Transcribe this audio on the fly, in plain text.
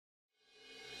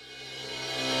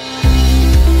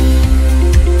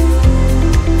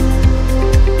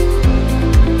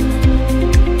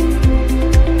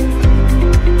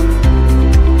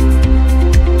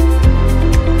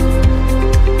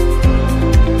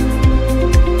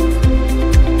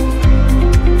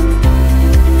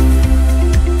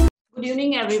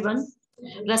everyone.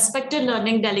 Respected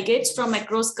learning delegates from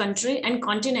across country and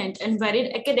continent and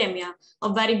varied academia,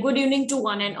 a very good evening to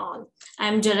one and all. I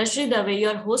am Jalashri Dave,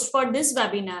 your host for this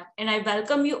webinar, and I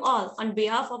welcome you all on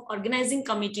behalf of Organizing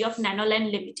Committee of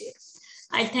Nanoland Ltd.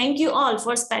 I thank you all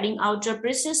for sparing out your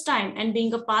precious time and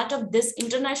being a part of this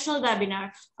international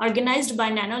webinar organized by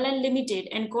Nanoland Ltd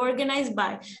and co-organized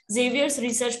by Xavier's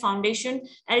Research Foundation,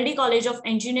 LD College of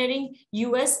Engineering,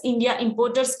 US India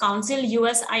Importers Council,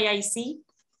 USIIC,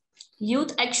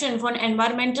 Youth Action for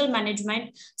Environmental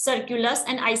Management, CIRCULUS,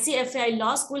 and ICFAI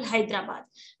Law School, Hyderabad.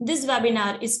 This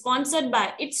webinar is sponsored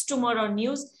by It's Tomorrow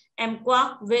News,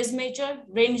 MQA, Matchere,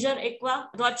 Ranger Equa,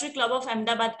 Rotary Club of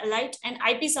Ahmedabad Elite, and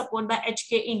IP support by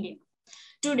HK India.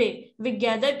 Today, we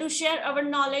gather to share our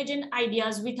knowledge and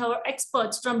ideas with our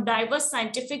experts from diverse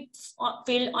scientific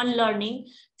field on learning,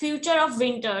 future of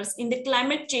winters in the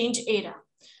climate change era.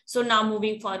 So now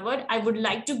moving forward, I would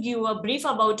like to give a brief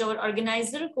about our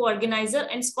organizer, co-organizer,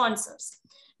 and sponsors.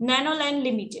 Nanoland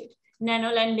Ltd.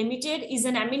 Nanoland Ltd is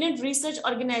an eminent research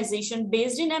organization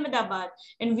based in Ahmedabad,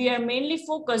 and we are mainly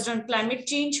focused on climate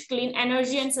change, clean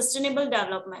energy, and sustainable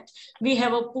development. We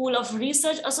have a pool of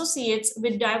research associates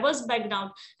with diverse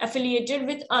background affiliated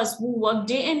with us who work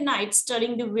day and night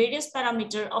studying the various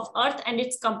parameters of Earth and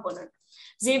its components.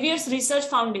 Xavier's Research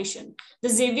Foundation. The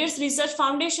Xavier's Research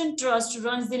Foundation Trust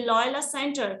runs the Loyola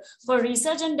Center for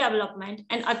Research and Development,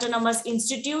 an autonomous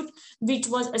institute which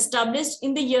was established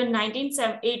in the year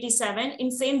 1987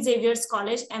 in St. Xavier's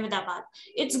College, Ahmedabad.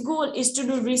 Its goal is to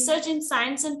do research in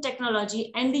science and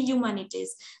technology and the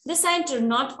humanities. The center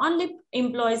not only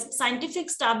employs scientific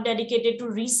staff dedicated to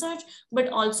research, but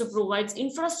also provides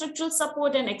infrastructural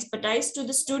support and expertise to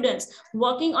the students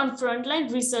working on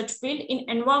frontline research field in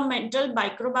environmental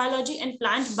microbiology and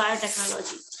plant biotechnology.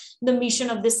 The mission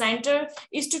of the center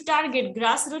is to target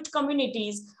grassroots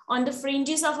communities on the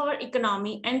fringes of our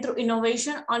economy and through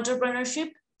innovation,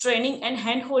 entrepreneurship, training, and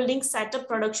hand-holding set up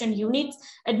production units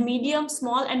at medium,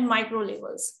 small, and micro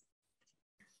levels.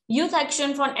 Youth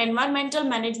Action for Environmental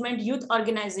Management Youth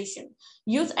Organization.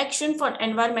 Youth Action for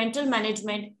Environmental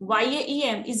Management,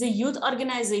 YAEM, is a youth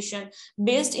organization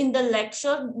based in the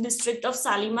Lakeshore district of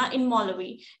Salima in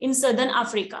Malawi, in Southern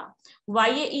Africa.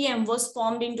 YAEM was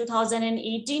formed in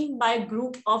 2018 by a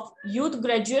group of youth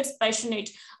graduates passionate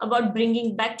about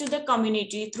bringing back to the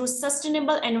community through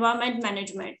sustainable environment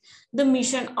management. The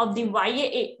mission of the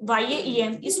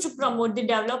YAEM is to promote the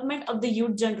development of the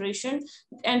youth generation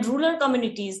and rural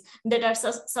communities that are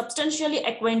substantially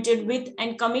acquainted with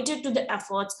and committed to the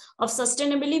efforts of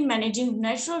sustainably managing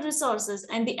natural resources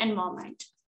and the environment.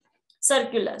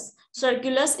 CIRCULUS.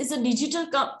 CIRCULUS is a digital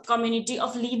community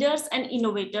of leaders and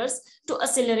innovators to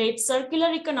accelerate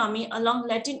circular economy along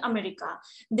Latin America.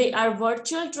 They are a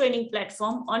virtual training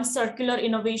platform on circular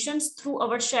innovations through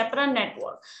our Shepra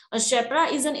network. A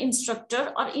Shepra is an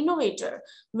instructor or innovator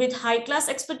with high-class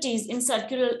expertise in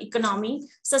circular economy,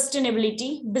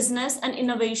 sustainability, business, and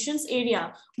innovations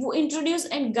area who introduce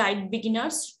and guide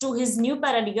beginners to his new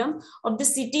paradigm of the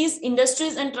cities,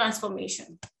 industries, and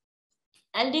transformation.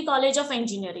 LD College of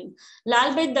Engineering.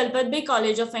 Lal Bhai Dalpat Bhai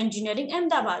College of Engineering,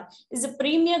 Ahmedabad, is a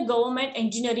premier government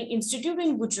engineering institute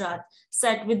in Gujarat,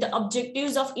 set with the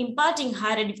objectives of imparting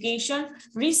higher education,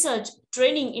 research,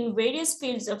 training in various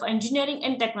fields of engineering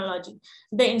and technology.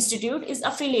 The institute is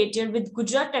affiliated with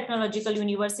Gujarat Technological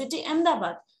University,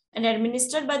 Ahmedabad, and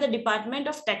administered by the Department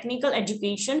of Technical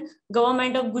Education,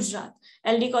 Government of Gujarat.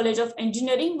 LD College of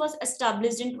Engineering was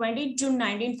established in 20 June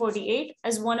 1948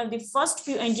 as one of the first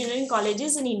few engineering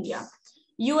colleges in India.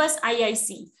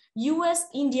 USIIC, US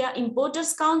India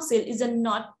Importers Council, is a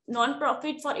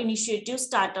non-profit for initiative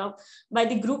startup by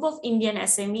the group of Indian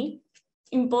SME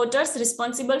importers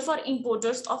responsible for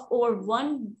importers of over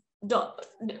 $1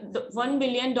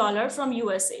 billion from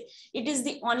USA. It is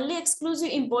the only exclusive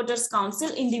importers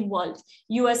council in the world.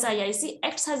 USIIC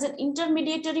acts as an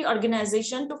intermediary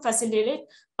organization to facilitate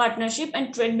partnership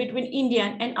and trade between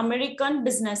Indian and American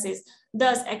businesses,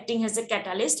 thus acting as a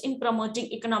catalyst in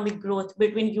promoting economic growth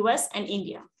between US and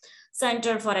India.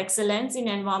 Center for Excellence in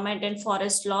Environment and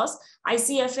Forest Laws,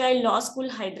 ICFAI Law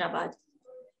School, Hyderabad.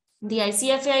 The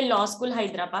ICFAI Law School,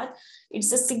 Hyderabad,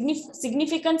 it's a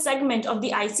significant segment of the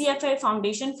ICFAI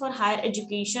Foundation for Higher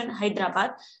Education,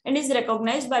 Hyderabad, and is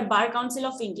recognized by Bar Council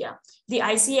of India. The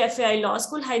ICFAI Law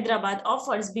School, Hyderabad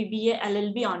offers BBA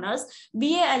LLB honors,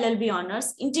 BA LLB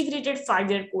honors, integrated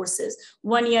 5-year courses,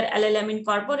 1-year LLM in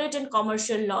corporate and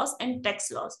commercial laws and tax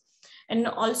laws, and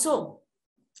also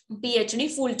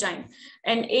PhD full-time,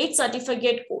 and 8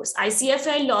 certificate course,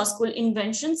 ICFAI Law School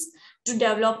Inventions, to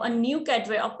develop a new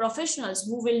cadre of professionals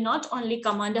who will not only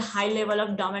command a high level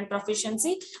of domain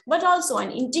proficiency, but also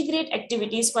and integrate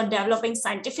activities for developing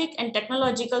scientific and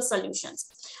technological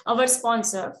solutions. Our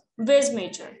sponsor, Vyas.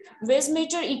 Vyas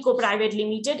Eco Private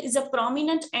Limited is a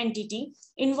prominent entity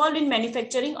involved in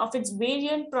manufacturing of its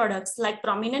variant products like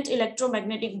prominent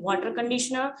electromagnetic water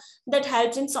conditioner that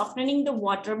helps in softening the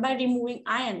water by removing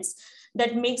ions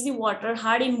that makes the water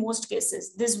hard in most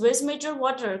cases. This Vyas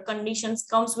water conditions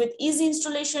comes with easy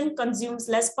installation, consumes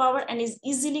less power, and is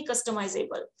easily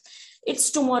customizable.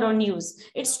 It's Tomorrow News.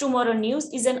 It's Tomorrow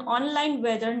News is an online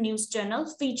weather news channel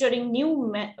featuring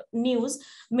news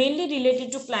mainly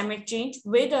related to climate change,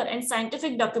 weather, and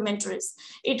scientific documentaries.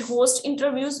 It hosts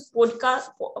interviews,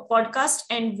 podcasts,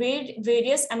 and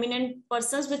various eminent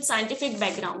persons with scientific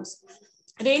backgrounds.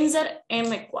 Ranger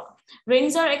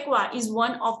Aqua is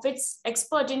one of its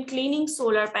expert in cleaning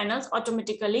solar panels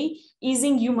automatically,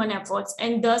 easing human efforts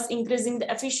and thus increasing the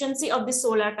efficiency of the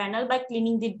solar panel by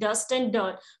cleaning the dust and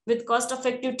dirt with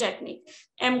cost-effective technique.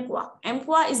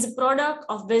 Emqua is the product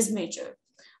of Vyas.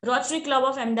 Rotary Club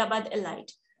of Ahmedabad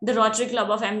Elite. The Rotary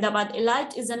Club of Ahmedabad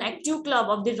Elite is an active club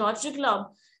of the Rotary Club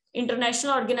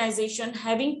international organization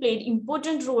having played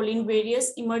important role in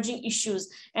various emerging issues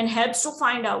and helps to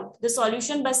find out the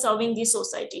solution by serving the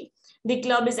society. The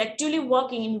club is actively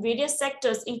working in various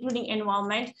sectors, including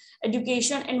environment,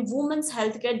 education, and women's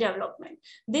healthcare development.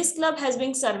 This club has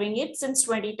been serving it since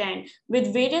 2010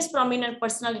 with various prominent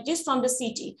personalities from the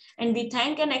city, and we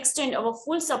thank and extend our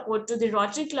full support to the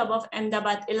Rotary Club of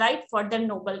Ahmedabad Elite for their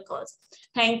noble cause.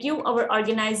 Thank you, our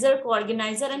organizer,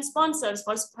 co-organizer, and sponsors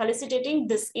for facilitating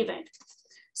this event.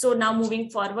 So now moving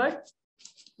forward,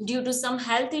 due to some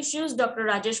health issues, Dr.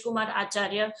 Rajesh Kumar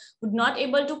Acharya would not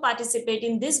able to participate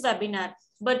in this webinar,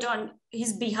 but on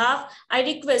his behalf, I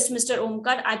request Mr.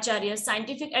 Omkar Acharya,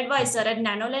 Scientific Advisor at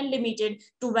Nanoland Ltd,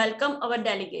 to welcome our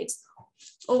delegates.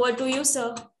 Over to you,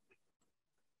 sir.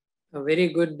 A very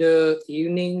good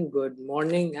evening, good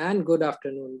morning, and good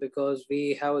afternoon, because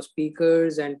we have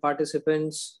speakers and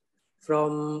participants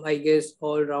from, I guess,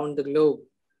 all around the globe.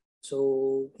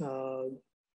 So,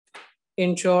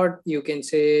 in short, you can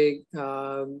say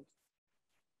a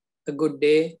good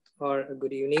day or a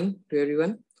good evening to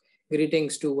everyone.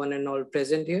 Greetings to one and all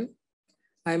present here.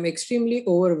 I'm extremely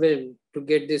overwhelmed to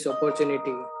get this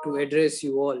opportunity to address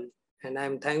you all, and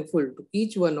I'm thankful to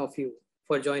each one of you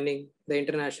for joining the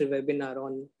international webinar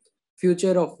on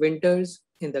future of winters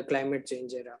in the climate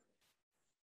change era.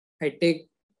 I take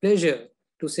pleasure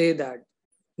to say that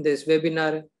this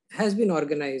webinar has been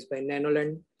organized by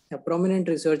Nanoland, a prominent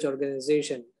research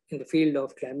organization in the field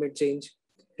of climate change,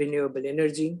 renewable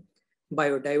energy,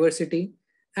 biodiversity,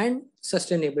 and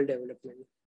sustainable development.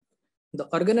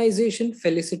 The organization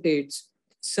felicitates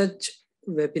such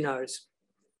webinars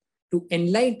to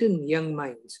enlighten young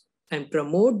minds and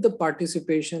promote the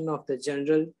participation of the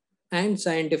general and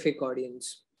scientific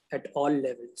audience at all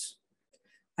levels.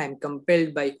 I am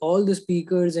compelled by all the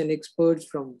speakers and experts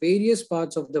from various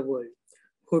parts of the world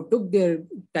who took their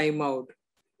time out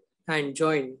and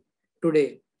joined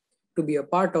today to be a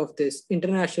part of this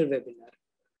international webinar.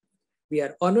 We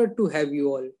are honored to have you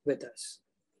all with us.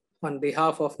 On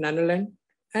behalf of Nanoland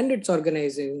and its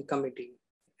organizing committee,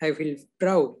 I feel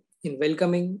proud in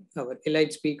welcoming our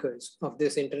elite speakers of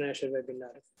this international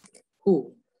webinar,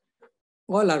 who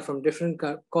all are from different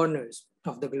corners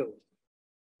of the globe.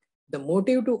 The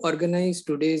motive to organize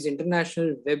today's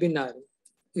international webinar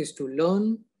is to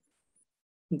learn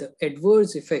the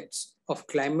adverse effects of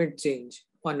climate change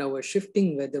on our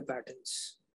shifting weather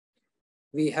patterns.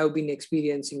 We have been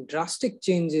experiencing drastic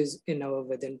changes in our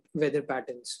weather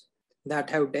patterns that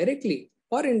have directly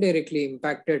or indirectly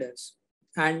impacted us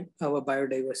and our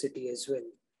biodiversity as well.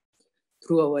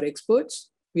 Through our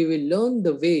experts, we will learn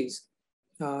the ways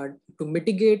to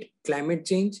mitigate climate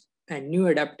change and new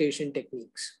adaptation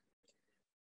techniques.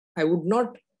 I would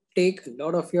not take a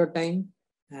lot of your time,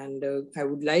 and I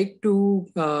would like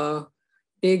to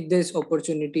take this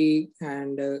opportunity,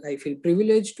 and I feel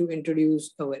privileged to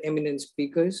introduce our eminent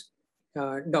speakers,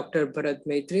 Dr.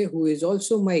 Matchere, who is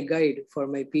also my guide for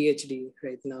my PhD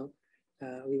right now.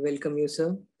 We welcome you,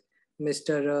 sir.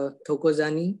 Mr.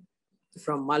 Thokozani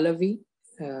from Malawi,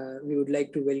 we would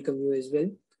like to welcome you as well.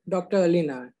 Dr.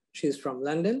 Alina, she's from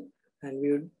London, and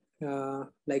we would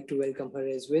like to welcome her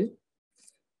as well.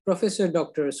 Professor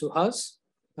Dr. Suhas,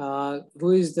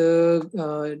 who is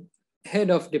the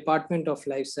head of Department of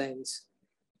Life Science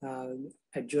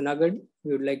at Junagadh.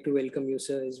 We would like to welcome you,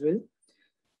 sir, as well.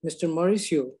 Mr.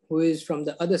 Mauricio, who is from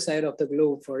the other side of the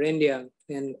globe for India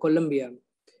and Colombia.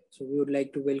 So we would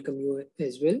like to welcome you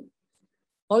as well.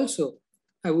 Also,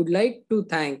 I would like to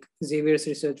thank Xavier's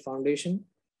Research Foundation,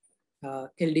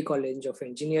 LD College of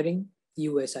Engineering,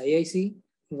 USIIC,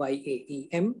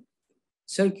 YAEM,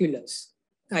 CIRCULUS,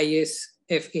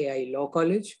 ISFAI Law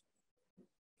College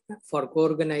for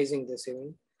co-organizing this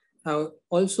event. I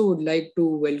also would like to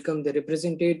welcome the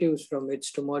representatives from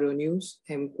It's Tomorrow News,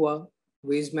 MQA,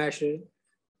 Matchere,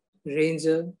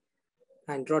 Ranger,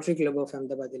 and Rotary Club of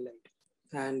Ahmedabad-based,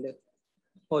 and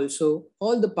also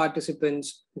all the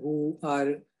participants who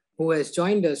has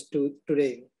joined us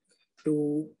today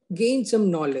to gain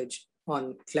some knowledge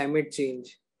on climate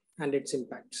change and its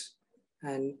impacts.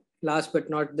 And last but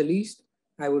not the least,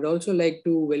 I would also like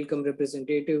to welcome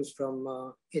representatives from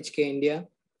HK India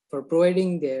for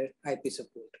providing their IP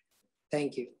support.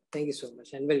 Thank you. Thank you so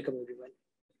much and welcome everyone.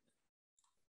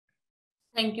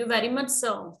 Thank you very much,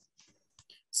 sir.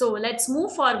 So let's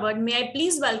move forward. May I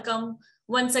please welcome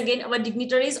once again our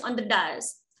dignitaries on the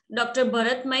dais. Dr.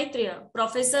 Matchere,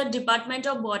 Professor, Department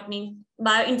of Botany,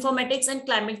 Bioinformatics and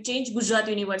Climate Change, Gujarat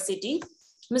University.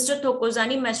 Mr.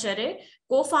 Thokozani Matchere,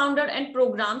 Co-founder and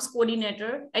Programs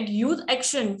Coordinator at Youth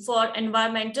Action for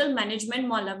Environmental Management,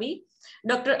 Malawi.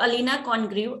 Dr. Alina,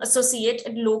 Congreve, Associate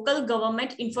at Local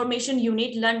Government Information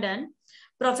Unit, London.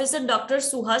 Professor Dr.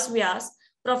 Suhas, Vyas,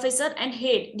 Professor and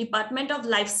Head, Department of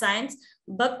Life Science,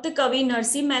 Bhakt, Kavi,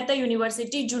 Narsinh, Mehta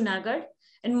University, Junagadh.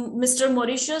 And Mr.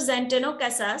 Mauricio Zenteno,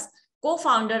 Casas,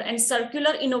 Co-founder and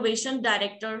Circular Innovation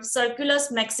Director,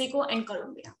 CIRCULUS, Mexico and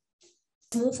Colombia.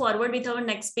 Move forward with our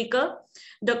next speaker,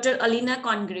 Dr. Alina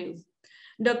Congreve.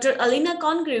 Dr. Alina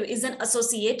Congreve is an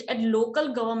associate at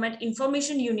Local Government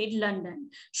Information Unit, London.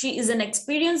 She is an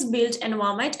experienced built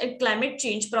environment and climate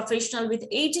change professional with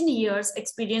 18 years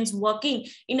experience working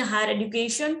in higher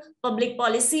education, public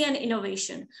policy and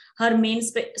innovation. Her main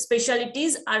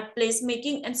specialties are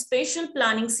placemaking and spatial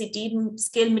planning, city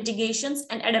scale mitigations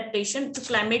and adaptation to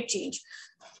climate change,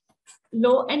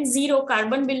 low and zero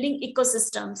carbon building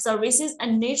ecosystem services,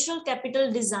 and natural capital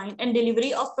design and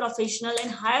delivery of professional and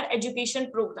higher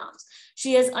education programs.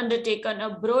 She has undertaken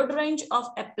a broad range of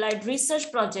applied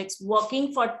research projects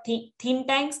working for think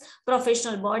tanks,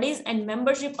 professional bodies, and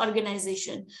membership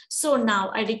organizations. So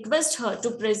now I request her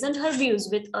to present her views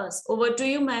with us. Over to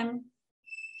you, ma'am.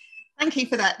 Thank you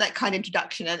for that kind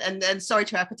introduction, and sorry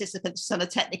to our participants for some of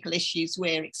the technical issues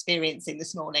we're experiencing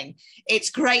this morning.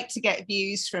 It's great to get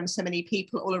views from so many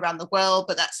people all around the world,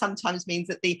 but that sometimes means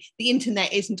that the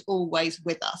internet isn't always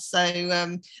with us.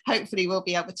 So hopefully we'll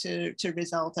be able to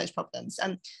resolve those problems.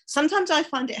 And sometimes I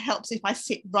find it helps if I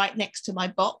sit right next to my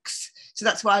box. So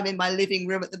that's why I'm in my living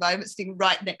room at the moment, sitting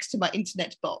right next to my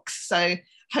internet box. So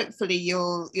hopefully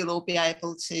you'll all be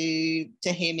able to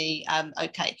hear me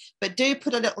okay. But do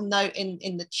put a little note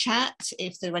in the chat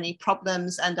if there are any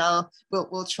problems, and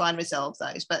we'll try and resolve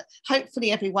those. But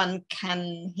hopefully everyone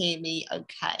can hear me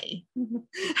okay.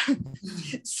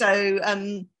 So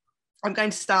I'm going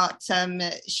to start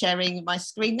sharing my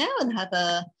screen now and have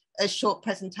a short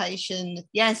presentation.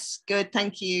 Yes, good,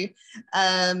 thank you.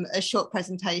 A short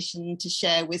presentation to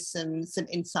share with some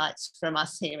insights from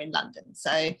us here in London.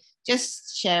 So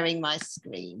just sharing my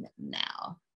screen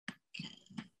now. Okay.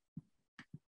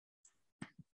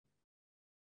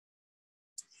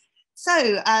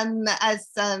 So as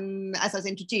I was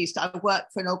introduced, I work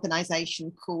for an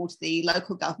organisation called the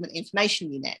Local Government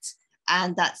Information Unit.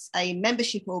 And that's a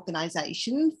membership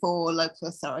organisation for local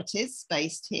authorities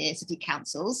based here, city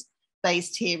councils,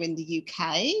 based here in the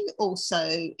UK, also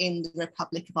in the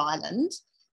Republic of Ireland,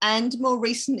 and more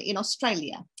recently in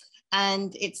Australia.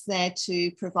 And it's there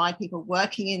to provide people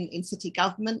working in city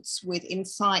governments with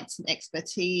insights and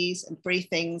expertise and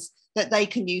briefings that they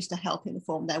can use to help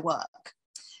inform their work.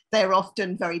 They're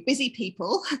often very busy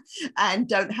people and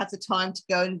don't have the time to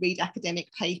go and read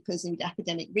academic papers and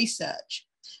academic research.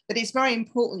 But it's very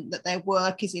important that their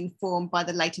work is informed by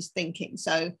the latest thinking.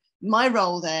 So my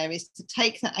role there is to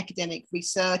take that academic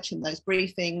research and those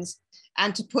briefings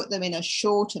and to put them in a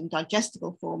short and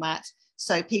digestible format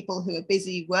so people who are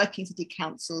busy working city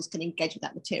councils can engage with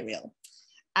that material.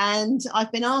 And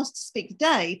I've been asked to speak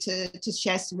today to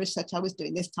share some research I was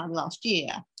doing this time last year,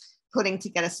 putting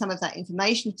together some of that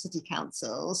information for city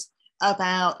councils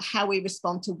about how we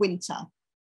respond to winter,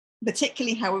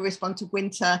 particularly how we respond to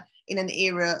winter in an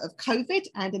era of COVID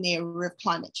and an era of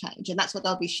climate change. And that's what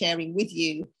I'll be sharing with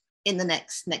you in the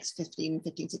next 15,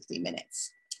 16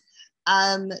 minutes.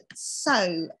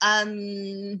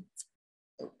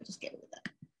 Just get rid of that.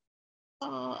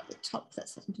 At the top,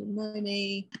 that's something to annoy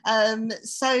me.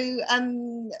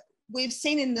 We've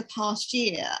seen in the past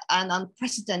year an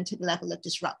unprecedented level of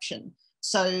disruption.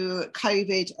 So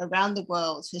COVID around the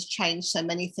world has changed so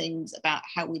many things about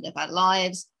how we live our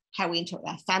lives, how we interact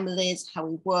with our families, how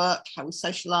we work, how we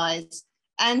socialize,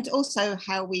 and also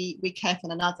how we care for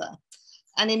one another.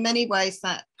 And in many ways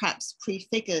that perhaps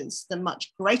prefigures the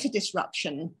much greater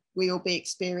disruption we will be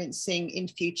experiencing in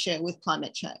future with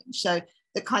climate change. So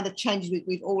the kind of changes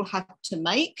we've all had to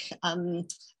make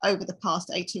over the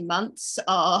past 18 months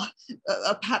are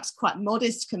perhaps quite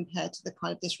modest compared to the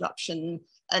kind of disruption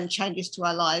and changes to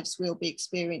our lives we'll be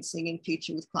experiencing in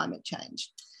future with climate change.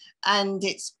 And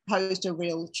it's posed a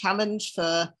real challenge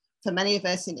for many of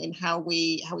us in how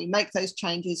we make those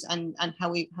changes and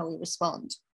how we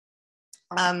respond.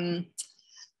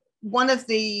 One of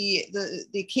the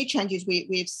key changes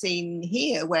we've seen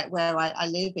here where I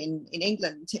live in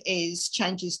England is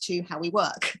changes to how we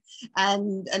work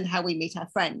and how we meet our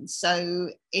friends. So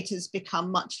it has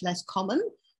become much less common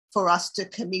for us to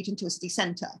commute into a city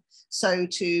centre. So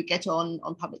to get on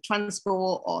public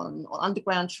transport, on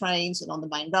underground trains and on the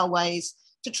main railways,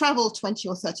 to travel 20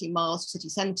 or 30 miles to city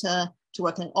centre, to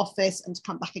work in an office and to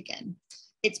come back again.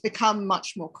 It's become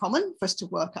much more common for us to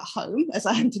work at home, as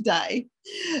I am today,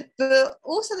 but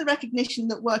also the recognition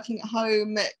that working at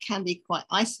home can be quite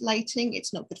isolating.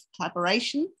 It's not good for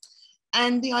collaboration.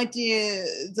 And the idea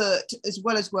that as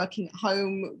well as working at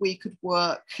home, we could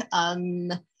work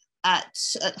at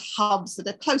hubs that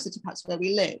are closer to perhaps where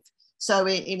we live. So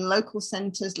in local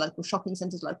centres, local shopping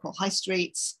centres, local high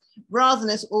streets, rather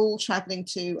than us all travelling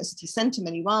to a city centre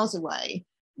many miles away,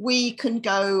 we can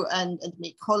go and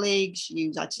meet colleagues,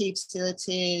 use IT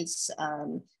facilities,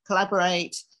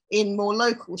 collaborate in more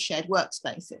local shared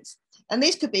workspaces. And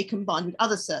these could be combined with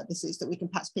other services that we can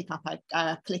perhaps pick up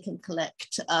click and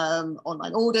collect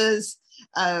online orders.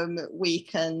 We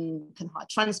can hire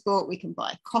transport, we can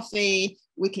buy coffee,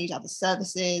 we can use other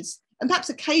services. And perhaps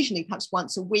occasionally, perhaps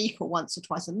once a week or once or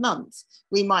twice a month,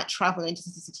 we might travel into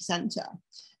the city centre.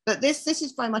 But this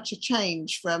is very much a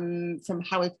change from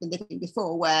how we've been living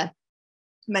before, where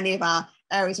many of our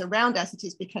areas around our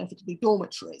cities became effectively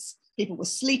dormitories. People were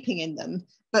sleeping in them,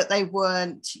 but they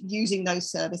weren't using those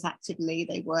services actively.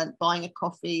 They weren't buying a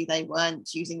coffee. They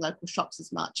weren't using local shops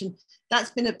as much. And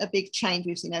that's been a big change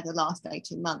we've seen over the last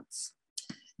 18 months.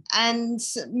 And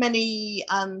many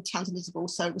towns and cities have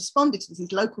also responded to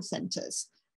these local centres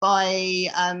by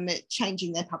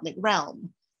changing their public realm.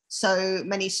 So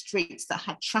many streets that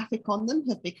had traffic on them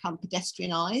have become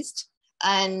pedestrianised,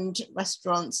 and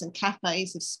restaurants and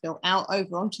cafes have spilled out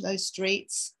over onto those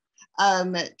streets.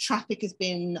 Traffic has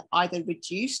been either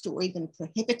reduced or even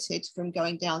prohibited from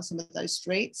going down some of those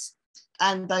streets,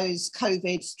 and those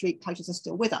COVID street closures are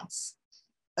still with us,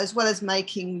 as well as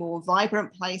making more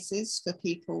vibrant places for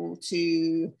people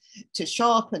to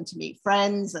shop and to meet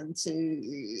friends and to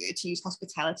use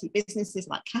hospitality businesses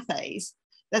like cafes.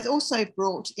 There's also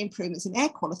brought improvements in air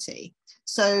quality.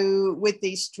 So with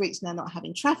these streets now not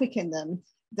having traffic in them,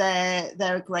 they're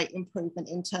a great improvement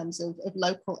in terms of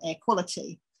local air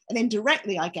quality. And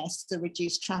indirectly, I guess, the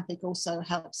reduced traffic also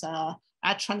helps our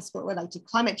transport-related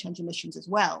climate change emissions as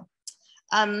well.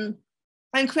 And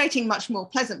creating much more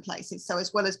pleasant places. So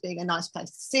as well as being a nice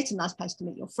place to sit, a nice place to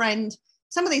meet your friend,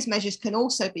 some of these measures can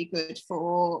also be good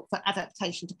for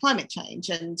adaptation to climate change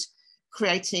and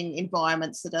creating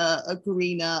environments that are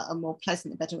greener and more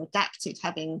pleasant and better adapted,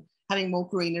 having more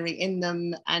greenery in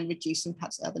them and reducing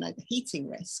perhaps urban overheating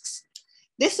risks.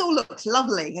 This all looks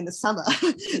lovely in the summer,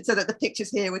 so that the pictures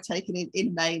here were taken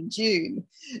in May and June.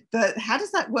 But how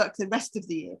does that work the rest of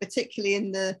the year, particularly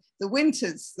in the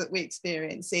winters that we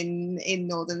experience in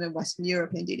Northern and Western Europe,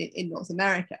 and indeed in North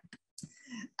America?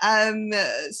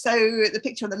 So the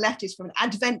picture on the left is from an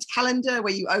advent calendar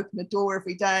where you open a door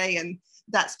every day, and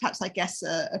that's perhaps, I guess,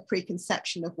 a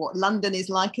preconception of what London is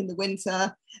like in the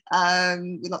winter,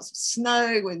 with lots of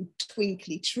snow and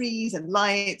twinkly trees and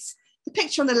lights. The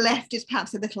picture on the left is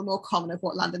perhaps a little more common of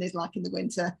what London is like in the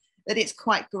winter, that it's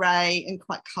quite grey and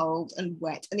quite cold and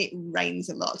wet, and it rains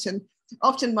a lot. And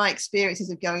often my experiences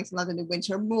of going to London in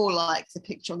winter are more like the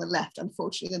picture on the left,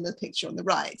 unfortunately, than the picture on the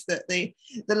right, that the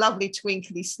lovely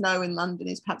twinkly snow in London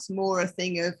is perhaps more a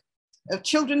thing of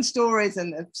children's stories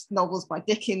and of novels by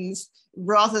Dickens,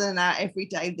 rather than our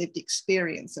everyday lived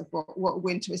experience of what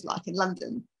winter is like in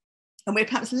London. And we're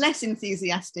perhaps less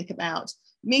enthusiastic about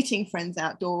meeting friends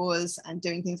outdoors and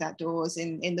doing things outdoors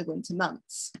in the winter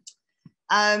months.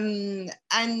 And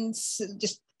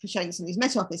just showing some of these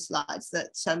Met Office slides,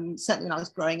 that certainly when I was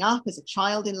growing up as a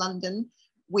child in London,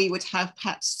 we would have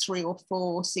perhaps 3 or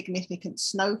 4 significant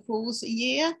snowfalls a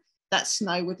year. That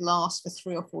snow would last for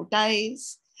 3 or 4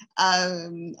 days.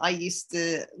 I used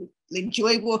to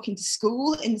enjoy walking to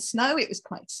school in the snow. It was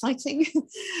quite exciting.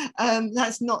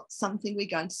 That's not something we're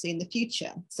going to see in the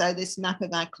future. So this map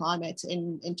of our climate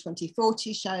in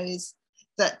 2040 shows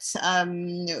that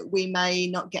we may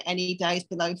not get any days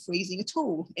below freezing at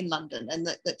all in London, and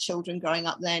that children growing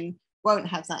up then won't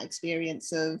have that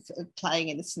experience of playing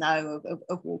in the snow,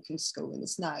 of walking to school in the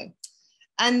snow.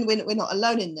 And we're not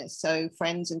alone in this. So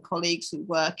friends and colleagues who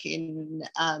work in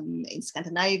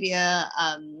Scandinavia,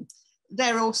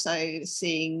 they're also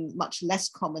seeing much less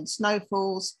common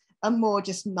snowfalls and more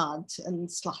just mud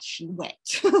and slush and wet.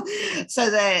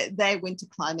 So their winter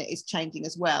climate is changing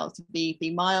as well, to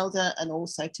be milder and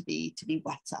also to be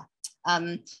wetter.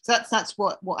 So that's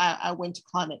what our winter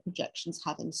climate projections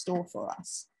have in store for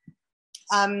us.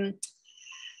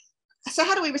 So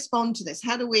how do we respond to this?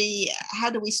 How do we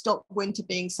stop winter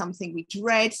being something we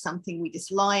dread, something we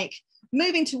dislike,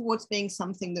 moving towards being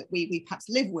something that we perhaps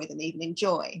live with and even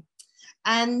enjoy?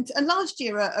 And last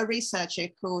year, a researcher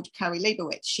called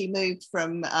Kavi, she moved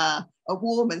from a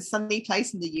warm and sunny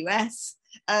place in the US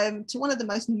to one of the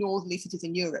most northerly cities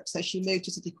in Europe. So she moved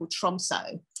to a city called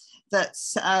Tromsø,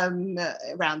 that's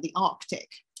around the Arctic.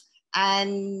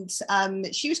 And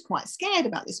she was quite scared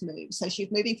about this move. So she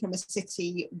was moving from a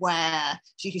city where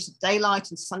she's used to daylight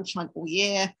and sunshine all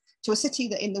year to a city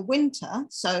that in the winter,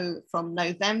 so from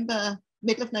middle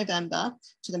of November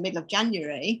to the middle of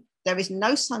January, there is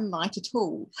no sunlight at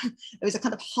all. There is a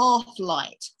kind of half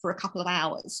light for a couple of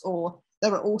hours, or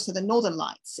there are also the northern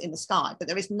lights in the sky, but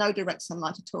there is no direct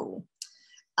sunlight at all.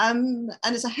 And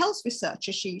as a health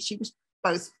researcher, she was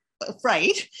both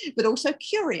afraid, but also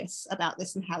curious about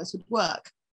this and how this would work.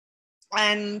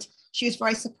 And she was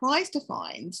very surprised to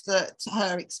find that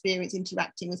her experience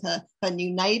interacting with her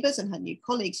new neighbours and her new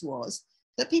colleagues was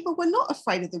that people were not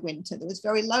afraid of the winter. There was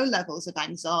very low levels of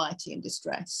anxiety and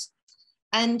distress.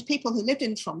 And people who lived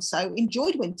in Tromsø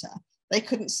enjoyed winter. They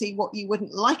couldn't see what you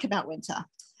wouldn't like about winter.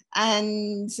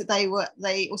 And they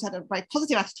also had a very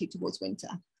positive attitude towards winter.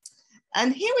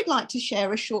 And here we'd like to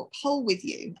share a short poll with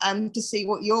you to see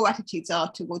what your attitudes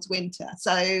are towards winter.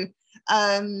 So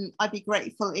I'd be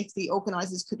grateful if the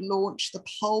organisers could launch the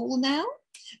poll now,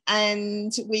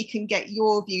 and we can get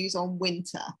your views on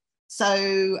winter.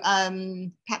 So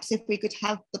perhaps if we could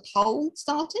have the poll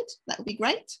started, that would be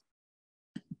great.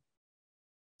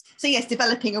 So yes,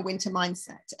 developing a winter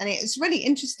mindset. And it's really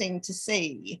interesting to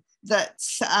see that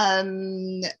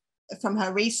from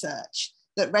her research,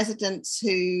 that residents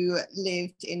who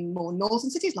lived in more northern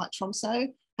cities like Tromsø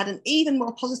had an even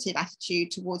more positive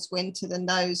attitude towards winter than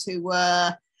those who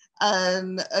were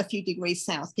a few degrees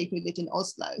south, people who lived in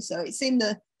Oslo. So it seemed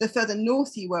the further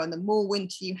north you were and the more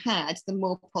winter you had, the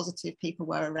more positive people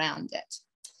were around it.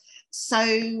 So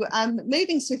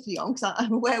moving swiftly on, because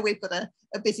I'm aware we've got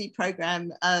a busy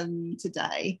programme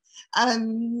today.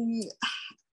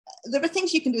 There are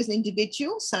things you can do as an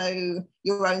individual, so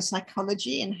your own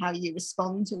psychology and how you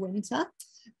respond to winter.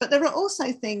 But there are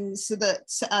also things that,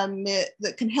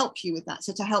 that can help you with that,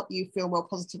 so to help you feel more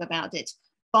positive about it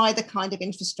by the kind of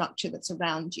infrastructure that's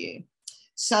around you.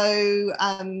 So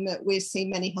we've seen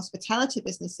many hospitality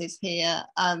businesses here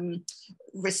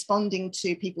responding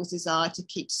to people's desire to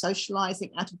keep socialising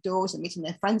out of doors and meeting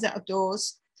their friends out of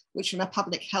doors, which from a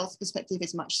public health perspective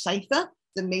is much safer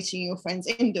than meeting your friends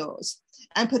indoors,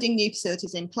 and putting new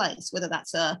facilities in place, whether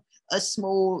that's a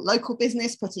small local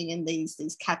business putting in these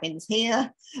cabins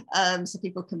here so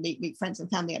people can meet friends and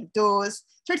family outdoors,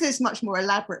 through to this much more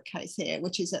elaborate case here,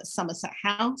 which is at Somerset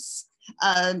House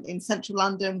in central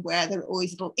London, where there are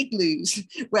always little igloos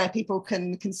where people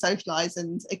can socialise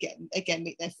and again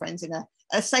meet their friends in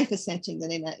a safer setting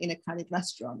than in a crowded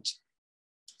restaurant.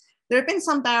 There have been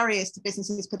some barriers to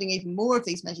businesses putting even more of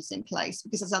these measures in place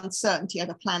because there's uncertainty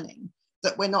over planning,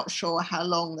 that we're not sure how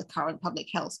long the current public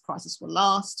health crisis will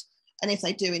last. And if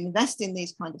they do invest in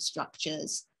these kind of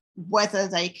structures, whether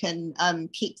they can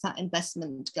keep that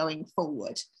investment going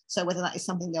forward. So whether that is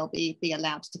something they'll be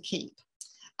allowed to keep.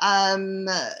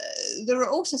 There are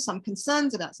also some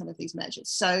concerns about some of these measures.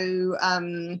 So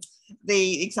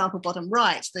the example bottom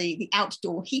right, the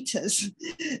outdoor heaters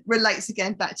relates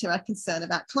again back to our concern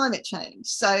about climate change.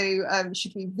 So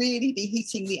should we really be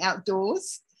heating the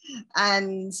outdoors,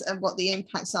 and what the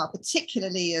impacts are,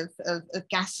 particularly of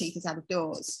gas heaters out of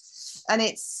doors?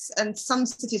 And some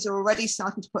cities are already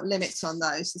starting to put limits on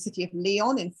those. The city of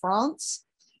Lyon in France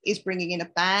is bringing in a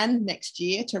ban next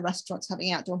year to restaurants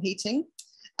having outdoor heating.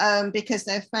 Because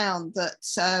they've found that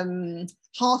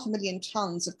 500,000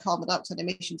 tonnes of carbon dioxide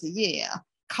emissions a year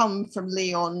come from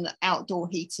Lyon outdoor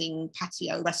heating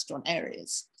patio restaurant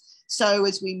areas. So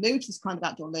as we move to this kind of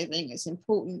outdoor living, it's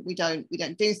important we don't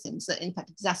do things that in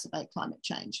fact exacerbate climate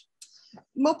change.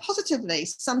 More positively,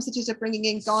 some cities are bringing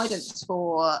in guidance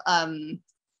for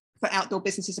outdoor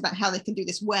businesses about how they can do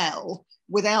this well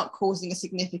without causing a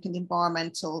significant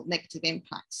environmental negative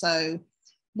impact. So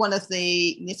One of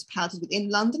the municipalities within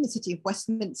London, the City of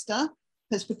Westminster,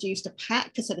 has produced a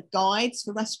pack, a set of guides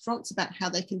for restaurants about how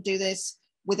they can do this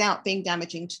without being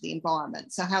damaging to the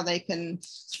environment. So how they can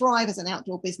thrive as an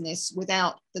outdoor business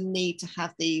without the need to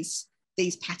have these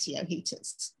patio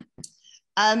heaters.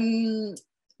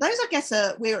 Those, I guess,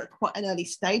 we're at quite an early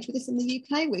stage with this in the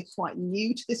UK. We're quite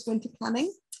new to this winter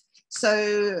planning.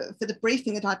 So for the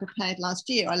briefing that I prepared last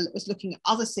year, I was looking at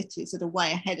other cities that are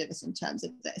way ahead of us in terms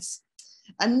of this.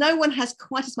 And no one has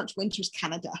quite as much winter as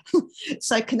Canada.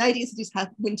 So Canadian cities have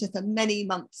winter for many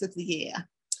months of the year.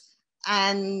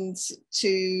 And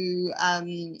to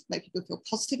make people feel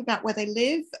positive about where they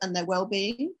live and their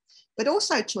well-being, but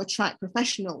also to attract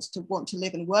professionals to want to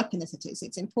live and work in the cities.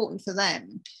 It's important for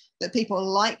them that people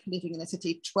like living in a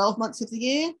city 12 months of the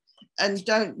year and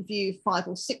don't view 5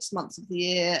 or 6 months of the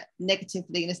year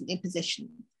negatively and as an imposition.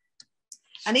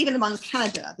 And even among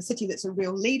Canada, the city that's a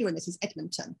real leader in this is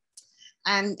Edmonton.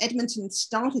 And Edmonton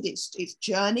started its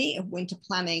journey of winter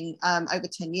planning over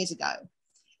 10 years ago.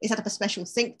 It set up a special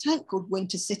think tank called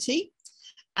Winter City,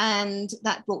 and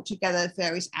that brought together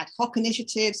various ad hoc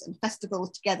initiatives and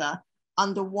festivals together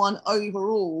under one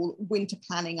overall winter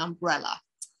planning umbrella.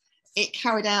 It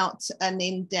carried out an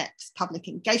in-depth public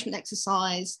engagement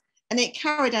exercise, and it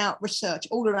carried out research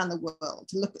all around the world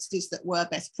to look at cities that were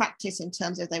best practice in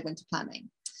terms of their winter planning.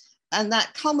 And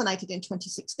that culminated in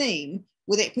 2016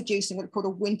 with it producing what it called a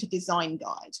winter design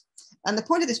guide. And the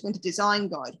point of this winter design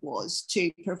guide was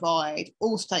to provide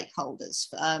all stakeholders,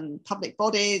 public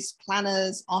bodies,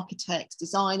 planners, architects,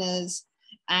 designers,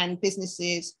 and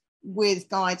businesses with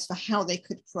guides for how they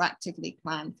could proactively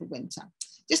plan for winter.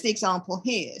 Just the example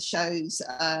here shows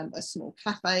a small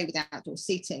cafe with outdoor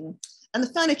seating. And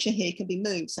the furniture here can be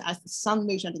moved. So as the sun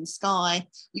moves around in the sky,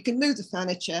 you can move the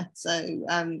furniture. So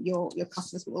your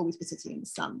customers will always be sitting in the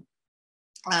sun.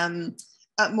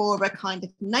 At more of a kind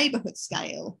of neighborhood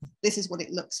scale, this is what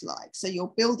it looks like. So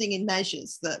you're building in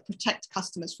measures that protect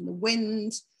customers from the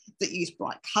wind, that use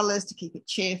bright colors to keep it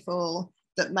cheerful,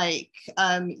 that make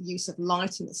use of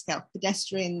lighting that scale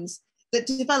pedestrians, that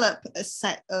develop a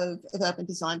set of urban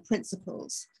design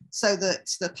principles so that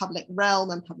the public realm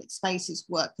and public spaces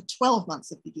work for 12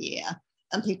 months of the year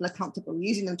and people are comfortable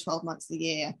using them 12 months of the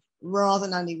year rather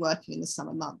than only working in the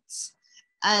summer months.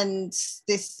 And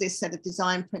this set of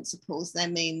design principles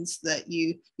then means that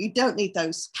you don't need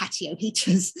those patio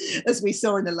heaters, as we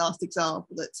saw in the last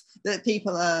example, that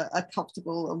people are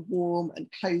comfortable and warm and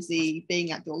cozy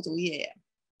being outdoors all year.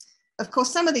 Of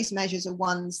course, some of these measures are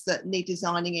ones that need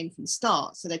designing in from the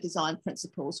start. So they're design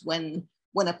principles when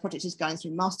a project is going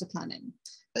through master planning.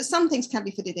 But some things can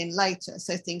be fitted in later.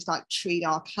 So things like treed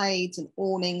arcades and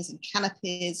awnings and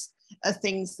canopies are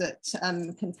things that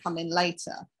can come in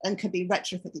later and can be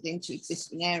retrofitted into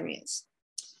existing areas.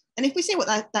 And if we see what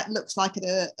that looks like at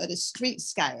a street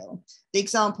scale, the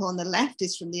example on the left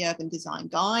is from the Urban Design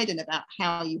Guide and about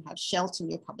how you have shelter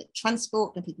in your public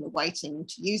transport and people are waiting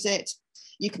to use it.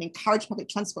 You can encourage public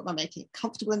transport by making it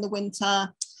comfortable in the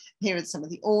winter. Here are some of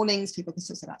the awnings, people can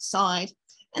still sit outside.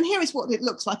 And here is what it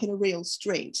looks like in a real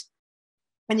street.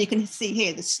 And you can see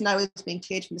here the snow is being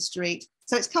cleared from the street.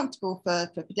 So it's comfortable for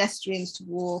pedestrians to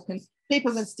walk and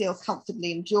people can still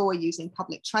comfortably enjoy using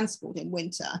public transport in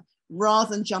winter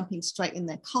rather than jumping straight in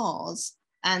their cars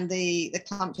and the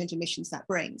climate change emissions that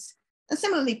brings. And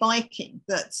similarly, biking,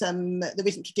 that there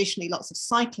isn't traditionally lots of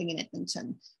cycling in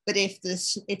Edmonton, but if the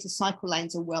cycle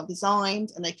lanes are well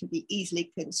designed and they can be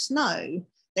easily cleared of snow,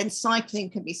 then cycling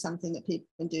can be something that people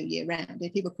can do year round.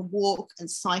 If people can walk and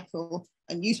cycle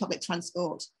and use public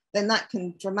transport, then that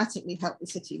can dramatically help the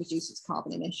city reduce its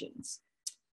carbon emissions.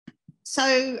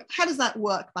 So how does that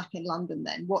work back in London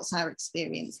then? What's our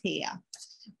experience here?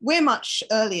 We're much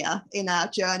earlier in our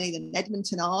journey than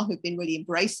Edmonton are, who've been really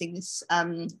embracing this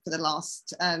for the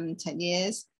last 10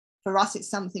 years. For us, it's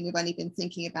something we've only been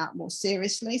thinking about more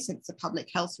seriously since the public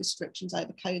health restrictions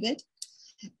over COVID.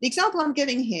 The example I'm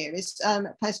giving here is a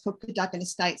place called Cadogan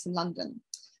Estates in London.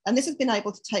 And this has been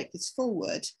able to take this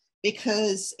forward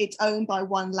because it's owned by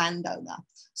one landowner.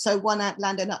 So one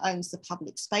landowner owns the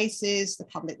public spaces, the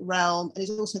public realm, and is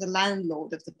also the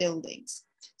landlord of the buildings.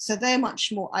 So they're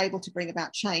much more able to bring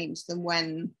about change than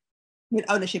when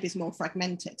ownership is more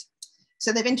fragmented.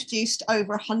 So they've introduced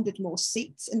over 100 more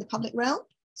seats in the public realm.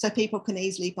 So people can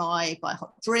easily buy a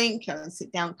hot drink and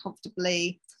sit down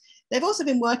comfortably. They've also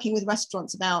been working with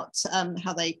restaurants about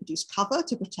how they produce cover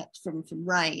to protect from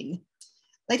rain.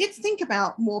 They did think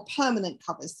about more permanent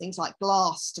covers, things like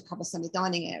glass to cover some of the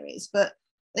dining areas, but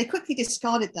they quickly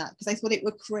discarded that because they thought it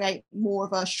would create more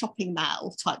of a shopping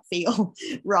mall type feel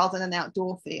rather than an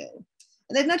outdoor feel.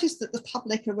 And they've noticed that the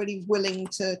public are really willing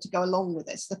to go along with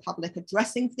this. The public are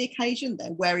dressing for the occasion,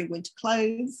 they're wearing winter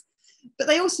clothes, but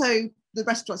they also, the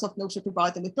restaurants often also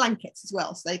provide them with blankets as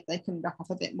well, so they can wrap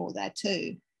up a bit more there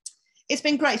too. It's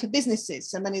been great for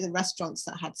businesses. So many of the restaurants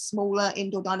that had smaller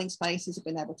indoor dining spaces have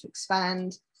been able to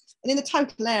expand. And in the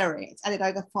total area, it's added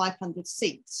over 500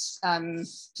 seats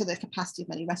to the capacity of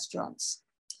many restaurants.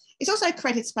 It's also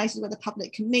created spaces where the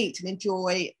public can meet and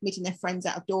enjoy meeting their friends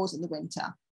outdoors in the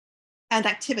winter, and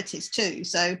activities too.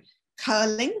 So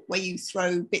curling, where you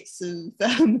throw bits of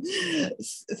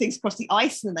things across the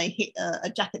ice and then they hit a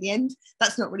jack at the end.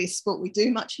 That's not really a sport we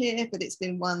do much here, but it's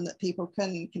been one that people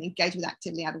can engage with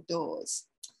actively outdoors.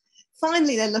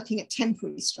 Finally, they're looking at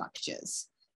temporary structures.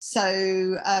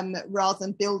 So rather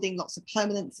than building lots of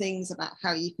permanent things, about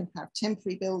how you can have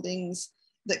temporary buildings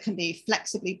that can be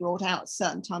flexibly brought out at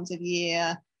certain times of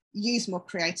year, used more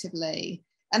creatively,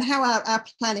 and how our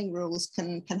planning rules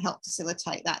can help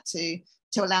facilitate that to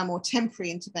allow more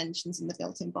temporary interventions in the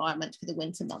built environment for the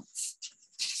winter months.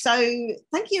 So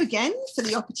thank you again for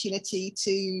the opportunity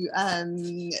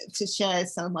to share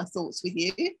some of my thoughts with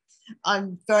you.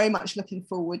 I'm very much looking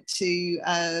forward to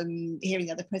hearing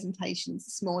other presentations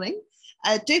this morning.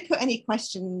 Do put any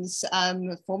questions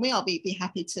for me. I'll be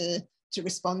happy to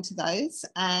respond to those.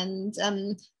 And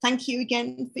thank you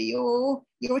again for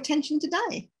your attention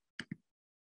today.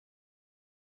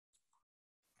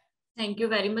 Thank you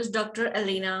very much, Dr.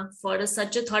 Alina, for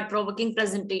such a thought-provoking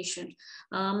presentation.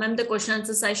 Ma'am, the question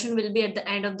answer session will be at the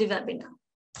end of the webinar.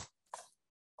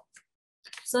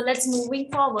 So let's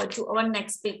moving forward to our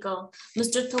next speaker,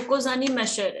 Mr. Thokozani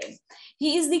Matchere.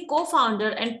 He is the co-founder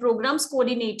and programs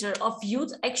coordinator of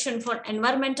Youth Action for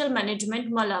Environmental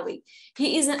Management, Malawi.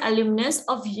 He is an alumnus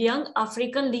of Young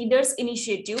African Leaders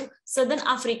Initiative, Southern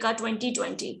Africa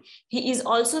 2020. He is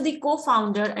also the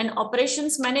co-founder and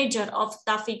operations manager of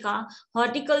Tafika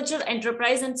Horticulture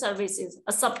Enterprise and Services,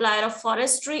 a supplier of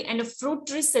forestry and fruit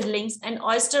tree seedlings and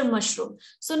oyster mushroom.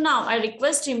 So now I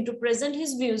request him to present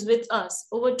his views with us.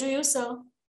 Over to you, sir.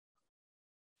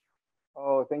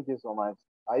 Oh, thank you so much.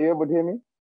 Are you able to hear me?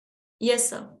 Yes,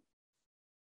 sir.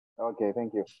 Okay,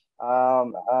 thank you.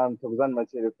 I'm Thokozani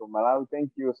Matchere from Malawi.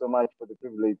 Thank you so much for the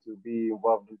privilege to be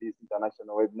involved in this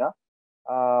international webinar.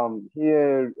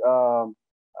 Here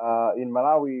in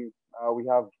Malawi, we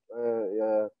have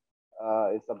a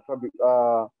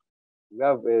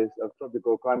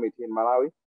subtropical climate in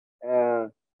Malawi,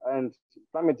 and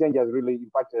climate change has really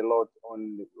impacted a lot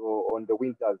on the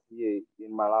winters here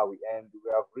in Malawi, and we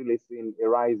have really seen a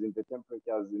rise in the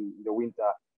temperatures in the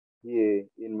winter here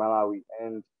in Malawi.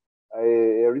 And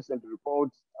a recent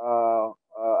report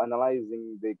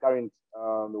analyzing the current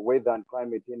weather and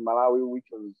climate in Malawi,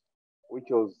 which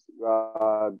was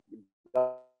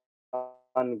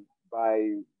done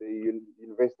by the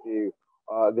University,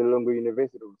 the Longo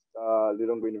University of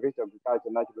Agriculture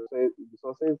and Natural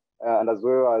Resources, and as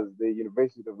well as the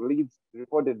University of Leeds,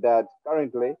 reported that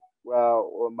currently,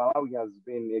 Malawi has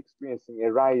been experiencing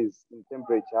a rise in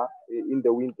temperature in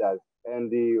the winters, and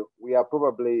we are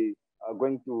probably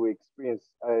going to experience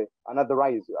another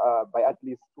rise by at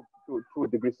least 2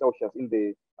 degrees Celsius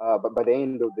by the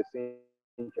end of the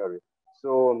century.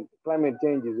 So climate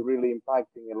change is really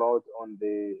impacting a lot on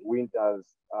the winters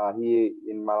here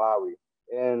in Malawi.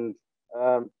 And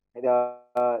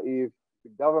if the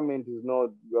government is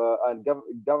not, and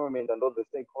government and all the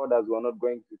stakeholders who are not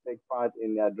going to take part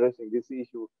in addressing this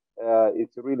issue,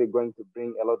 it's really going to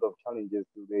bring a lot of challenges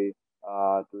to the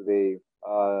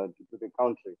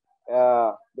country.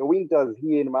 The winters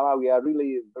here in Malawi are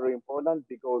really very important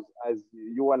because, as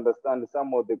you understand,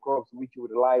 some of the crops which we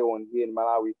rely on here in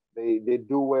Malawi, they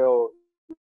do well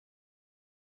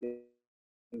in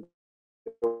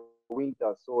the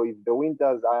winter. So if the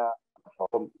winters are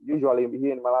usually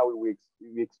here in Malawi, we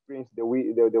experience the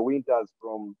winters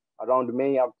from around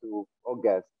May up to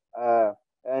August.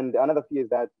 And another fear is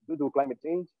that due to climate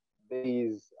change, there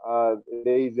is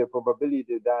a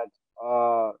probability that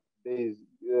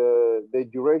the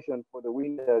duration for the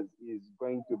winters is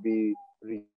going to be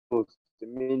reduced,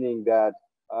 meaning that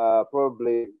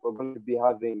probably we're going to be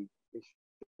having a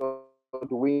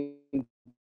short winter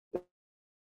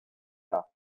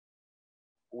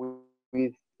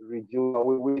with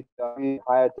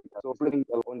higher temperature,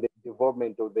 so on the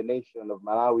development of the nation of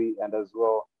Malawi and as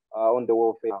well on the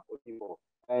welfare of people.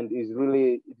 And it's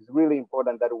really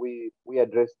important that we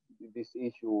address this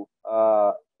issue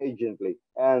urgently.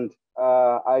 And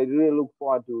I really look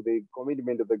forward to the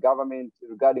commitment of the government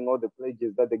regarding all the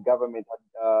pledges that the government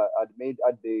had made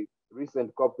at the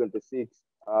recent COP26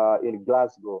 in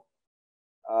Glasgow.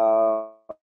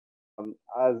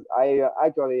 as I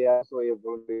actually also a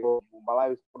volunteer for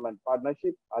Malawi Scotland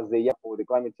Partnership as the year for the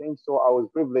climate change. So I was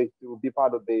privileged to be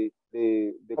part of the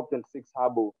COP26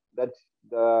 hub that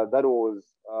was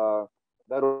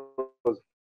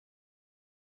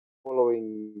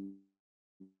following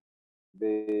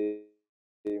the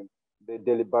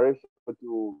deliberation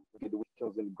to get the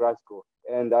wishes in Glasgow,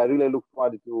 and I really look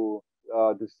forward to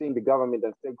seeing the government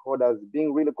and stakeholders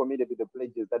being really committed to the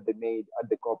pledges that they made at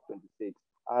the COP26.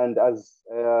 And as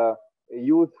a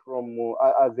youth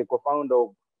as a co-founder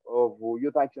of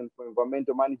Youth Action for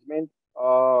Environmental Management,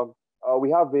 we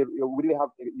really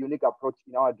have a unique approach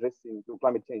in our addressing to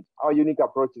climate change. Our unique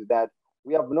approach is that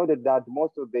we have noted that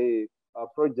most of the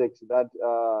projects that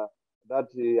are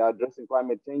addressing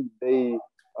climate change, they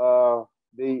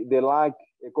lack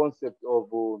a concept of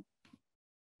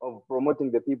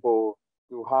promoting the people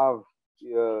to have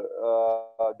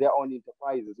their own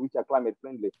enterprises which are climate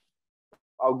friendly.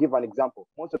 I'll give an example.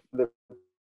 Most of the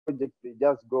projects, they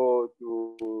just go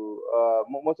to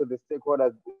most of the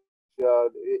stakeholders,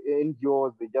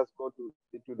 NGOs, they just go to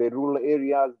the rural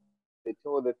areas. They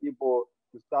tell the people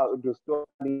to stop,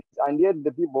 and yet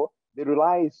the people, they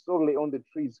rely solely on the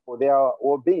trees for their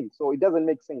well-being. So it doesn't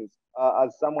make sense,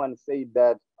 as someone said,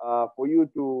 that for you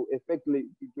to effectively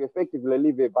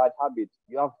live a bad habit,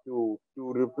 you have to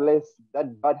replace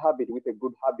that bad habit with a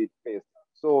good habit first.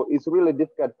 So it's really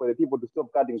difficult for the people to stop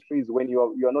cutting trees when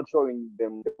you're not showing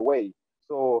them the way.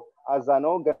 So as a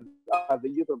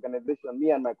youth organization,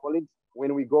 me and my colleagues,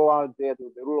 when we go out there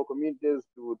to the rural communities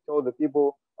to tell the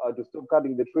people to stop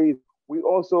cutting the trees, we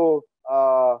also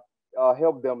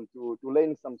help them to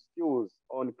learn some skills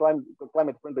on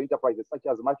climate-friendly enterprises, such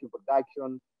as mushroom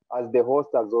production. As the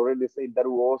host has already said, that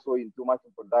we're also into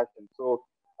mushroom production. So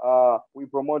we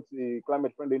promote the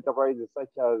climate-friendly enterprises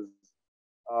such as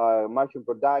mushroom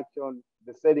production,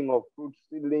 the setting of fruit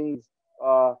seedlings,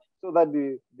 so that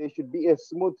there should be a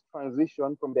smooth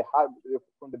transition from the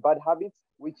bad habits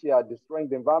which are destroying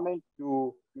the environment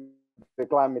to the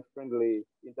climate-friendly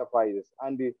enterprises.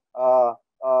 And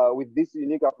with this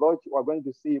unique approach, we're going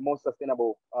to see more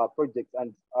sustainable projects.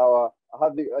 And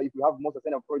if you have more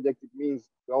sustainable projects, it means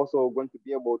we're also going to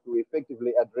be able to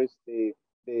effectively address the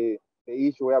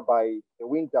issue whereby the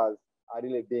winters are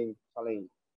really being challenged.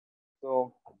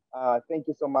 So thank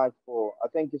you so much for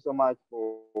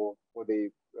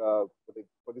this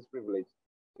privilege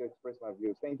to express my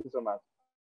views. Thank you so much.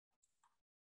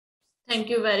 Thank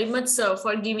you very much, sir,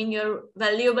 for giving your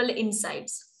valuable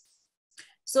insights.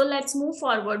 So let's move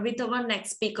forward with our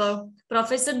next speaker,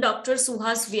 Professor Dr.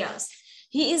 Suhas Vyas.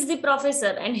 He is the professor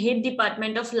and head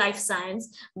department of life science,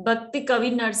 Bhakt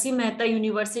Kavi Narsinh Mehta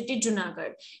University,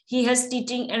 Junagadh. He has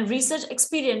teaching and research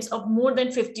experience of more than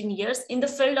 15 years in the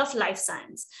field of life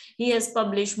science. He has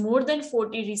published more than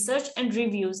 40 research and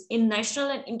reviews in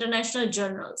national and international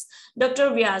journals.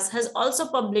 Dr. Vyas has also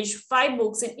published 5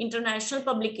 books in international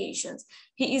publications.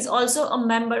 He is also a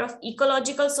member of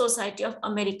Ecological Society of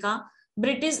America,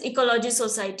 British Ecology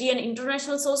Society, and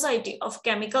International Society of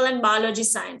Chemical and Biology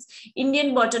Science,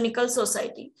 Indian Botanical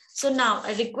Society. So now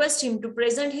I request him to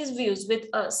present his views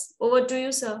with us. Over to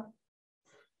you, sir.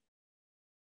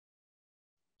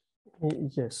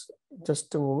 Yes,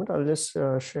 just a moment. I'll just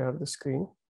share the screen.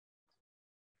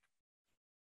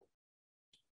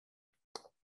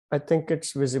 I think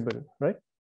it's visible, right?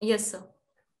 Yes, sir.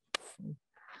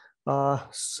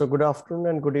 So good afternoon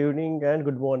and good evening and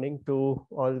good morning to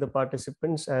all the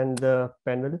participants and the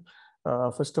panel.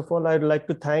 First of all, I'd like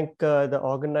to thank the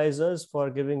organizers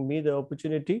for giving me the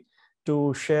opportunity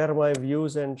to share my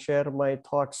views and share my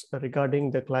thoughts regarding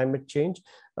the climate change,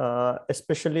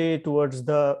 especially towards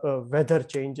the weather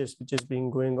changes which is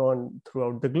being going on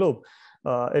throughout the globe.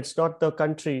 It's not the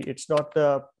country, it's not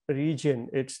the region,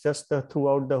 it's just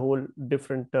throughout the whole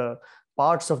different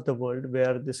parts of the world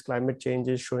where this climate change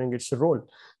is showing its role.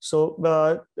 So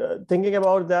thinking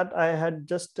about that, I had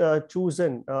just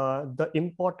chosen the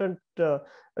important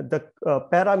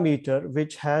parameter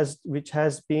which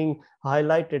has been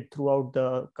highlighted throughout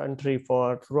the country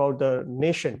throughout the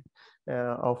nation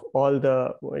of all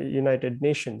the United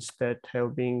Nations that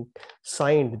have been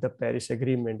signed the Paris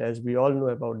Agreement, as we all know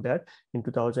about that, in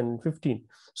 2015.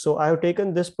 So I have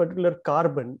taken this particular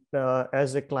carbon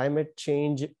as a climate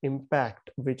change impact,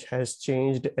 which has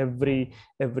changed every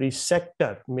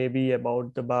sector, maybe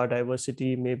about the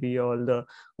biodiversity, maybe all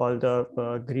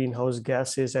the greenhouse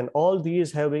gases, and all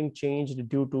these having changed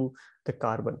due to the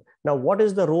carbon. Now, what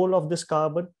is the role of this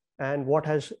carbon, and what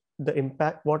has the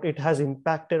impact, what it has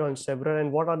impacted on several,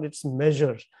 and what are its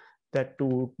measures that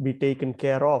to be taken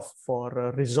care of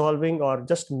for resolving or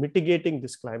just mitigating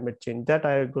this climate change. That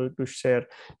I am going to share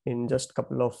in just a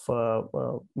couple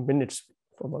of minutes,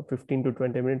 about 15 to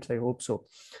 20 minutes, I hope so.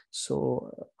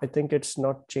 So I think it's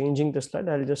not changing the slide.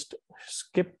 I'll just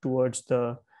skip towards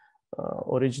the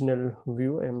original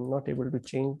view. I'm not able to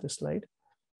change the slide.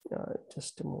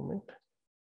 Just a moment.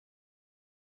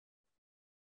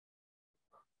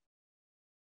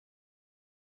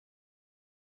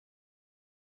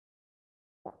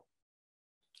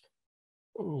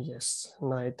 Yes,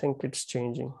 now I think it's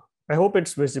changing. I hope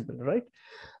it's visible, right?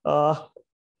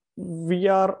 We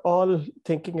are all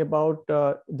thinking about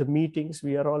the meetings.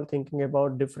 We are all thinking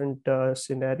about different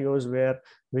scenarios where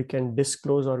we can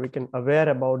disclose or we can aware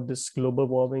about this global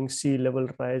warming, sea level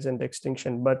rise and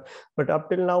extinction. But up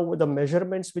till now, the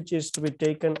measurements which is to be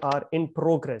taken are in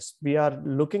progress. We are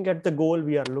looking at the goal.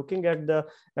 We are looking at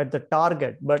the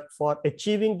target. But for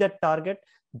achieving that target,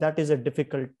 that is a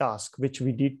difficult task which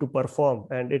we need to perform,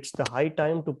 and it's the high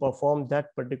time to perform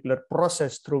that particular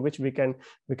process through which we can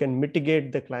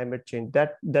mitigate the climate change.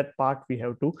 That part we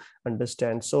have to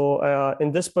understand. So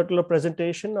in this particular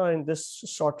presentation or in this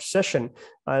short session,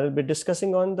 I'll be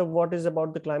discussing on what is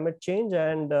about the climate change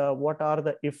and what are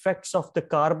the effects of the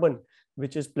carbon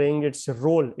which is playing its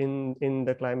role in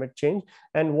the climate change,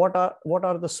 and what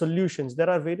are the solutions. There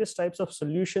are various types of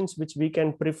solutions which we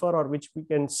can prefer or which we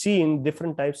can see in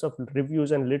different types of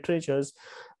reviews and literatures.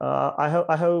 I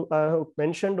have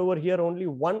mentioned over here only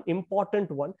one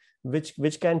important one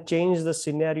which can change the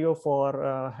scenario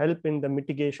for help in the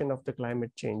mitigation of the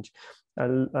climate change.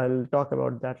 I'll talk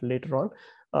about that later on.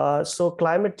 So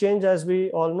climate change, as we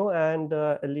all know, and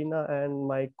Alina and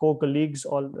my co-colleagues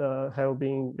all have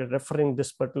been referring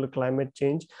this particular climate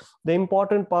change. The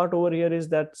important part over here is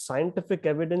that scientific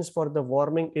evidence for the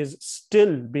warming is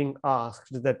still being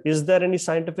asked. That is there any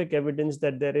scientific evidence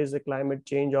that there is a climate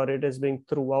change, or it has been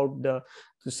throughout the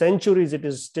centuries, it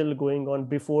is still going on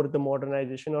before the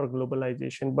modernization or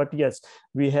globalization. But yes,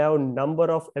 we have a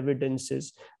number of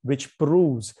evidences which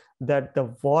proves that the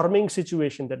warming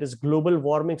situation, that is global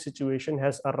warming situation,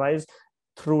 has arisen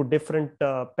through different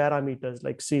parameters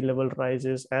like sea level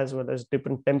rises as well as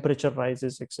different temperature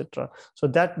rises, etc. So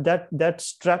that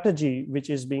strategy which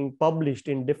is being published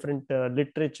in different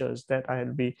literatures, that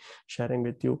I'll be sharing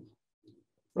with you.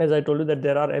 As I told you, that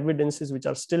there are evidences which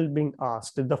are still being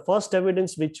asked. The first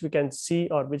evidence which we can see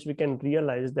or which we can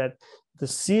realize, that the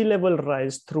sea level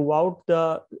rise throughout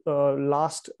the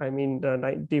last,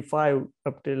 95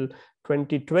 up till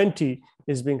 2020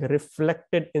 is being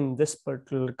reflected in this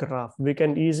particular graph. We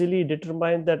can easily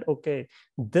determine that, okay,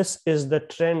 this is the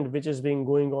trend which is being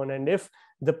going on. And if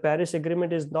the Paris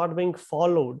Agreement is not being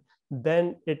followed,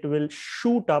 then it will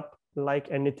shoot up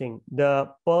like anything.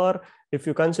 If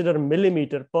you consider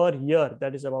millimeter per year,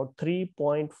 that is about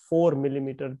 3.4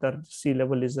 millimeter that sea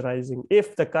level is rising.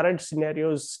 If the current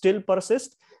scenarios still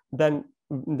persist, then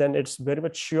it's very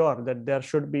much sure that there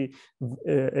should be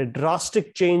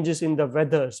drastic changes in the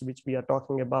weathers which we are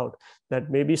talking about. That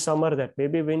may be summer, that may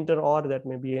be winter, or that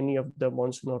may be any of the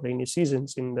monsoon or rainy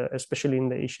seasons, especially in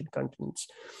the Asian continents.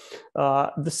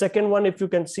 The second one, if you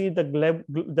can see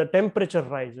the temperature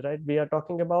rise, right? We are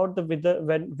talking about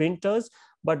the winters.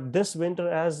 But this winter,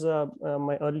 as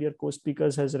my earlier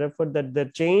co-speakers has referred, that the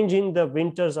change in the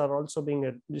winters are also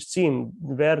being seen,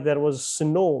 where there was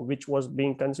snow, which was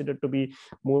being considered to be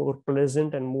more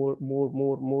pleasant and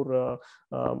more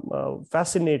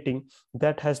fascinating,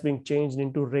 that has been changed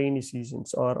into rainy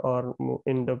seasons or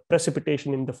in the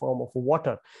precipitation in the form of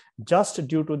water, just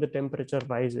due to the temperature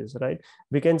rises, right?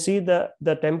 We can see the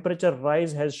temperature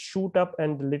rise has shoot up,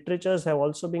 and the literatures have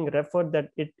also been referred that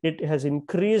it has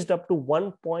increased up to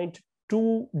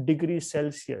 1.2 degrees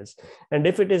Celsius. And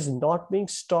if it is not being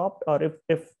stopped, or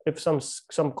if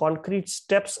some concrete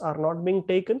steps are not being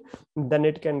taken, then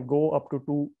it can go up to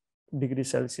 2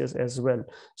 degrees Celsius as well.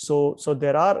 So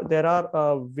there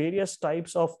are various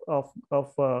types of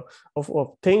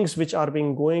things which are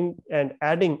being going and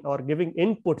adding or giving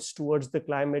inputs towards the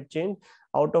climate change,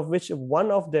 out of which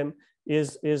one of them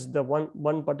is the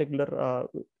one particular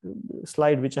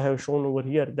slide which I have shown over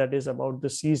here, that is about the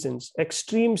seasons,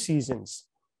 extreme seasons.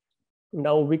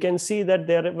 Now we can see that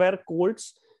there were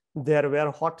colds, there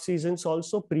were hot seasons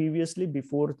also previously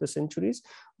before the centuries.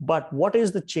 But what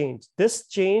is the change? This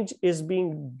change is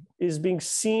being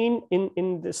seen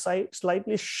in the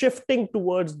slightly shifting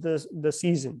towards the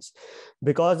seasons,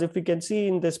 because if we can see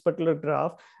in this particular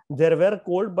graph, there were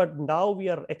cold, but now we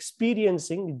are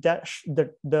experiencing that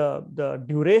the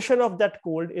duration of that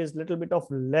cold is little bit of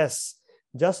less,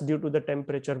 just due to the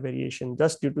temperature variation,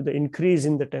 just due to the increase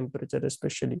in the temperature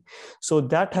especially. So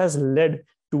that has led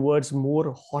towards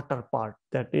more hotter part,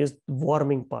 that is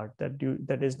warming part,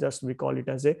 that is just, we call it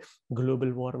as a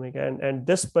global warming. And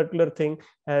this particular thing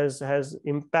has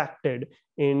impacted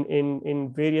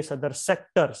in various other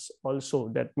sectors also.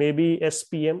 That may be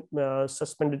SPM,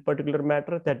 suspended particular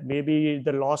matter, that may be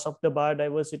the loss of the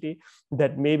biodiversity,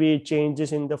 that may be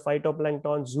changes in the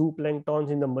phytoplankton, zooplanktons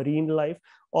in the marine life,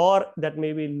 or that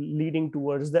may be leading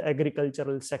towards the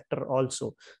agricultural sector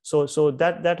also. So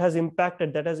that has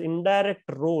impacted, that has indirect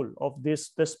role of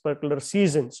this particular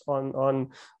seasons on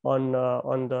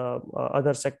the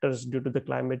other sectors due to the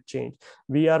climate change.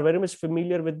 We are very much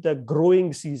familiar with the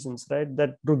growing seasons, right?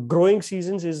 That growing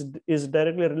seasons is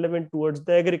directly relevant towards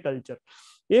the agriculture.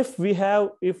 If we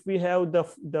have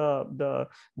the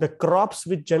crops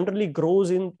which generally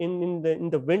grows in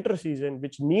the winter season,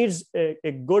 which needs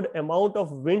a good amount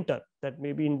of winter, that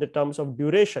may be in the terms of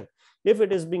duration, if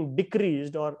it is being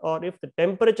decreased, or if the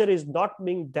temperature is not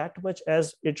being that much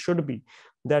as it should be,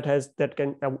 that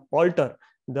can alter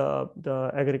the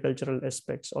agricultural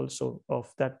aspects also of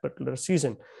that particular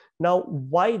season. Now,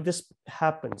 why this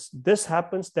happens? This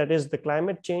happens, that is the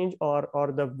climate change or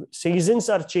the seasons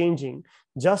are changing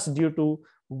just due to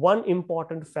one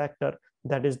important factor,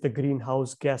 that is the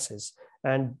greenhouse gases.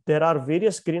 And there are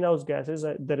various greenhouse gases.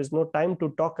 There is no time to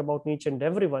talk about each and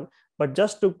every one, but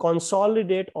just to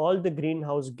consolidate all the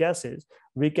greenhouse gases,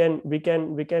 we can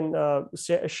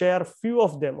share few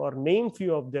of them or name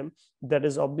few of them. That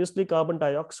is obviously carbon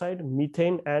dioxide,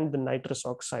 methane, and the nitrous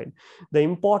oxide. The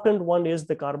important one is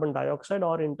the carbon dioxide,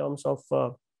 or in terms of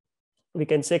we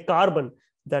can say carbon,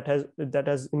 that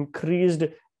has increased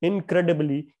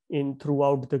incredibly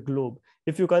throughout the globe.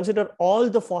 If you consider all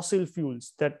the fossil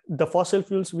fuels,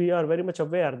 we are very much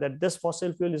aware that this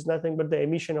fossil fuel is nothing but the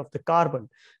emission of the carbon.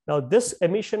 Now, this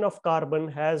emission of carbon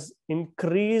has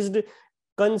increased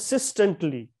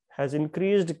consistently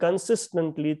throughout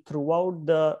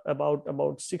the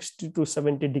about 60 to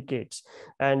 70 decades.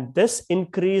 And this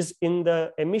increase in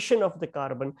the emission of the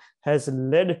carbon has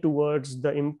led towards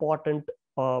the important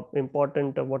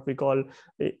what we call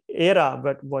era,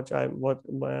 but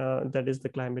that is the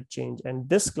climate change. And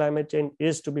this climate change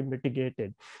is to be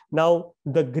mitigated. Now,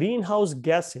 the greenhouse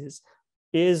gases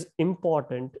is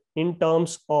important in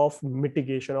terms of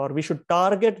mitigation, or we should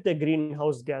target the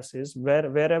greenhouse gases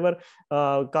wherever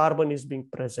carbon is being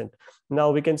present. Now,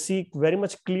 we can see very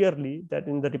much clearly that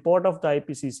in the report of the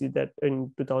IPCC, that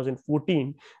in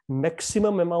 2014,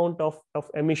 maximum amount of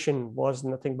emission was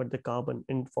nothing but the carbon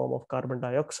in form of carbon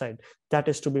dioxide. That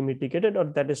is to be mitigated, or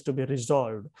that is to be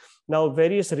resolved. Now,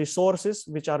 various resources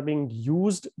which are being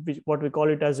used, what we call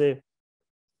it as a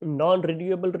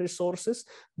non-renewable resources,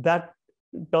 that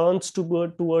turns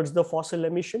towards the fossil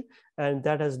emission, and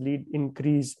that has led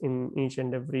increase in each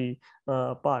and every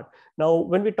part. Now,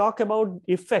 when we talk about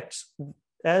effects,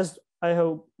 as I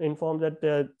have informed, that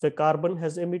the carbon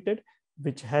has emitted,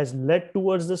 which has led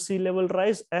towards the sea level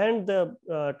rise and the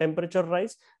temperature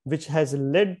rise, which has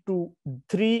led to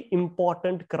three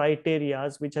important criteria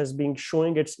which has been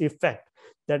showing its effect,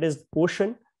 that is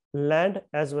ocean, land,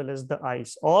 as well as the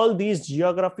ice. All these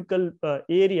geographical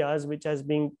areas which has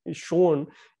been shown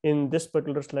in this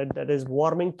particular slide, that is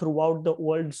warming throughout the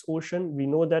world's ocean. We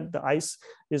know that the ice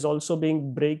is also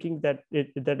being breaking, that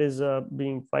is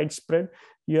being widespread.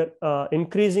 You're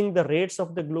increasing the rates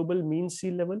of the global mean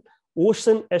sea level.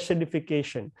 Ocean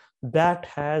acidification, that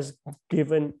has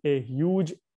given a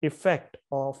huge effect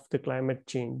of the climate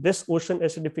change. This ocean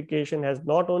acidification has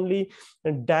not only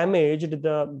damaged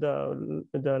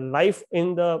the life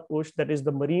in the ocean, that is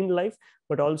the marine life,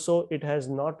 but also it has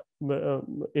not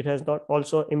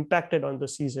also impacted on the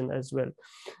season as well.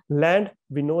 Land,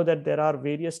 we know that there are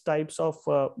various types of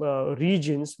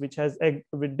regions which has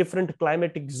with different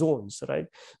climatic zones, right?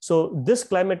 So this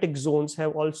climatic zones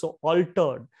have also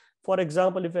altered. For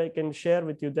example, if I can share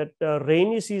with you that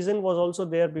rainy season was also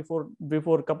there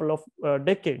before a couple of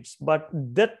decades, but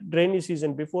that rainy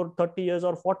season before 30 years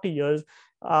or 40 years,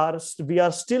 we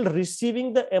are still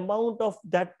receiving the amount of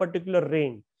that particular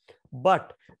rain.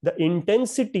 But the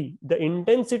intensity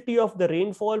of the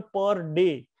rainfall per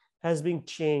day has been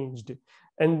changed.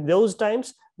 And those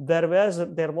times there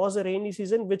was a rainy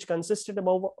season which consisted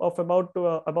of about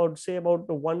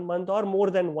 1 month or more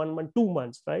than 1 month, 2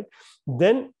 months, right?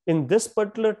 Then in this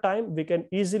particular time, we can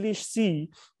easily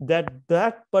see that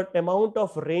amount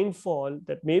of rainfall,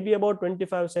 that may be about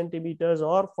 25 centimeters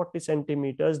or 40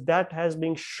 centimeters, that has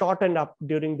been shortened up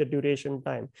during the duration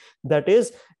time. That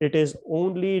is, it is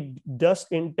only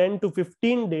just in 10 to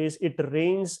 15 days it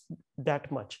rains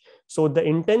that much. So the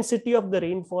intensity of the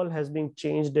rainfall has been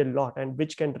changed a lot, and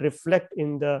which can can reflect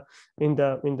in the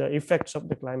effects of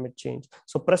the climate change.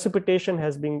 So precipitation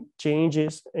has been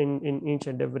changes in each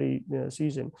and every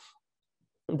season.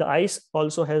 The ice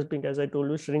also has been, as I told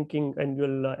you, shrinking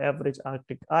annual average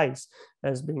Arctic ice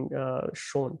has been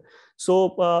shown.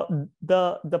 So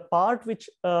the part which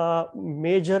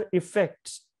major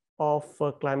effects of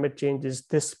climate change is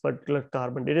this particular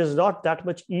carbon. It is not that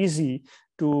much easy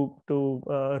to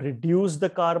reduce the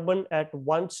carbon at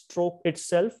one stroke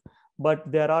itself, but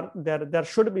there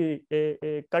should be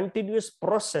a continuous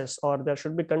process, or there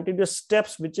should be continuous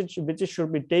steps which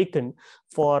should be taken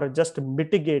for just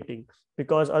mitigating,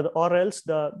 because or else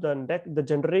the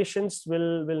generations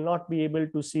will not be able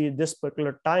to see this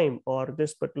particular time, or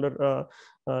this particular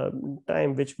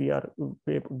time which we are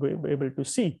able to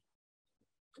see.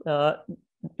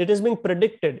 It is being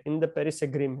predicted in the Paris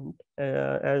Agreement,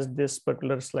 as this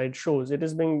particular slide shows. It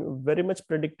is being very much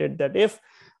predicted that if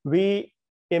we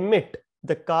emit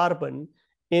the carbon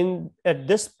at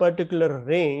this particular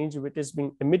range, which is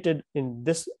being emitted in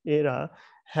this era,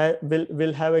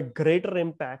 will have a greater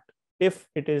impact if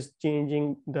it is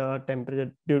changing the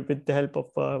temperature with the help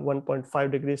of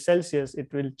 1.5 degrees Celsius.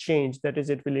 It will change. That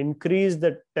is, it will increase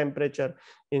the temperature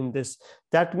in this.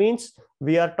 That means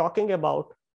we are talking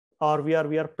about, or we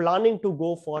are planning to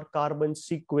go for carbon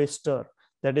sequester.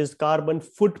 That is carbon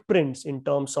footprints, in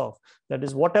terms of, that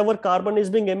is, whatever carbon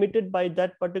is being emitted by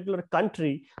that particular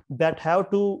country, that have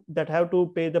to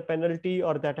pay the penalty,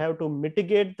 or that have to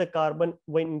mitigate the carbon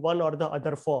in one or the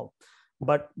other form.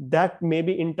 But that may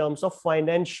be in terms of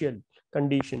financial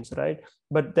conditions, right?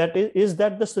 But is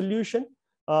that the solution?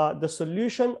 The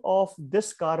solution of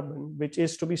this carbon, which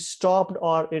is to be stopped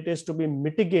or it is to be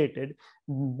mitigated,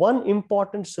 one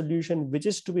important solution which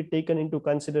is to be taken into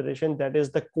consideration, that is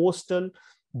the coastal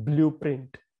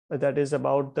blueprint. That is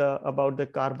about the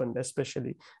carbon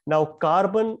especially. Now,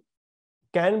 carbon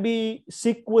can be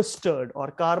sequestered,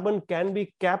 or carbon can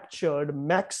be captured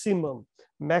maximum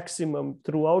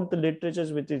throughout the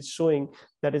literatures, which is showing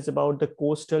that is about the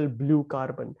coastal blue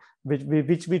carbon,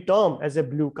 which we term as a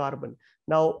blue carbon.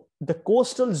 Now, the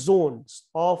coastal zones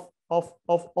of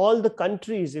all the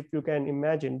countries, if you can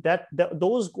imagine, that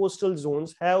those coastal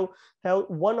zones have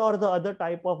one or the other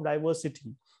type of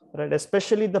diversity, right?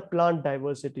 Especially the plant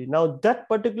diversity. Now, that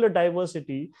particular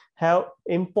diversity have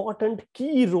important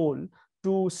key role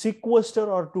to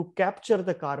sequester or to capture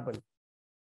the carbon.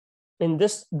 In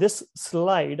this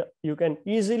slide, you can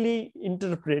easily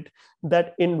interpret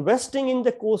that investing in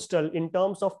the coastal in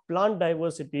terms of plant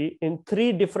diversity in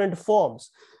 3 different forms.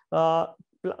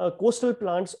 Coastal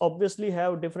plants obviously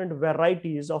have different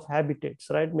varieties of habitats,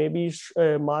 right? Maybe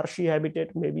a marshy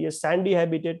habitat, maybe a sandy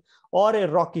habitat, or a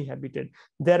rocky habitat.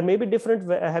 There may be different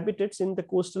habitats in the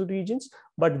coastal regions,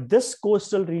 but this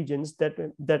coastal regions that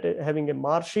having a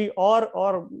marshy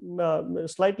or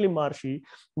slightly marshy,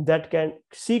 that can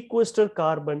sequester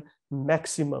carbon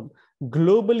maximum.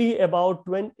 Globally, about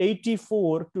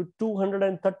 84 to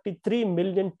 233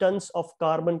 million tons of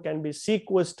carbon can be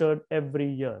sequestered every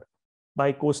year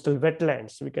by coastal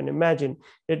wetlands. We can imagine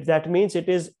it. That means it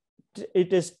is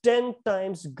 10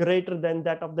 times greater than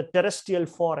that of the terrestrial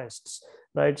forests,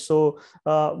 right? So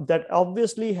that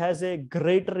obviously has a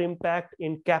greater impact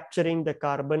in capturing the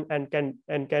carbon, and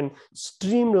can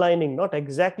streamlining, not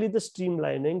exactly the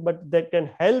streamlining, but that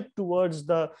can help towards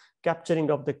the capturing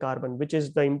of the carbon, which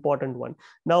is the important one.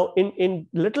 Now, in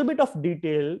little bit of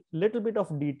detail,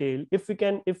 if we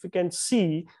can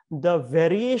see the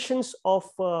variations of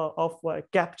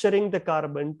capturing the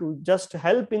carbon to just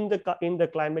help in the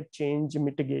climate change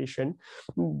mitigation,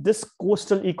 this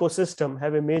coastal ecosystem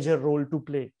have a major role to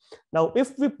play. Now,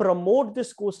 if we promote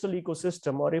this coastal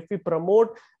ecosystem, or if we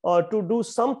promote to do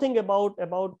something about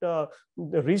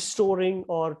restoring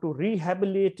or to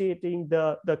rehabilitating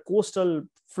the coastal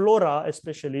flora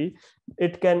especially,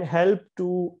 it can help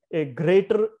to a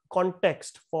greater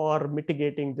context for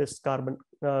mitigating this carbon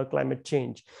climate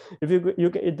change.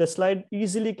 If the slide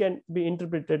easily can be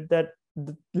interpreted that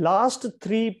the last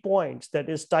 3 points, that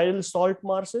is tidal salt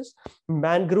marshes,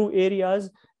 mangrove areas,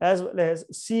 as well as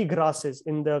sea grasses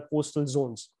in the coastal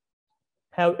zones,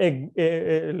 have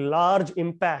a large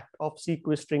impact of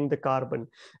sequestering the carbon,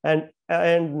 and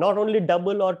not only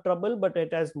double or treble, but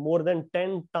it has more than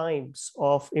 10 times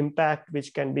of impact,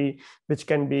 which can be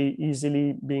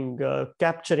easily being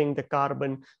capturing the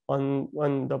carbon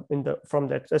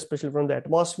especially from the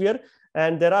atmosphere.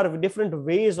 And there are different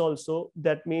ways also.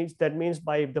 That means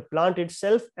by the plant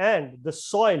itself and the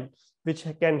soil, which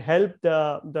can help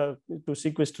to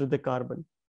sequester the carbon.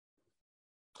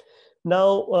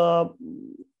 Now,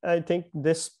 I think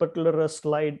this particular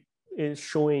slide is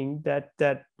showing that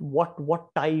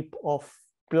what type of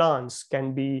plans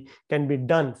can be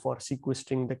done for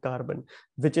sequestering the carbon,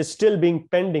 which is still being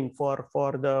pending for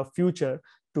the future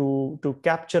to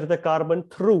capture the carbon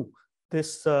through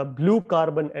this blue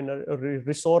carbon and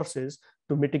resources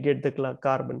to mitigate the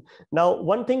carbon. Now,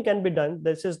 one thing can be done.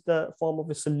 This is the form of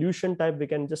a solution type. We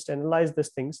can just analyze these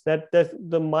things, that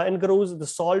the mangroves, the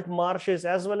salt marshes,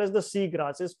 as well as the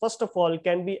seagrasses, first of all,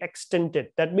 can be extended.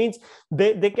 That means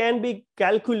they can be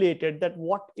calculated that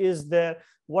what is the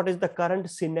current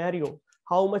scenario,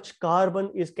 how much carbon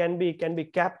can be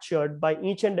captured by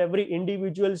each and every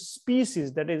individual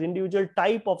species, that is individual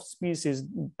type of species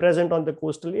present on the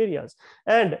coastal areas,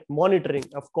 and monitoring,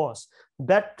 of course.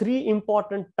 That three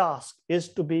important tasks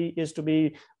is to be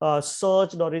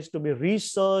searched, or is to be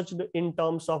researched in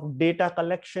terms of data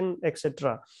collection,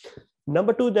 etc.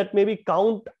 Number two, that maybe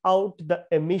count out the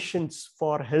emissions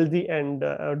for healthy and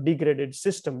degraded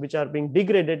system, which are being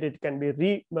degraded. It can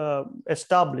be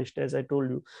established, as I told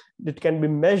you. It can be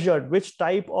measured which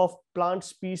type of plant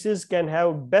species can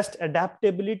have best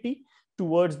adaptability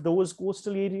towards those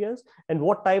coastal areas, and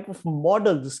what type of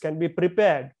models can be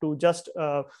prepared to just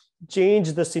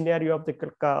change the scenario of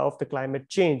the climate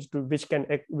change, to which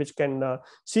can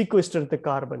sequester the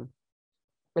carbon.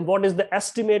 And what is the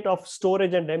estimate of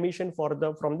storage and emission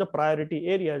from the priority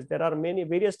areas? There are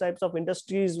various types of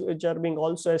industries which are being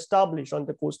also established on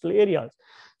the coastal areas,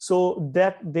 so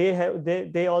that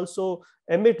they also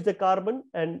emit the carbon,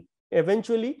 and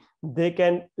eventually they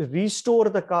can restore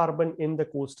the carbon in the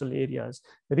coastal areas.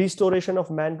 Restoration of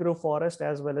mangrove forest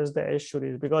as well as the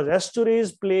estuaries, because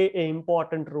estuaries play an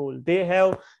important role. They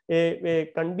have a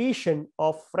condition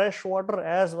of fresh water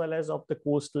as well as of the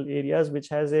coastal areas, which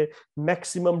has a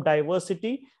maximum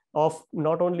diversity of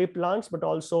not only plants but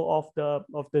also of the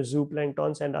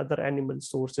zooplanktons and other animal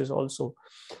sources also.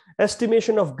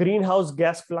 Estimation of greenhouse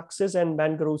gas fluxes and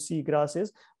mangrove seagrasses,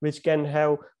 which can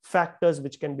have factors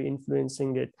which can be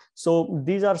influencing it. So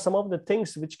these are some of the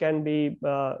things which can be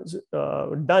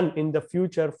done in the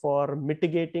future for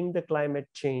mitigating the climate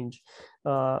change.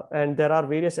 And there are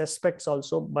various aspects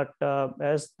also, but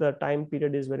as the time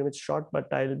period is very much short,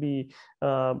 but I'll be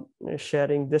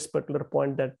sharing this particular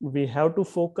point, that we have to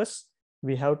focus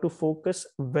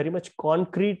very much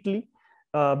concretely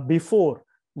before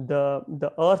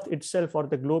the earth itself or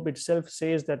the globe itself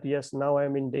says that, yes, now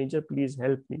I'm in danger, please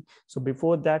help me. So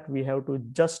before that, we have to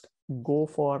just go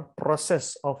for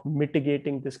process of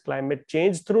mitigating this climate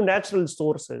change through natural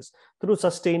sources, through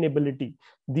sustainability.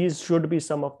 These should be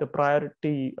some of the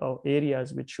priority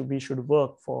areas which we should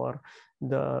work for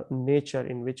the nature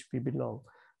in which we belong.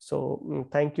 So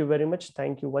thank you very much.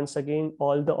 Thank you once again,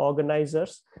 all the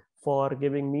organizers, for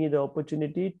giving me the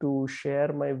opportunity to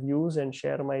share my views and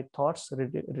share my thoughts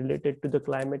related to the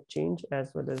climate change as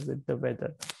well as with the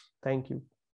weather. Thank you.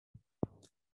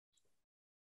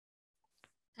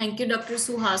 Thank you, Dr.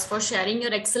 Suhas, for sharing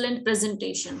your excellent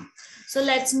presentation. So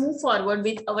let's move forward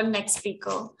with our next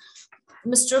speaker,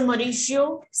 Mr.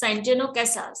 Mauricio Zenteno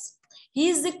Casas. He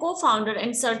is the co-founder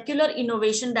and Circular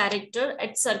Innovation Director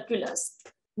at CIRCULUS,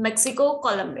 Mexico,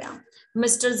 Colombia.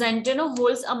 Mr. Zenteno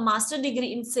holds a master's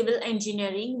degree in civil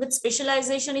engineering with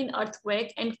specialization in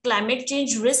earthquake and climate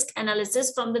change risk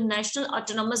analysis from the National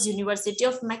Autonomous University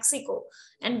of Mexico,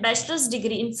 and bachelor's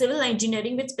degree in civil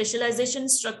engineering with specialization in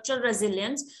structural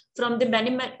resilience from the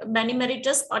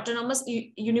Benemeritus Autonomous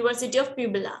University of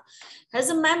Puebla. As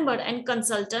a member and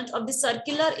consultant of the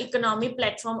Circular Economy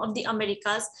Platform of the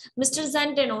Americas, Mr.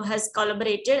 Zenteno has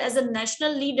collaborated as a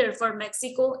national leader for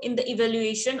Mexico in the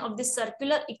evaluation of the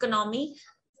circular economy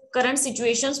current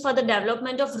situations for the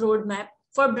development of roadmap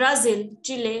for Brazil,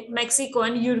 Chile, Mexico,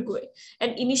 and Uruguay,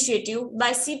 an initiative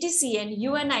by CTC and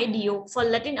UNIDO for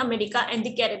Latin America and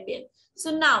the Caribbean.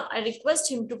 So now I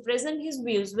request him to present his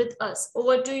views with us.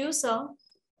 Over to you, sir.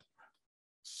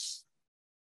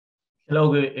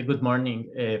 Hello, good morning,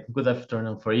 good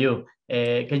afternoon for you.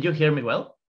 Can you hear me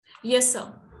well? Yes,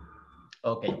 sir.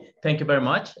 Okay, thank you very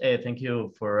much. Thank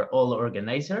you for all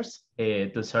organizers,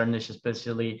 to Sarnish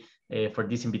especially for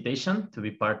this invitation to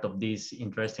be part of this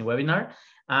interesting webinar.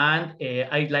 And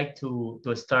I'd like to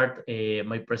start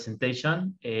my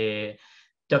presentation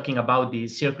talking about the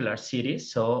circular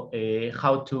cities. So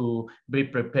how to be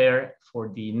prepared for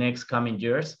the next coming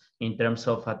years in terms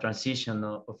of a transition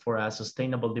for a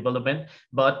sustainable development,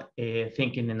 but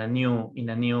thinking in a new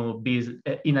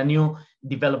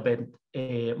development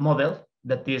model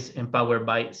that is empowered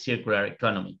by circular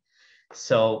economy.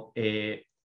 So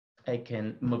I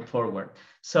can move forward.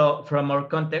 So from our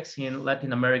context in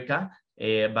Latin America,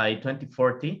 by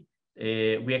 2040,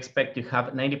 we expect to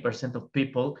have 90% of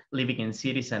people living in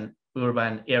cities and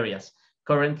urban areas.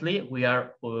 Currently, we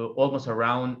are almost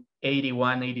around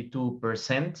 81,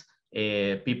 82%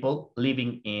 people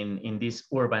living in these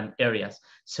urban areas.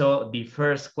 So the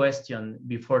first question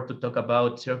before to talk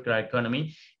about circular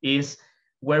economy is,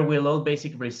 where will all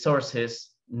basic resources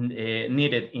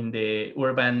needed in the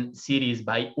urban cities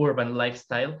by urban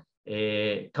lifestyle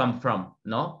come from?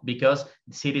 No, because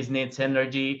cities needs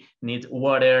energy, need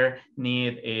water,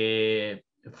 need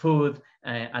food,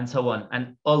 and so on,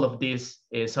 and all of these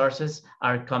sources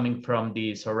are coming from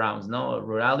the surrounds, no,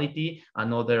 rurality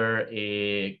and other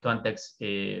contexts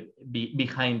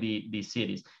behind the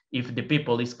cities. If the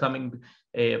people is coming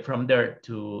from there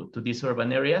to these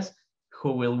urban areas,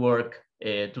 who will work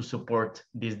to support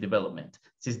this development?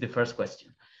 This is the first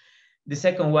question. The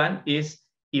second one is,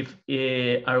 if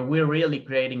are we really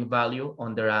creating value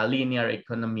under a linear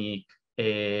economic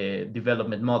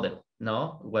development model?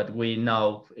 No, what we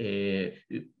know,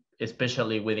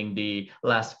 especially within the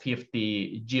last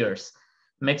 50 years.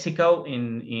 Mexico,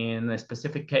 in a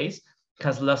specific case,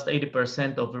 has lost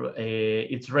 80% of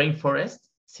its rainforest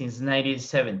since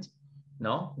 1970.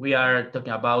 No, we are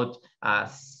talking about a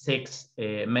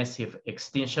massive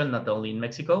extinction, not only in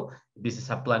Mexico. This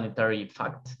is a planetary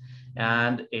fact.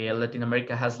 And Latin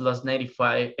America has lost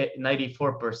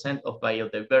 94% of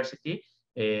biodiversity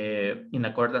in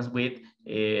accordance with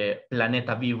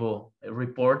Planeta Vivo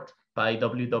report by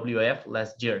WWF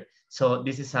last year. So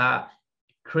this is a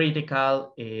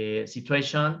critical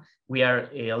situation. We are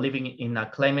living in a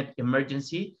climate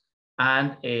emergency,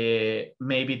 and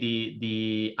maybe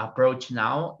the approach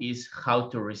now is how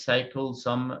to recycle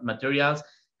some materials,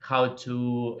 how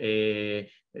to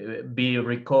be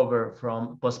recovered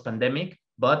from post-pandemic,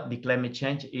 but the climate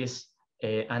change is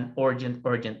an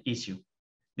urgent issue.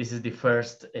 This is the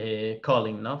first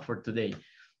calling, no, for today.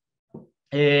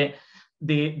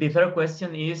 The third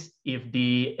question is if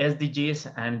the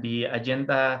SDGs and the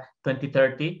Agenda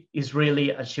 2030 is really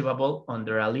achievable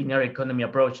under a linear economy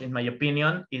approach. In my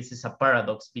opinion, this is a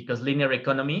paradox, because linear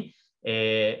economy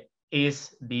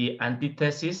is the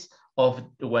antithesis of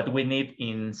what we need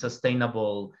in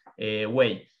sustainable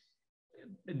way.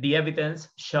 The evidence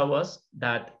shows us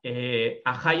that a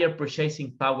higher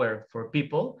purchasing power for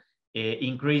people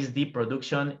increase the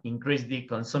production, increase the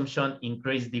consumption,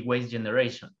 increase the waste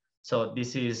generation. So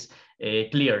this is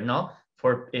clear, no?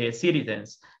 For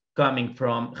citizens coming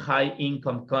from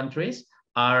high-income countries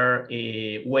are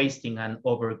wasting and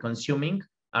over-consuming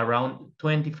around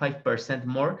 25%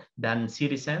 more than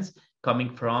citizens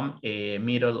coming from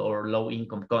middle or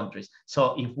low-income countries.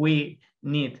 So if we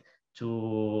need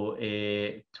to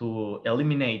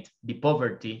eliminate the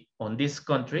poverty on these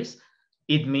countries,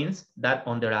 it means that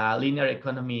under a linear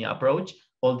economy approach,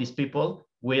 all these people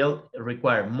will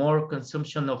require more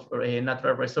consumption of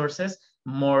natural resources,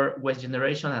 more waste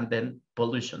generation, and then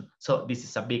pollution. So this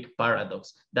is a big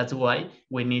paradox. That's why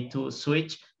we need to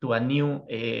switch to a new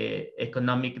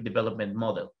economic development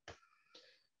model.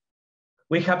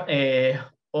 We have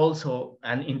also,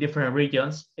 and in different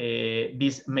regions,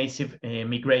 this massive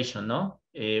migration. No,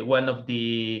 one of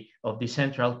the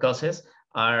central causes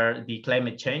are the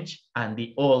climate change and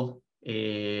the all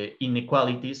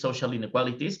inequalities, social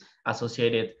inequalities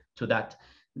associated to that.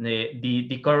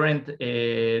 The current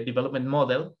development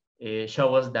model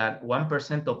shows us that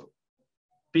 1% of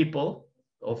people,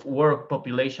 of work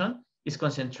population, is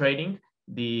concentrating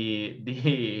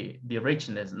the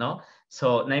richness, no?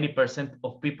 So 90%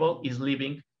 of people is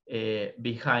living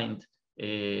behind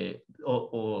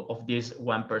of this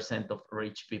 1% of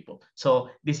rich people. So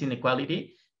this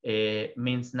inequality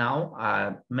means now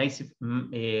massive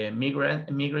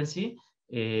migrancy,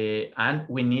 and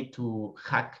we need to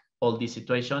hack all this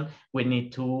situation. We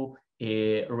need to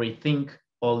rethink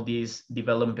all these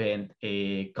development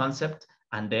concept,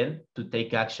 and then to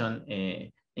take action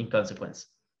in consequence.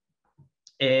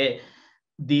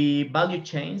 The value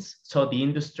chains, so the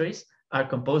industries, are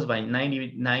composed by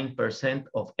 99%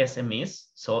 of SMEs,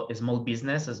 so small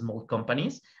business, small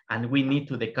companies, and we need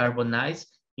to decarbonize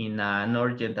in an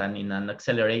urgent and in an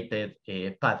accelerated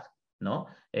path. No,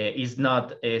 it's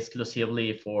not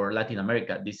exclusively for Latin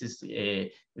America. This is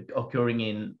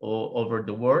occurring over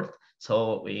the world.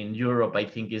 So in Europe, I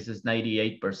think this is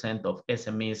 98% of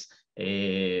SMEs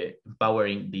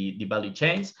powering the value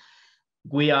chains.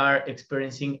 We are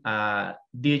experiencing a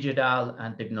digital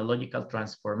and technological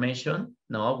transformation.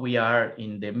 No, we are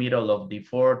in the middle of the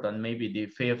fourth and maybe the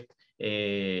fifth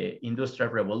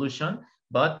industrial revolution,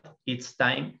 but it's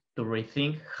time to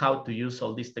rethink how to use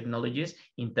all these technologies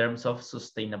in terms of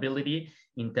sustainability,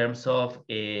 in terms of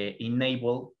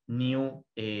enable new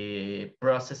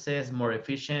processes, more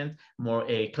efficient, more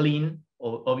clean,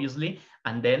 obviously,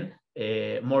 and then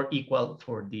more equal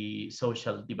for the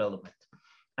social development.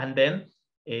 And then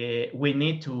we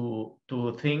need to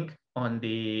think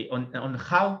on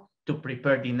how to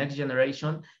prepare the next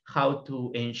generation, how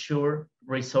to ensure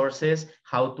resources,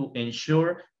 how to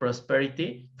ensure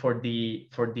prosperity for the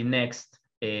next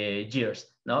years,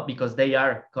 no? Because they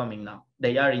are coming now.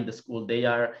 They are in the school. They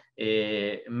are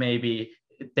maybe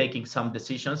taking some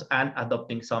decisions and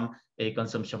adopting some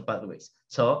consumption pathways.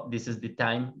 So this is the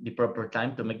time, the proper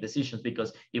time to make decisions,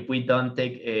 because if we don't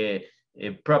take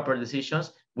proper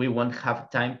decisions, we won't have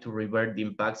time to revert the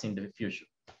impacts in the future.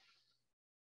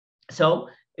 So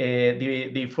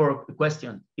the fourth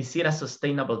question, is it a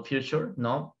sustainable future?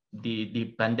 No,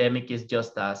 the pandemic is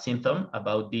just a symptom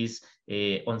about this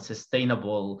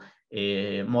unsustainable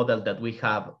model that we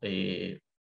have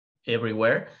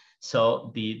everywhere.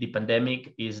 So the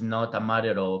pandemic is not a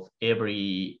matter of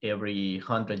every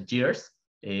 100 years.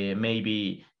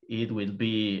 Maybe it will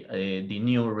be the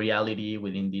new reality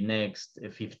within the next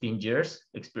 15 years,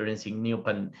 experiencing new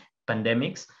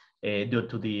pandemics due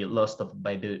to the loss of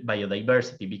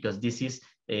biodiversity, because this is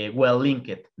well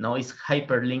linked. No, it's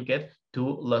hyper linked to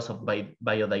loss of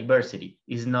biodiversity.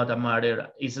 It's not a matter,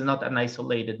 it's not an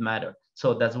isolated matter.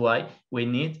 So that's why we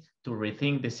need to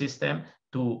rethink the system,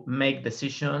 to make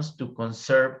decisions to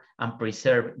conserve and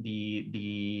preserve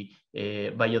the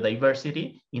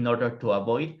biodiversity in order to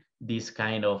avoid this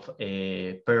kind of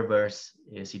perverse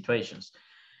situations.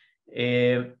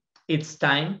 It's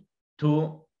time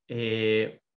to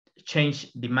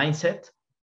change the mindset,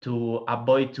 to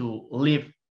avoid to live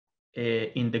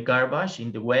in the garbage,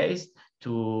 in the waste,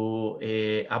 to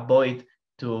avoid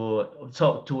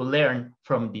to learn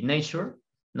from the nature.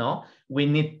 No, we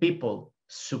need people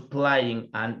supplying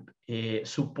and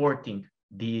supporting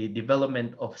the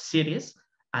development of cities,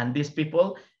 and these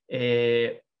people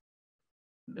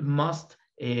must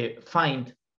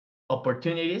find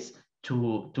opportunities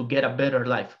to get a better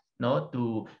life, no,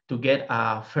 to get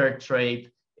a fair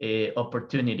trade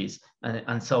opportunities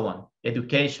and so on,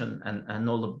 education and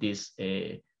all of this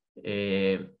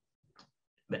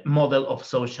model of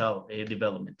social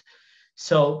development.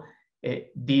 So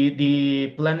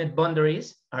the planet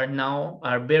boundaries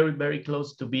are very, very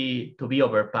close to be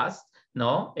overpassed.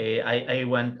 No,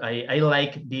 I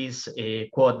like this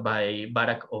quote by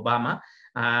Barack Obama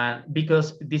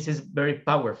because this is very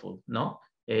powerful. No,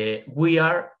 we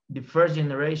are the first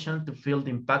generation to feel the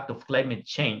impact of climate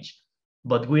change,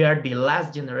 but we are the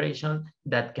last generation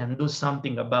that can do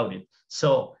something about it.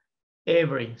 So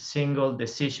every single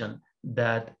decision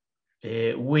that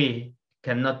we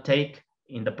cannot take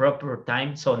in the proper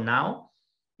time, so now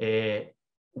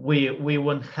we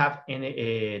won't have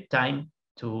any time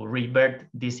to revert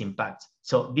these impacts.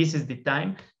 So this is the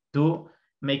time to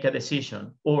make a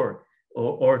decision, or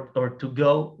to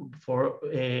go for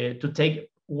to take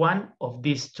one of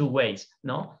these two ways.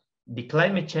 No, the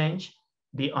climate change,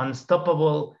 the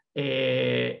unstoppable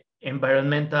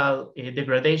environmental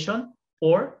degradation,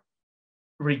 or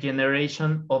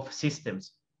regeneration of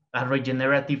systems, a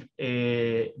regenerative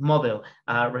model,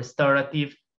 a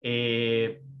restorative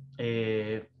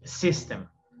system.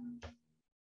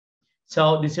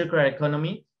 So the circular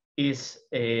economy is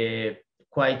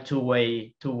quite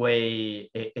two-way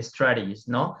strategies.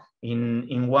 No,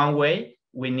 in one way,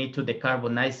 we need to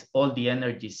decarbonize all the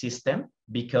energy system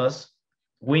because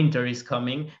winter is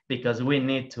coming, because we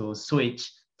need to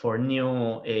switch for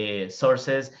new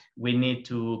sources. We need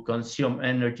to consume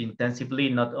energy intensively,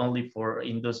 not only for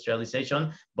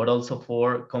industrialization, but also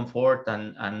for comfort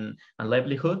and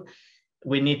livelihood.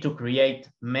 We need to create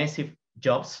massive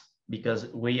jobs because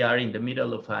we are in the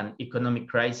middle of an economic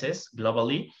crisis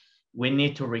globally. We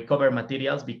need to recover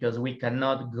materials because we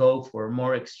cannot go for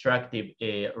more extractive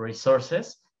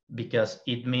resources because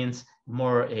it means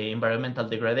more environmental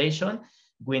degradation.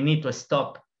 We need to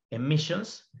stop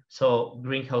emissions, so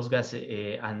greenhouse gas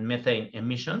and methane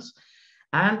emissions.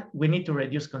 And we need to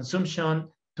reduce consumption,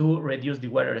 to reduce the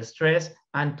water stress,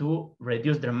 and to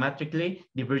reduce dramatically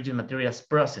the virgin materials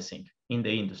processing in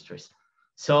the industries.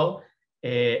 So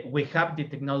we have the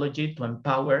technology to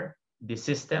empower the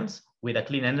systems with a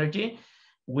clean energy.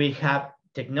 We have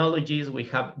technologies, we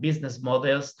have business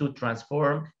models to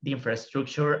transform the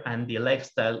infrastructure and the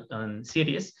lifestyle in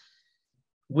cities.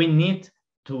 We need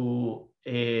to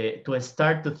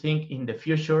start to think in the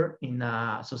future in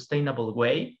a sustainable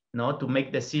way, no, to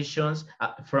make decisions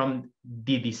from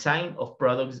the design of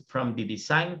products, from the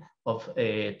design of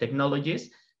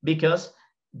technologies, because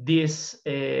this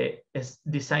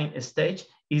design stage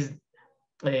is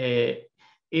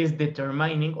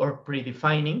determining or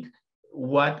predefining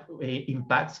what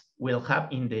impacts we'll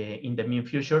have in the near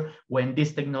future when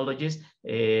these technologies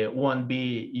won't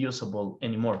be usable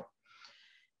anymore.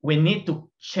 we need to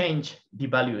change the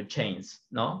value chains.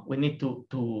 No, we need to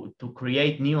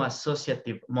create new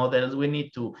associative models. We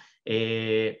need to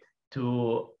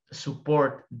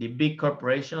support the big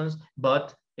corporations,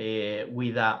 but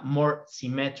with a more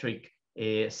symmetric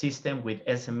system with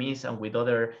SMEs and with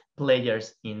other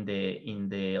players in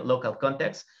the local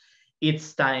context.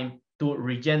 It's time to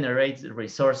regenerate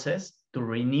resources, to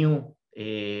renew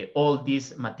all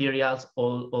these materials,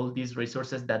 all these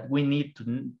resources that we need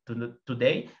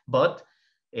today, but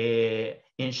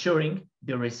ensuring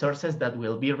the resources that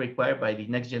will be required by the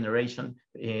next generation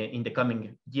in the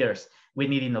coming years. We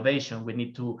need innovation. We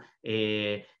need to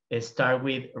start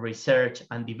with research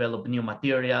and develop new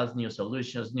materials, new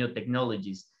solutions, new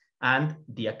technologies. And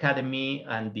the academy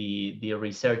and the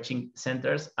researching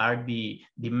centers are the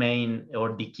main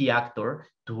or the key actor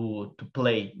to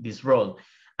play this role.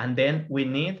 And then we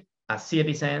need, as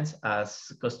citizens,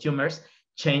 as consumers,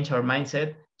 change our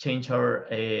mindset, change our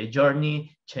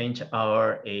journey, change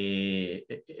our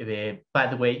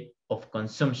pathway of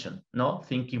consumption, no?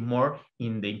 Thinking more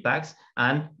in the impacts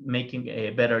and making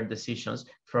better decisions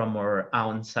from our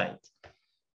own side.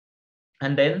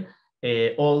 And then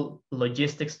all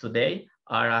logistics today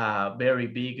are a very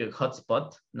big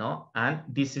hotspot, no? And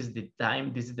this is the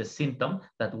time, this is the symptom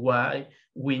that why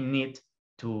we need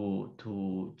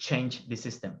to change the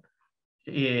system.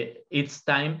 It's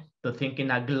time to think in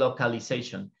a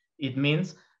globalization. It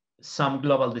means some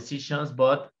global decisions,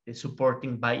 but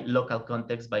supporting by local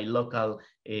context, by local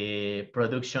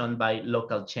production, by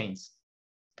local chains.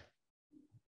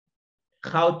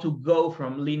 How to go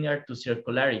from linear to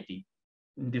circularity?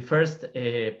 The first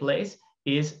place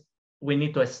is we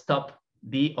need to stop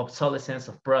the obsolescence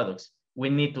of products. We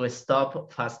need to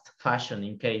stop fast fashion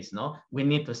in case, no? We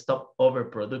need to stop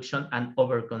overproduction and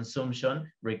overconsumption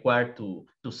required to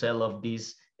sell of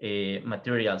these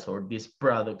materials or these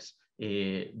products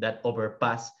that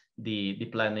overpass the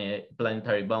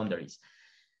planetary boundaries.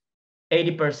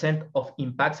 80% of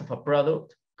impacts of a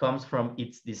product comes from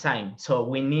its design. So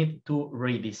we need to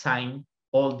redesign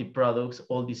all the products,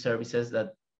 all the services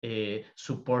that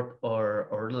support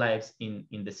our lives in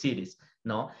the cities.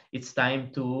 No, it's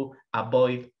time to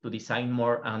avoid to design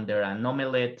more under an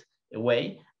omelette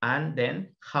way, and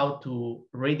then how to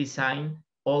redesign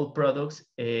all products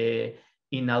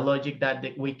in a logic that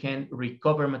we can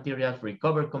recover materials,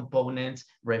 recover components,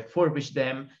 refurbish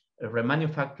them,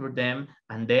 remanufacture them,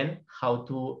 and then how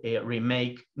to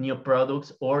remake new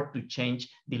products or to change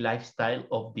the lifestyle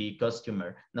of the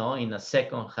customer, no, in a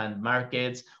second-hand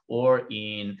markets or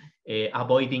in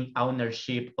avoiding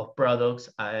ownership of products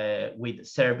with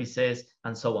services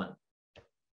and so on.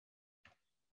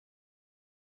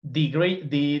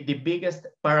 The biggest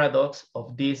paradox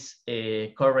of this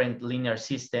current linear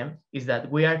system is that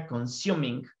we are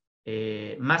consuming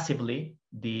massively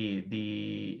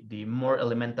the more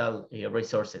elemental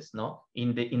resources, no?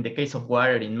 In the case of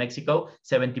water in Mexico,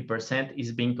 70%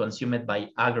 is being consumed by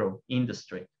agro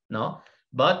industry, no?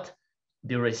 But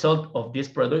the result of this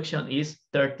production is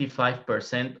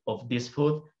 35% of this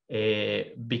food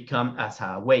become as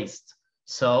a waste.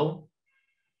 So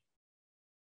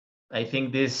I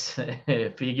think this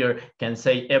figure can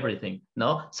say everything,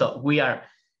 no? So we are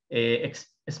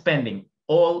spending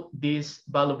all these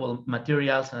valuable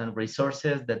materials and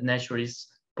resources that nature is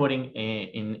putting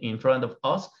in front of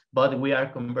us, but we are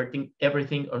converting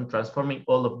everything and transforming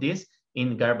all of this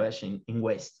in garbage, in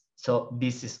waste. So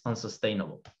this is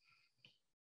unsustainable.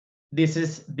 This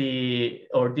is these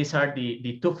are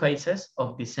the two faces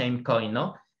of the same coin,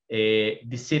 no?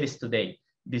 The cities today.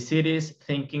 The cities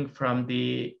thinking from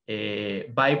the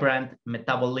vibrant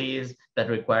metabolism that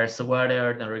requires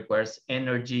water, that requires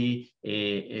energy,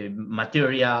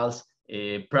 materials,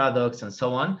 products, and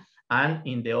so on. And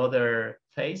in the other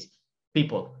phase,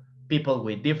 people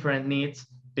with different needs,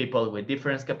 people with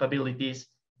different capabilities,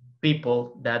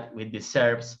 people that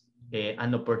deserves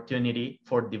an opportunity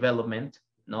for development,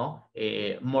 no,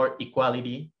 more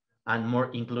equality and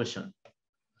more inclusion.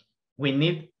 We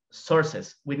need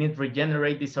sources. We need to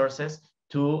regenerate the sources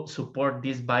to support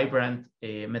this vibrant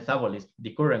metabolism, the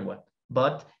current one.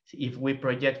 But if we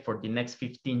project for the next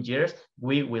 15 years,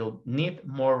 we will need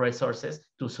more resources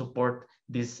to support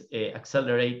this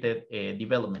accelerated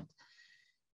development.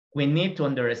 We need to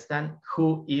understand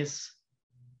who is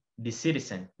the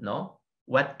citizen, no?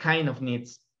 What kind of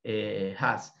needs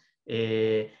has,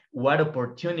 what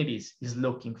opportunities is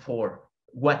looking for,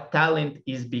 what talent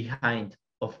is behind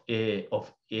of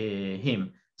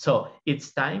him. So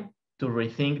it's time to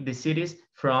rethink the cities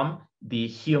from the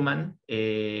human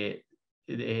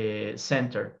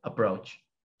center approach.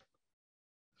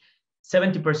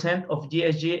 70% of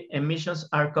GHG emissions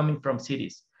are coming from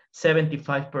cities.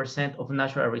 75% of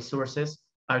natural resources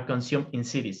are consumed in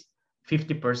cities.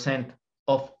 50%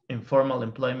 of informal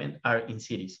employment are in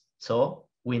cities. So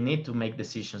we need to make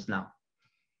decisions now.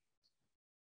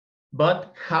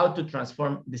 But how to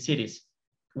transform the cities?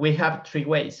 We have three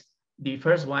ways. The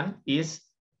first one is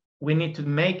we need to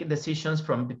make decisions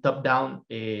from the top-down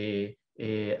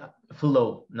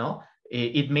flow. No,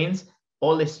 it means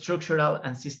all the structural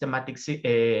and systematic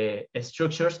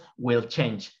structures will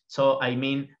change. So I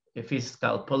mean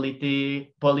fiscal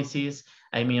policies,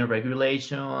 I mean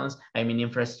regulations, I mean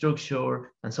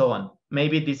infrastructure, and so on.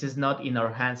 Maybe this is not in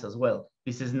our hands as well.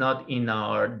 This is not in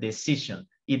our decision.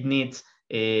 It needs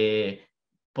a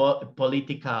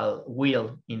political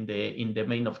will in the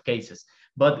main of cases.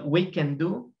 But we can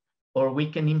do, or we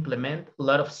can implement a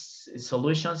lot of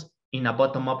solutions in a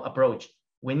bottom-up approach.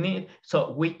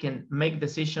 So we can make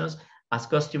decisions as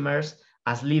customers,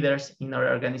 as leaders in our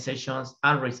organizations,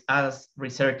 and as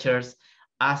researchers,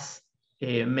 as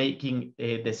making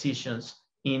decisions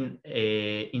in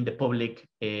the public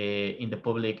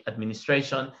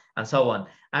administration, and so on.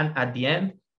 And at the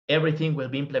end, everything will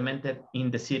be implemented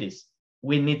in the cities.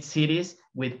 We need cities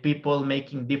with people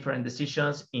making different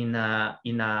decisions in a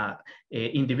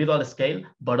individual scale,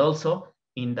 but also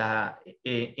in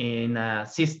a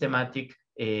systematic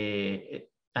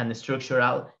and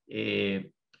structural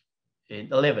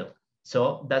level.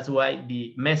 So that's why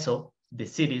the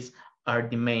cities are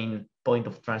the main point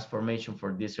of transformation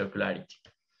for this circularity.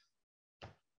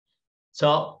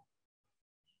 So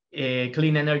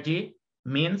clean energy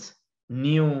means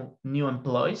new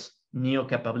employees, new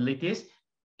capabilities,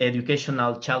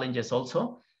 educational challenges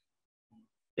also.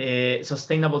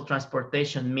 Sustainable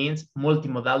transportation means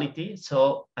multimodality,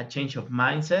 so a change of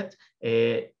mindset,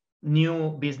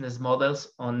 new business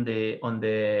models on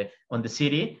the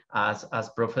city, as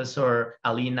Professor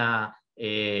Alina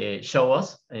showed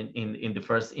us in the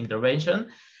first intervention.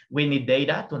 We need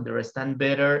data to understand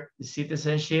better the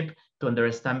citizenship, to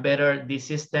understand better the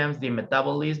systems, the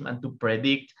metabolism, and to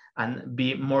predict and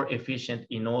be more efficient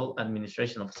in all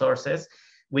administration of sources.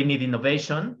 We need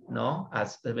innovation, no,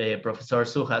 as Professor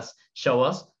Suhas showed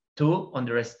us, to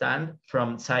understand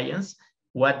from science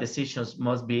what decisions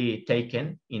must be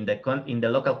taken in the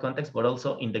local context, but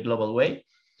also in the global way.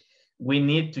 We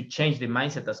need to change the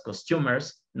mindset as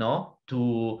consumers, no,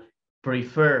 to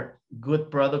prefer good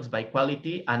products by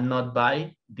quality and not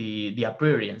by the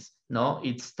appearance. No,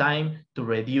 it's time to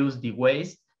reduce the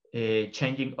waste,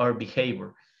 changing our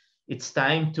behavior. It's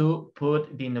time to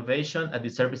put the innovation at the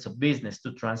service of business,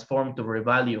 to transform, to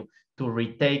revalue, to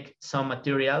retake some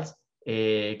materials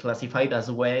classified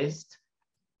as waste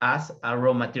as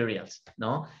raw materials.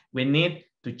 No, we need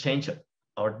to change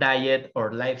our diet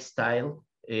or lifestyle.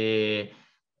 It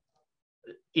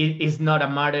is not a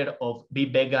matter of be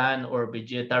vegan or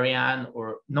vegetarian,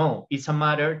 or no, it's a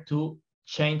matter to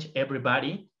change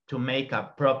everybody to make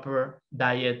a proper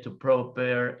diet, to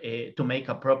make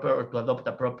a proper or to adopt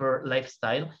a proper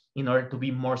lifestyle in order to be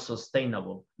more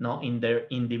sustainable, no, in their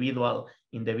individual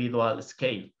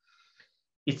scale.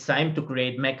 It's time to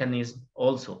create mechanism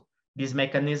also. This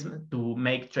mechanism to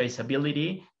make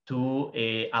traceability, to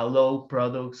allow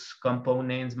products,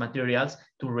 components, materials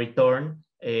to return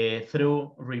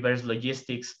through reverse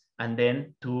logistics, and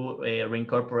then to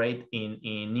reincorporate in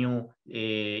new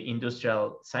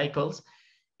industrial cycles.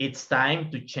 It's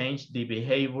time to change the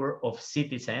behavior of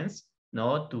citizens,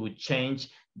 no, to change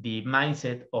the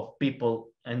mindset of people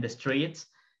in the streets.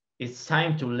 It's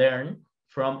time to learn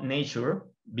from nature,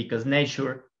 because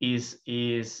nature is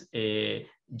a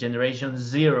generation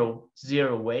zero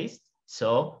waste.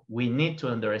 So we need to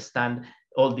understand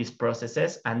all these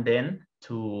processes, and then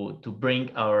to bring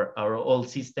our all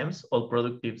systems, all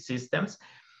productive systems.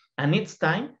 And it's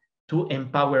time to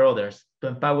empower others, to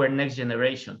empower next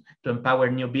generation, to empower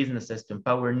new businesses, to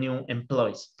empower new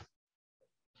employees.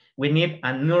 We need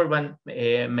an urban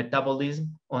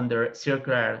metabolism under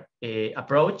circular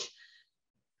approach,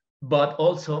 but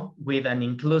also with an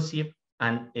inclusive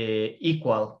and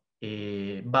equal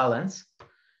balance.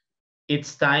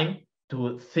 It's time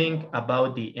to think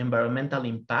about the environmental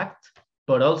impact,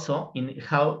 but also in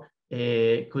how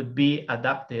could be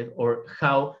adapted, or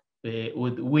how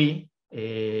would we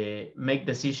make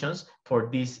decisions for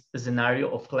this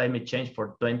scenario of climate change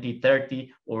for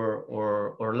 2030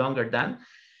 or longer than.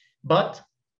 But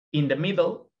in the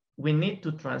middle, we need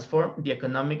to transform the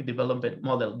economic development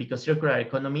model, because circular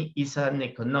economy is an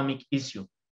economic issue.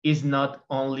 It's not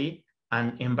only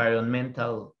an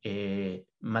environmental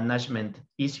management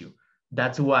issue.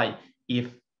 That's why if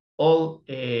all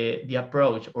the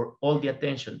approach or all the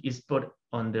attention is put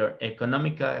on the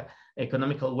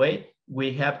economical way,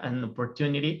 we have an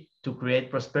opportunity to create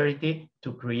prosperity,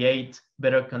 to create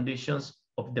better conditions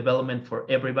of development for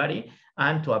everybody,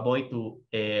 and to avoid to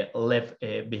leave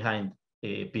behind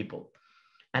people.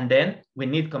 And then we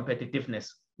need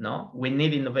competitiveness, no? We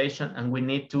need innovation, and we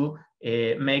need to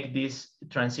make this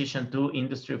transition to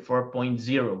Industry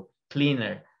 4.0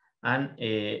 cleaner and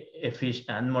efficient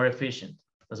and more efficient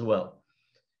as well.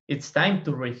 It's time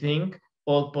to rethink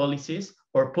all policies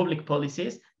or public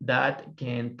policies that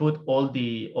can put all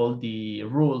the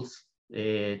rules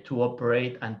to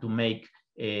operate and to make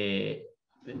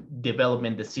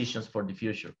development decisions for the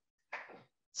future.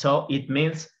 So it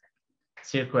means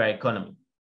circular economy.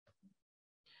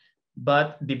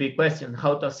 But the big question,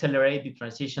 how to accelerate the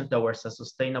transition towards a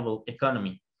sustainable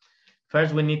economy?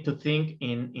 First, we need to think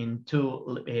in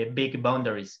two big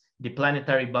boundaries, the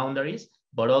planetary boundaries,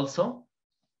 but also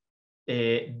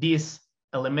this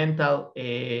elemental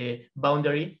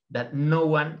boundary that no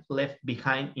one left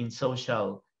behind in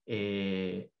social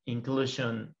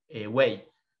inclusion way.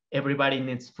 Everybody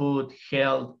needs food,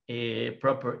 health,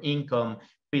 proper income,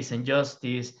 peace and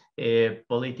justice,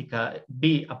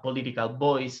 be a political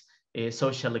voice,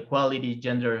 social equality,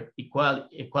 gender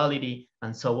equality,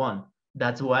 and so on.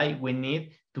 That's why we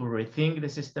need to rethink the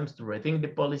systems, to rethink the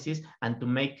policies, and to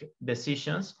make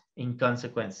decisions in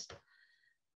consequence.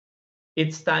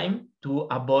 It's time to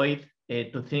avoid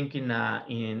to think in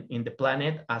the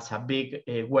planet as a big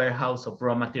warehouse of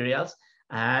raw materials,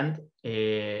 and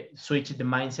switch the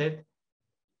mindset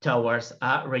towards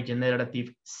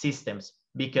regenerative systems,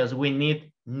 because we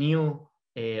need new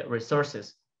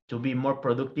resources to be more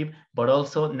productive, but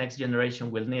also next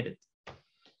generation will need it.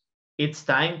 It's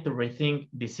time to rethink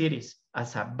the cities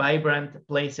as a vibrant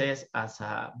places, as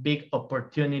a big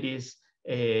opportunities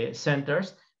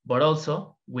centers, but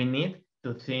also we need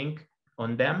to think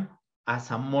on them as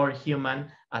a more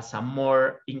human, as a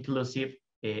more inclusive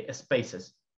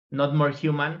spaces. Not more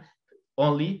human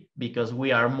only because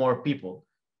we are more people.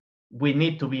 We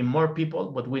need to be more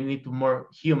people, but we need to more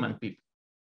human people.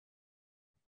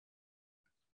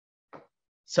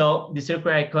 So the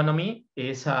circular economy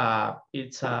is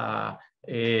it's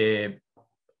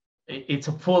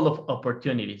full of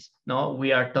opportunities. No,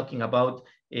 we are talking about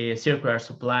circular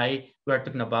supply. We are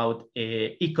talking about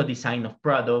eco-design of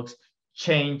products,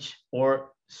 change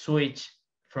or switch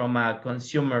from a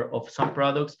consumer of some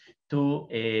products to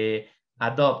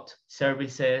adopt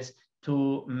services,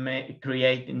 to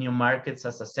create new markets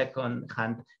as a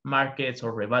second-hand markets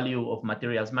or revalue of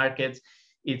materials markets.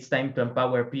 It's time to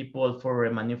empower people for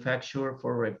remanufacture,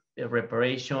 for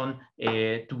reparation,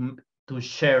 to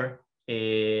share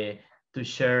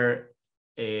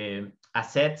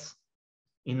assets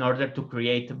in order to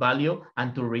create value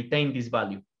and to retain this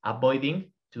value,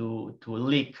 avoiding to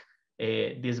leak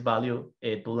this value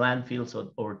to landfills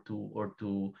or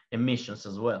to emissions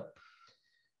as well.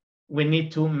 We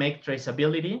need to make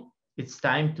traceability. It's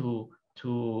time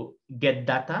to get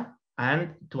data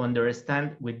and to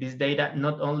understand with this data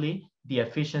not only the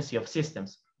efficiency of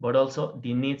systems, but also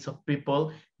the needs of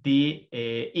people,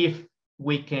 if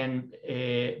we can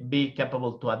be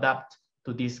capable to adapt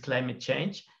to this climate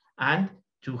change, and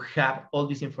to have all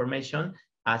this information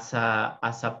as a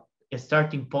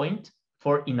starting point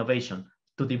for innovation,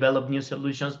 to develop new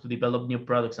solutions, to develop new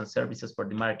products and services for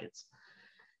the markets.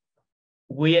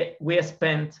 We as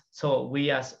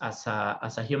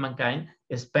a humankind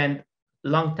spend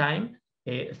long time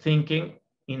thinking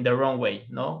in the wrong way.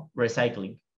 No,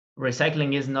 recycling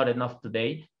is not enough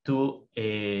today to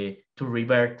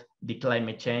revert the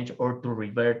climate change or to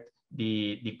revert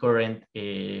the current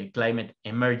climate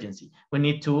emergency. We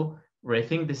need to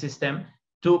rethink the system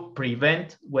to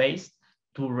prevent waste,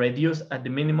 to reduce at the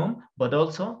minimum, but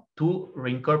also to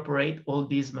reincorporate all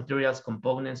these materials,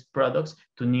 components, products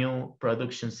to new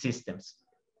production systems.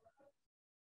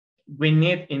 We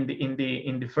need in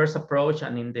the first approach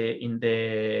and in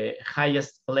the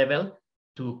highest level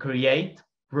to create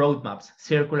roadmaps,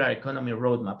 circular economy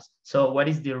roadmaps. So what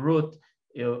is the route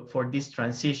for this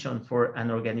transition for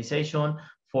an organization,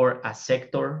 for a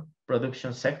sector,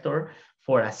 production sector,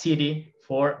 for a city,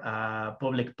 for a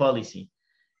public policy?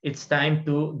 It's time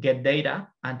to get data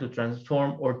and to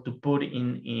transform or to put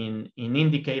in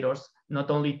indicators, not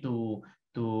only to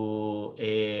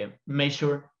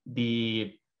measure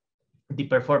the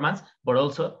performance, but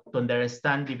also to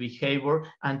understand the behavior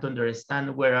and to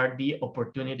understand where are the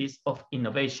opportunities of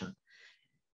innovation.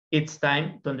 It's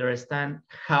time to understand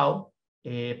how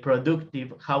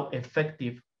productive, how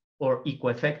effective or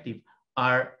eco-effective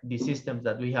are the systems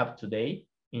that we have today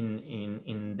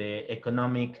in the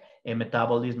economic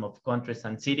metabolism of countries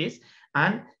and cities,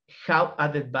 and how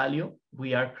added value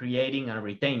we are creating and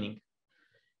retaining.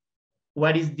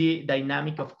 what is the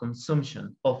dynamic of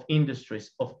consumption, of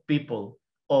industries, of people,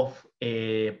 of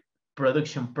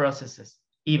production processes,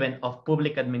 even of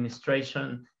public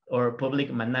administration or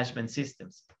public management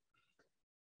systems.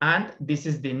 And this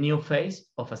is the new phase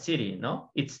of a city,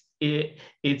 no?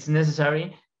 It's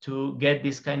necessary to get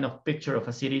this kind of picture of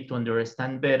a city to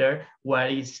understand better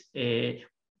what is in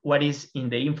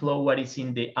the inflow, what is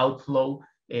in the outflow,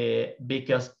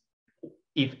 because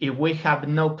if we have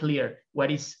no clear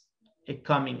what is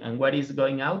coming and what is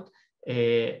going out,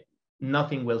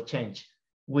 nothing will change.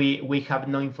 We have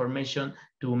no information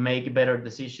to make better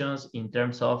decisions in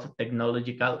terms of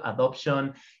technological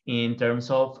adoption, in terms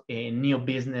of new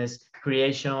business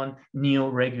creation, new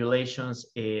regulations,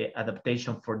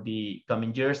 adaptation for the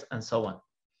coming years, and so on.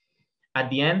 At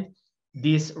the end,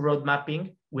 this road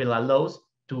mapping will allow us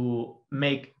to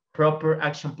make proper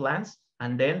action plans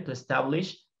and then to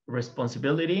establish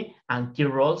responsibility and key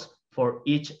roles for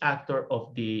each actor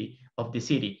of the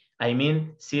city. I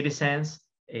mean, citizens,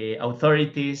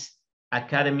 authorities,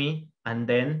 academy, and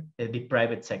then the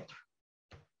private sector.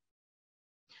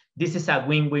 This is a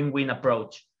win-win-win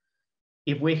approach.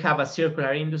 If we have a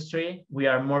circular industry, we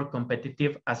are more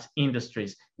competitive as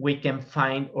industries. We can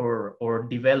find or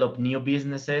develop new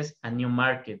businesses and new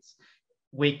markets.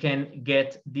 We can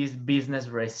get this business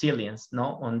resilience,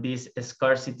 no, on this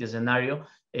scarcity scenario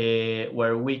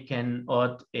where we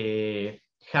cannot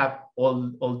have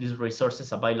all these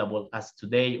resources available as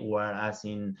today or as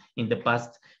in the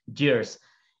past years.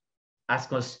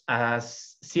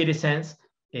 As citizens,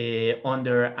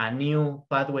 under a new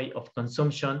pathway of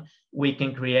consumption, we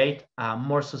can create a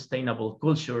more sustainable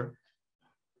culture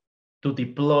to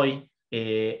deploy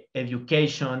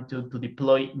education, to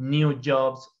deploy new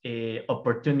jobs,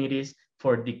 opportunities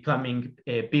for the coming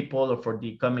people or for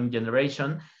the coming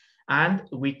generation. And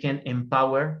we can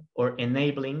empower or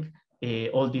enabling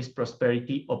all these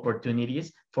prosperity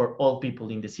opportunities for all people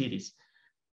in the cities.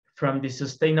 From the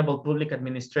sustainable public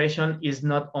administration is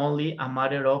not only a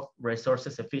matter of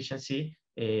resources efficiency,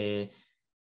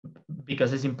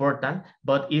 because it's important,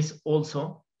 but is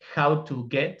also how to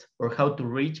get or how to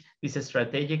reach these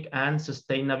strategic and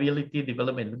sustainability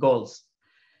development goals,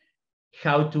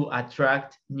 how to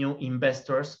attract new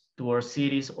investors to our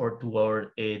cities or to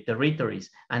our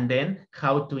territories, and then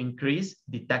how to increase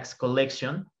the tax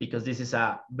collection, because this is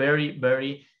a very,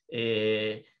 very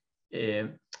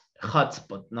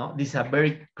hotspot, no? This is a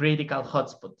very critical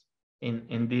hotspot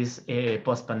in this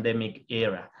post-pandemic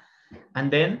era. And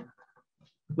then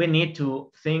we need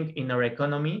to think in our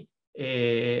economy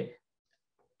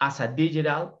as a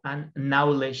digital and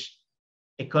knowledge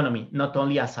economy, not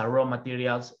only as a raw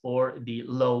materials or the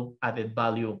low added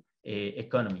value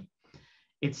economy.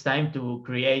 It's time to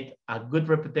create a good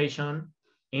reputation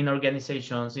in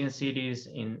organizations, in cities,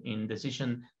 in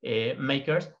decision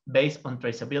makers based on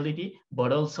traceability,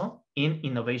 but also in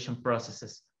innovation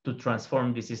processes to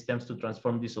transform the systems, to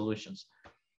transform the solutions.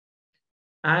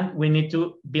 And we need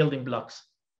to building blocks.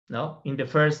 No, in the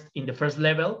first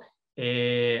level,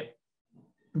 the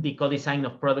co-design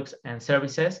of products and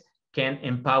services can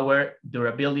empower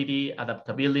durability,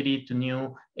 adaptability to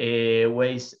new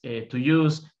ways to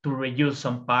use, to reuse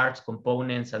some parts,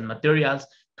 components, and materials,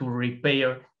 to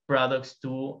repair products,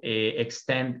 to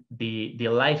extend the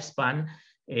lifespan.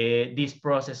 This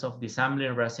process of disassembly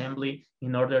and reassembly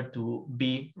in order to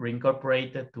be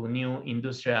reincorporated to new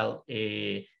industrial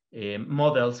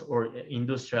models or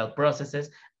industrial processes.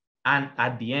 And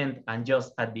at the end, and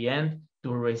just at the end, to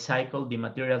recycle the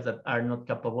materials that are not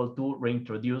capable to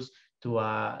reintroduce to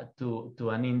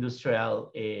an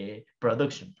industrial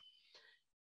production.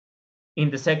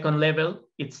 In the second level,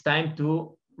 it's time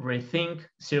to rethink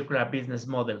circular business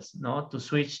models, no? To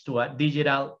switch to a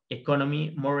digital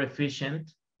economy more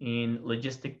efficient in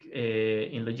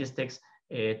logistics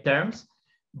terms,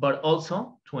 but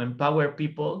also to empower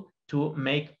people to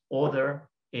make other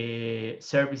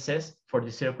services for the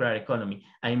circular economy.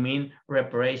 I mean,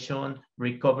 reparation,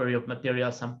 recovery of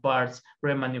materials and parts,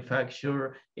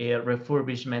 remanufacture,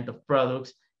 refurbishment of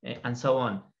products, and so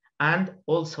on. And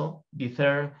also the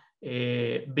third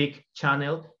big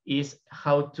channel is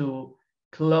how to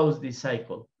close the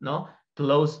cycle, no?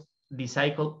 Close the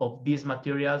cycle of these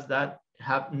materials that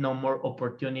have no more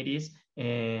opportunities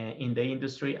in the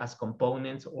industry as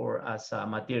components or as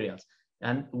materials.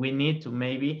 And we need to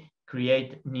maybe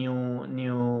create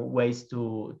new ways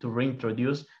to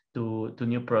reintroduce to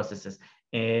new processes.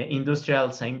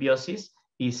 Industrial symbiosis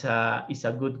is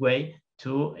a good way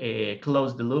to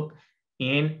close the loop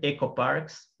in eco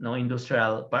parks, no,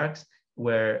 industrial parks,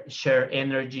 where share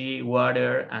energy,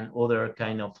 water, and other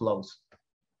kind of flows.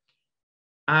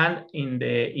 And in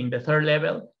the third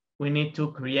level, we need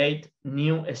to create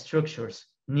new structures,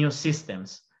 new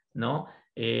systems, no?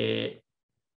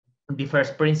 The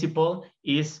first principle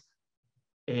is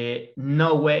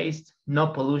no waste, no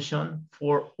pollution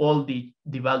for all the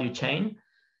value chain.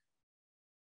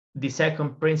 The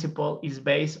second principle is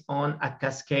based on a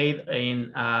cascade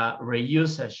in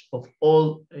reusage of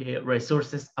all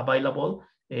resources available.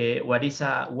 What is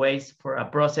a waste for a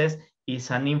process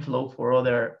is an inflow for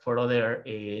other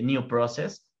new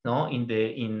process. No, in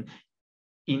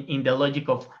the logic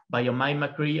of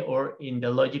biomimicry or in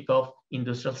the logic of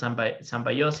industrial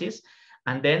symbiosis.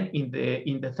 And then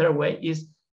in the third way is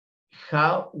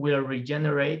how we'll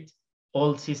regenerate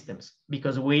all systems,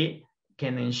 because we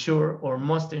can ensure or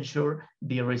must ensure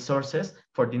the resources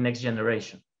for the next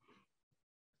generation.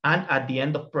 And at the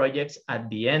end of projects, at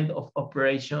the end of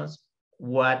operations,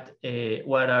 what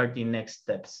are the next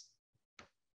steps?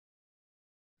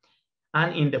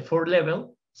 And in the fourth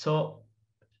level, so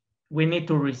we need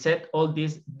to reset all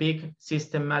these big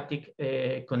systematic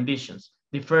conditions.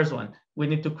 The first one, we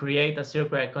need to create a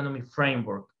circular economy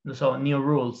framework, so new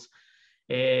rules.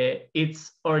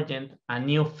 It's urgent, a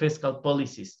new fiscal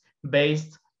policies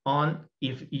based on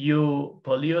if you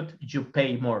pollute, you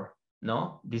pay more.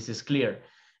 No, this is clear.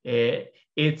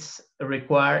 It's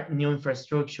require new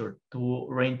infrastructure to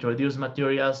reintroduce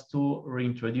materials, to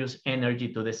reintroduce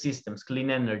energy to the systems, clean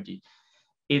energy.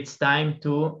 It's time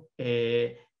to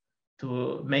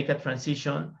make a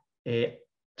transition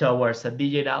towards a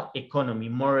digital economy,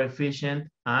 more efficient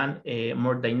and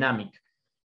more dynamic.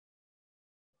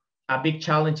 A big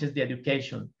challenge is the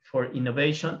education for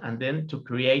innovation, and then to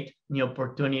create new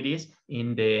opportunities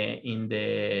in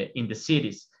the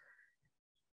cities.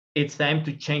 It's time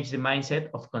to change the mindset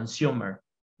of consumer,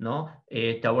 no,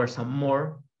 towards a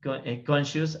more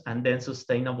conscious and then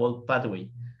sustainable pathway.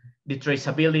 The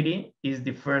traceability is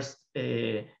the first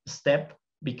step,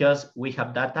 because we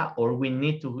have data, or we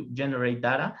need to generate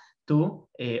data to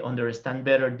understand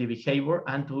better the behavior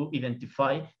and to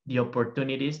identify the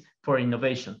opportunities for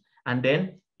innovation. And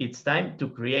then it's time to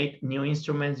create new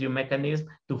instruments, new mechanisms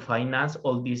to finance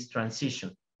all this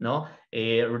transition. No,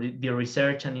 the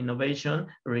research and innovation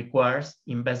requires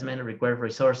investment, requires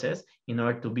resources in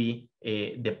order to be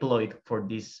deployed for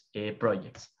these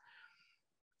projects.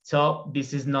 So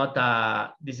this is not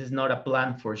a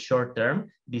plan for short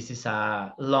term. This is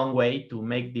a long way to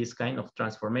make this kind of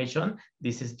transformation.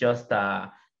 This is just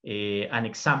an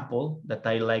example that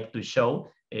I like to show.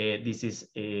 This is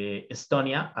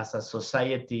Estonia as a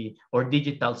society or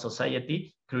digital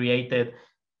society created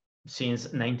since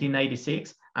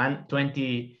 1996, and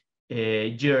 20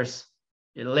 years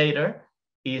later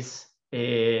is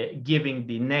giving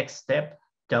the next step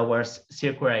towards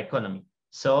circular economy.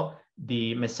 So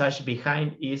the message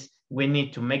behind is we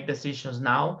need to make decisions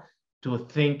now to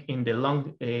think in the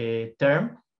long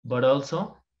term, but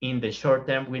also in the short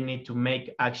term, we need to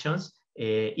make actions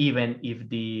even if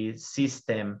the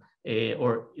system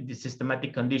or the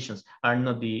systematic conditions are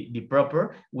not the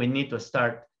proper. We need to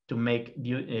start to make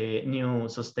new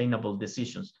sustainable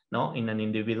decisions, no, in an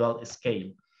individual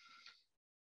scale.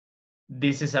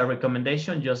 This is a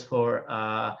recommendation just for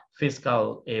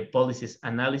fiscal policies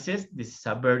analysis. This is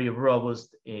a very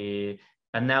robust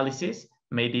analysis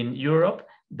made in Europe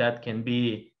that can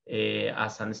be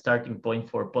as a starting point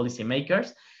for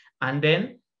policymakers. And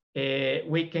then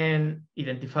we can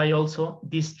identify also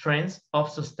these trends of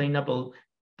sustainable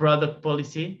product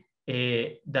policy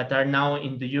that are now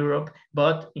in the Europe,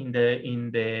 but in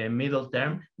the middle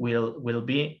term will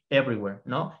be everywhere.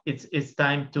 No, it's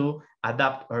time to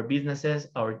adapt our businesses,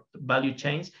 our value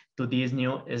chains to these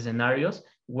new scenarios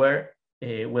where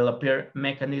will appear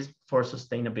mechanisms for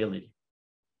sustainability.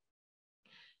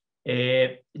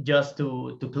 Just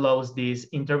to close this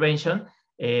intervention,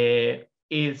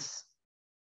 is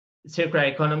circular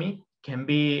economy can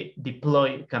be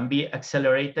deployed, can be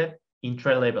accelerated in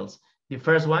 3 levels. The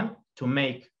first one, to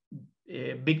make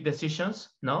big decisions,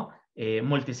 no,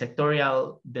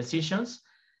 multi-sectorial decisions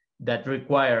that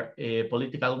require a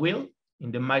political will.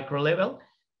 In the micro level,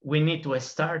 we need to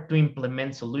start to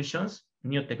implement solutions,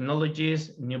 new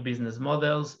technologies, new business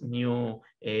models, new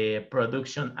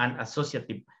production and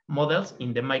associative models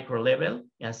in the micro level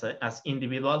as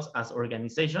individuals, as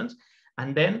organizations,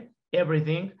 and then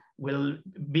everything will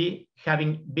be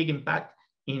having big impact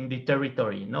in the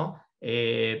territory, no?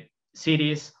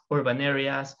 Cities, urban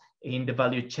areas, in the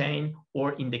value chain,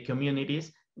 or in the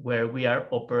communities where we are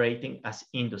operating as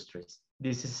industries.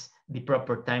 This is the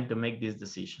proper time to make these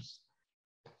decisions.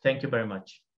 Thank you very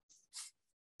much.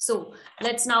 So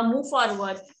let's now move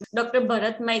forward. Dr.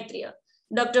 Bharat Maitreya,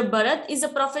 Dr. Bharat is a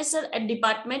professor at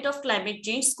Department of Climate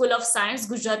Change, School of Science,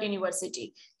 Gujarat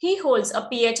University. He holds a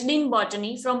PhD in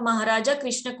botany from Maharaja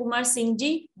Krishna Kumar Singh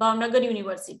Ji, Bhavnagar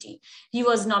University. He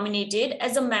was nominated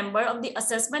as a member of the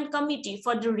Assessment Committee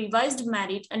for the revised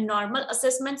merit and normal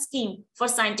assessment scheme for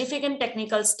scientific and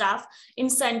technical staff in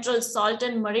Central Salt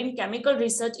and Marine Chemical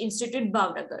Research Institute,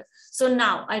 Bhavnagar. So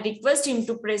now I request him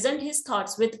to present his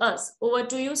thoughts with us. Over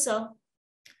to you, sir.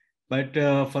 But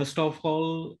first of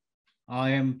all,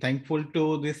 I am thankful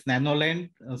to this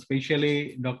Nanoland,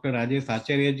 especially Dr. Rajesh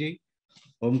Acharya ji,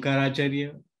 Omkar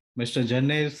Acharya, Mr.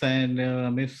 Janes, and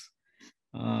Ms.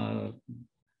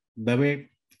 Dave.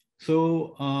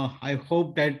 So I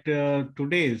hope that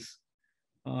today's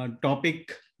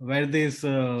topic, where this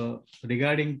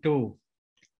regarding to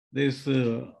this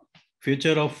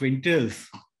future of winters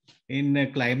in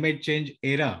a climate change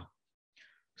era.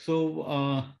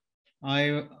 So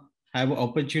I have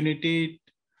opportunity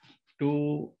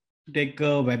to take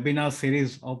a webinar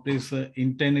series of this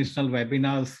international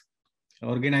webinars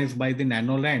organized by the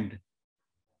Nanoland.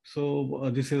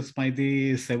 So this is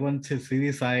the 7th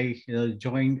series. I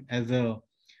joined as a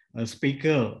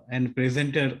speaker and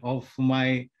presenter of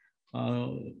my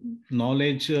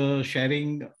knowledge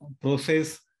sharing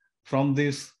process from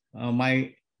this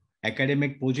my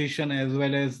academic position as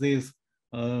well as this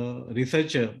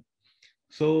researcher.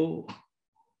 So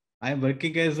I'm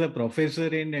working as a professor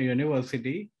in a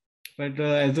university, but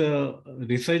as a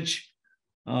research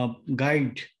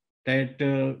guide that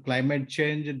climate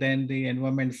change, then the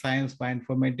environment science,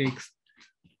 bioinformatics.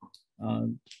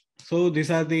 So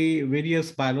these are the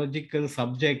various biological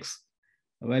subjects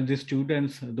where the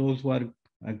students, those who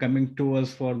are coming to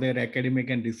us for their academic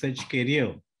and research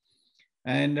career.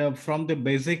 And from the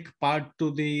basic part to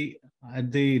the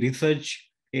research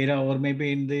era, or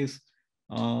maybe in this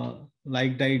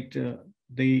like that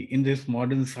in this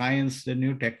modern science, the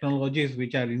new technologies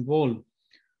which are involved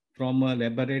from a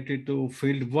laboratory to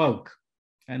field work,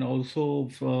 and also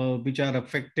which are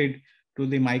affected to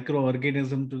the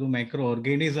microorganism to the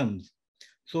macroorganisms.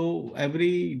 So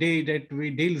every day that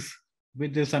we deals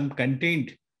with some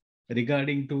content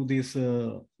regarding to this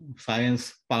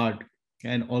science part,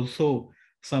 and also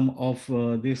some of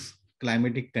this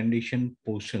climatic condition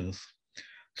portions.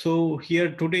 So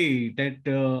here today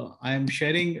that I am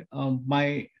sharing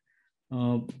my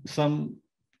some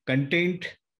content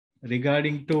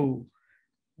regarding to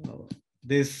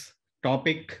this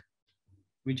topic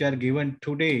which are given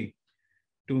today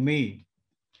to me.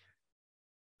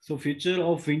 So future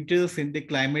of winters in the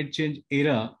climate change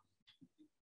era.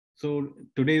 So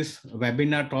today's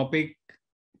webinar topic,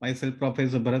 myself,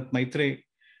 Professor Bharat Matchere.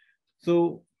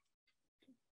 So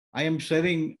I am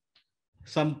sharing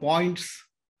some points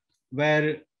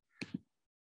where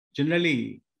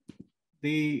generally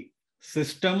the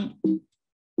system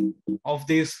of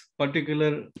this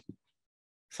particular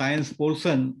science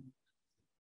portion,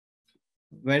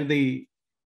 where the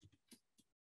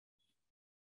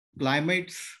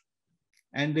climates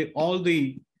and all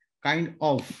the kind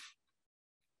of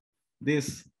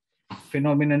this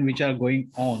phenomenon which are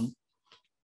going on.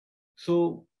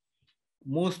 So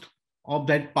most of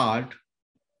that part,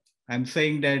 I'm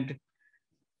saying that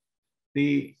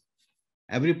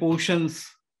every portions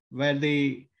where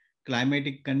the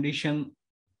climatic condition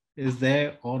is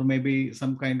there, or maybe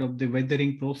some kind of the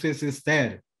weathering process is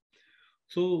there.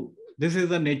 So this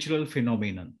is a natural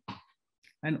phenomenon.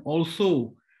 And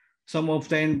also some of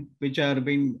them which are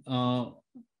being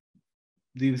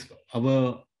these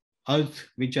our earth,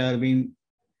 which are being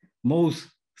most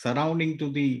surrounding to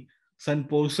the sun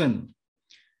portion.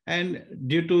 And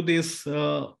due to this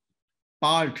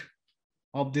part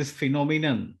of this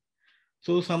phenomenon,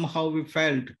 so somehow we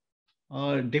felt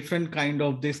a different kind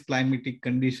of this climatic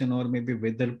condition or maybe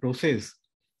weather process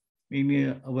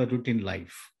in our routine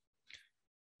life.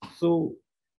 So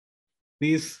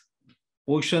this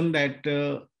portion that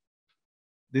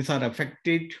these are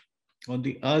affected on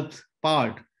the earth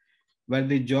part, where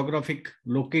the geographic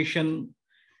location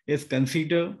is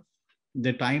considered,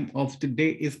 the time of the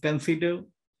day is considered,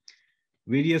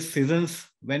 various seasons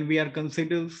when we are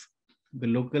considered, the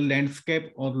local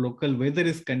landscape or local weather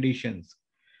is conditions.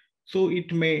 So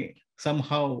it may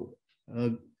somehow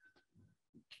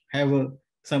have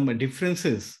some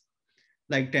differences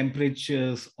like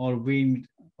temperatures or wind,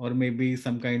 or maybe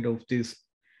some kind of this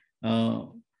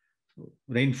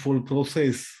rainfall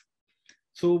process.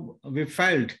 So we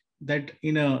felt that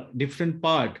in a different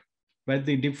part where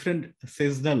the different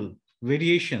seasonal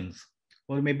variations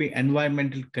or maybe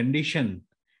environmental condition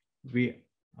we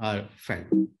are felt.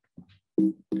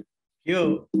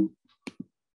 Here,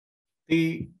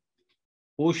 the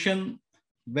portion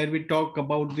when we talk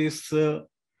about this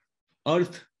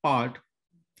Earth part,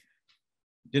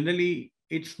 generally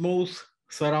it's most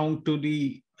surround to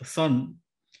the sun,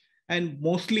 and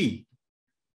mostly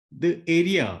the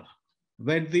area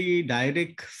where the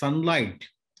direct sunlight,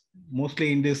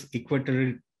 mostly in this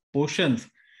equatorial portions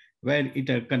where it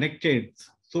are connected.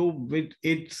 So with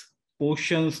its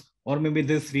portions or maybe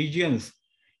these regions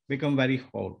become very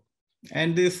hot.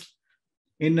 And this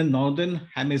in the northern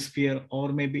hemisphere or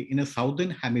maybe in a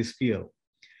southern hemisphere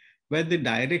where the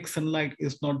direct sunlight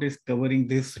is not covering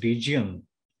this region.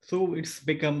 So it's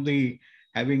become the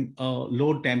having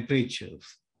low temperatures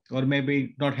or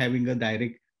maybe not having a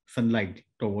direct sunlight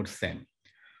towards them.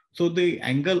 So the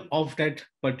angle of that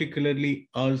particularly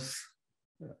Earth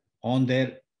on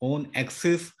their own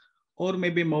axis or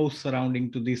maybe more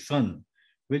surrounding to the sun,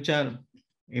 which are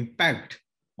impact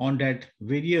on that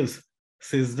various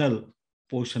seasonal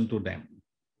portion to them.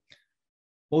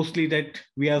 Mostly that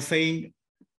we are saying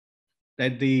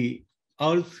that the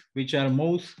Earth, which are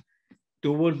most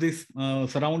toward this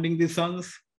surrounding the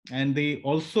suns, and they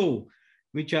also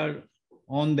which are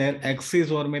on their axis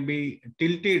or maybe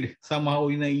tilted somehow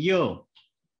in a year,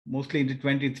 mostly in the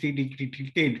 23-degree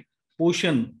tilted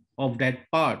portion of that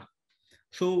part.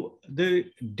 So the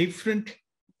different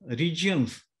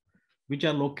regions which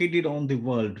are located on the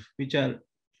world, which are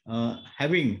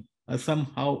having a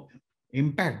somehow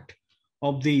impact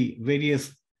of the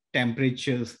various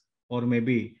temperatures or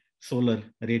maybe solar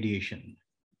radiation.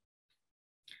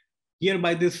 Here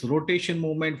by this rotation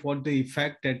movement, what the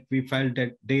effect that we felt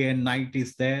that day and night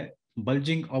is there,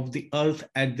 bulging of the Earth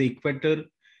at the equator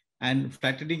and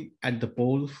flattening at the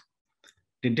poles,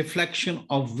 the deflection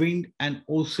of wind and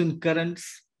ocean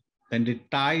currents, then the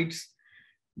tides,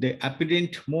 the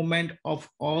apparent movement of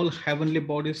all heavenly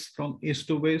bodies from east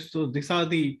to west. So these are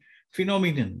the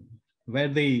phenomenon where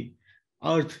the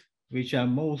Earth, which are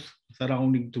most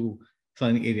surrounding to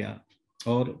sun area,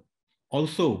 or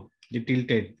also the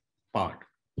tilted part.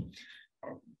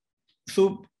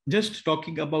 So just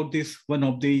talking about this, one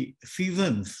of the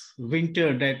seasons,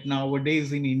 winter, that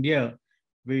nowadays in India,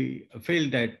 we feel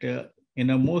that in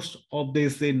most of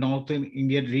these the northern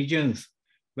Indian regions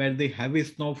where the heavy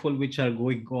snowfall which are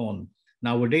going on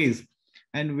nowadays,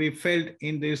 and we felt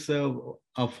in this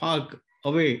far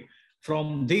away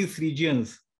from these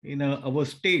regions in our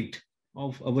state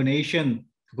of our nation,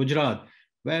 Gujarat,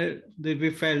 where we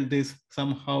felt this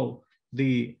somehow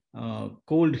the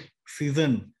cold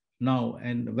season now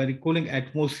and very cooling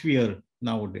atmosphere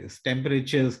nowadays,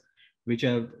 temperatures which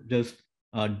are just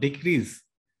decrease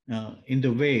in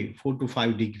the way 4 to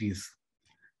 5 degrees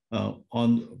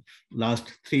on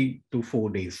last 3 to 4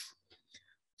 days.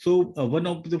 So one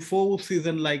of the 4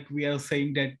 seasons, like we are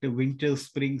saying that the winter,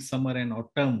 spring, summer and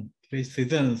autumn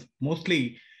seasons,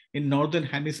 mostly in northern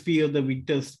hemisphere, the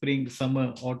winter, spring,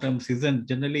 summer, autumn season,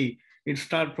 generally it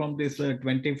starts from this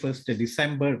 21st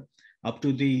December up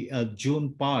to the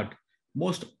June part.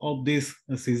 Most of these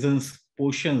seasons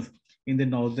portions in the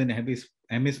northern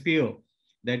hemisphere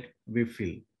that we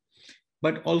feel.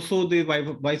 But also the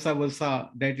vice versa,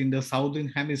 that in the southern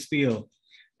hemisphere,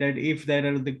 that if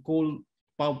there are the cold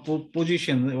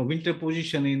position or winter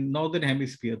position in northern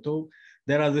hemisphere, so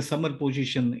there are the summer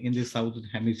position in the southern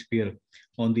hemisphere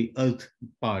on the earth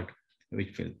part,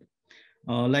 which feel.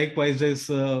 Likewise, there's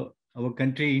our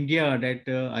country, India, that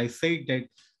I said that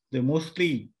the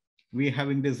mostly we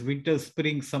having this winter,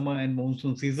 spring, summer, and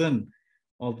monsoon season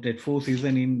of that 4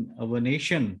 season in our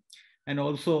nation. And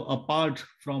also apart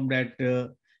from that,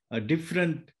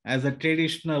 different as a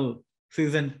traditional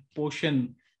season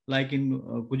portion, like in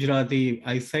Gujarati,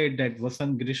 I said that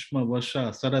Vasant, Grishma,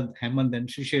 Varsha, Sarad, Hemant, and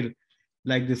Shishir,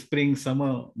 like the spring,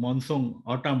 summer, monsoon,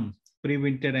 autumn,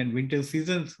 pre-winter and winter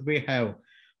seasons we have.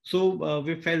 So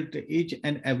we felt each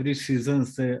and every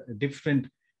season's different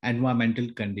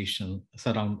environmental conditions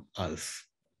surround us.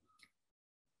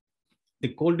 The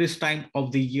coldest time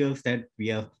of the years that we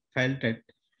have felt that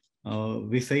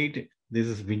we said this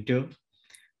is winter.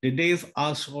 The days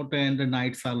are shorter and the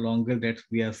nights are longer, that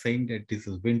we are saying that this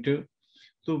is winter.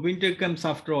 So winter comes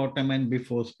after autumn and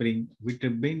before spring. Winter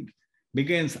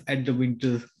begins at the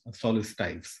winter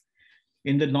solstice.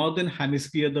 In the northern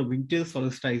hemisphere, the winter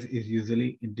solstice is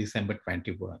usually in December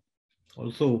 21.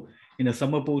 Also in a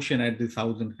summer portion at the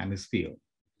southern hemisphere.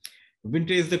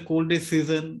 Winter is the coldest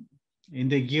season in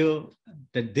the year.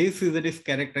 That this season is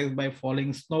characterized by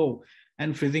falling snow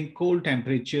and freezing cold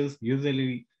temperatures,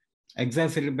 usually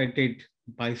exacerbated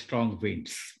by strong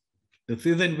winds. The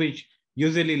season, which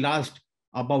usually lasts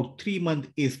about 3 months,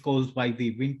 is caused by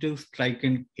the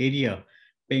winter-stricken area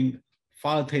being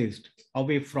farthest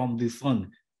away from the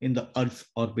sun in the Earth's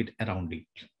orbit around it.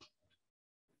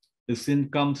 The season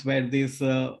comes where this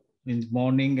in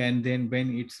morning, and then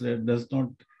when it does not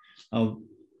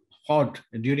hot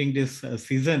during this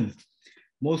season,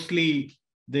 mostly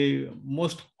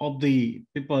most of the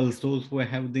people, those who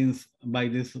have this by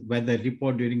this weather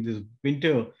report during this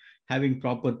winter, having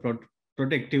proper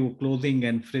protective clothing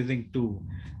and freezing to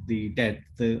the death.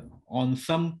 On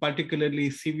some particularly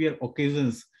severe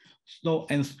occasions, snow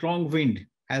and strong wind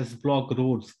has blocked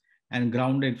roads and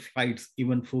grounded flights,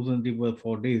 even frozen river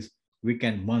for days, weeks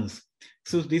and months.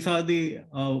 So these are the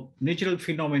natural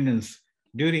phenomena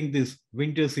during these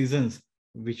winter seasons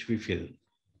which we feel.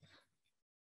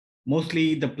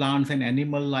 Mostly the plants and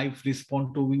animal life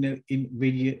respond to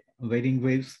in varying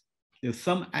ways.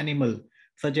 Some animal,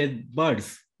 such as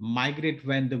birds, migrate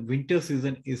when the winter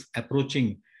season is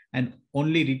approaching and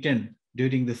only return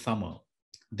during the summer.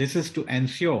 This is to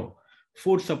ensure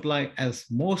food supply, as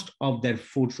most of their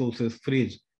food sources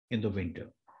freeze in the winter.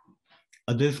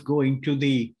 Others go into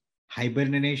the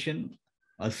hibernation,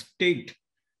 a state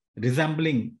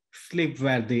resembling sleep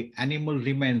where the animal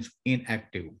remains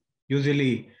inactive,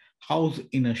 usually housed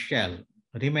in a shell,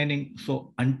 remaining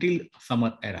so until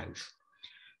summer arrives.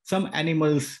 Some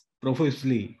animals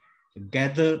profusely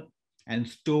gather and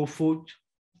store food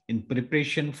in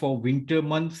preparation for winter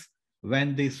months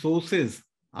when the sources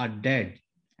are dead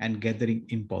and gathering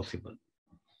impossible.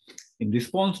 In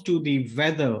response to the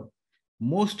weather,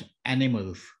 most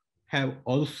animals have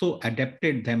also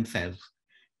adapted themselves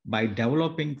by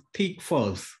developing thick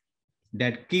furs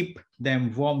that keep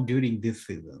them warm during these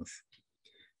seasons.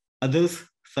 Others,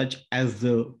 such as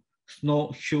the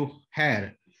snowshoe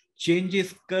hare,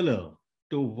 changes color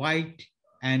to white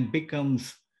and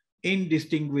becomes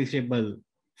indistinguishable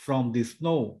from the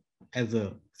snow as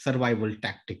a survival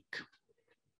tactic.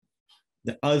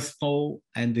 The earth snow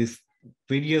and these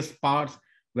various parts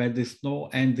where the snow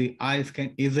and the ice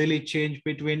can easily change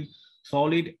between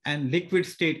solid and liquid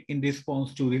state in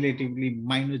response to relatively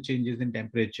minor changes in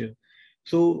temperature.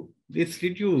 So this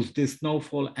reduces the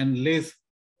snowfall and less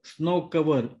snow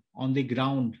cover on the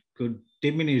ground could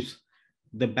diminish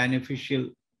the beneficial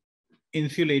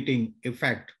insulating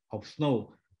effect of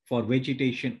snow for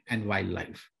vegetation and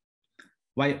wildlife,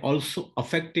 while also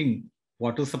affecting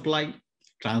water supply,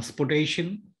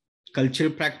 transportation,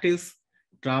 cultural practice,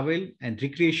 travel, and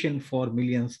recreation for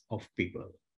millions of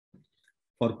people.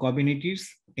 For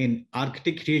communities in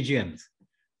Arctic regions,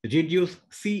 reduced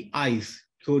sea ice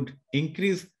could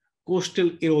increase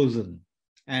coastal erosion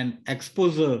and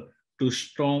exposure to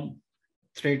storm,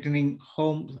 threatening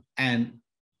homes and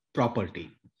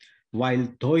property, while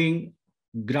thawing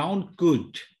ground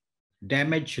could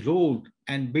damage road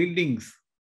and buildings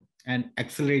and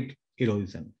accelerate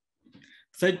erosion.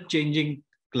 Such changing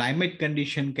climate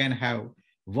condition can have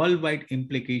worldwide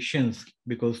implications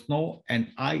because snow and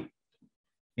ice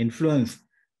influence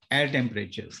air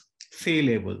temperatures, sea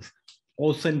levels,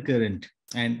 ocean current,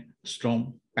 and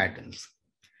storm patterns.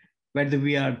 Whether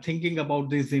we are thinking about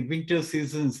these winter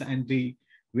seasons and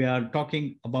we are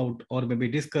talking about or maybe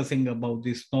discussing about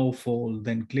the snowfall,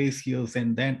 then glaciers,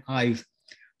 and then ice.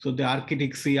 So the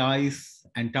Arctic sea ice,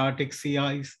 Antarctic sea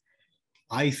ice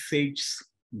sheets,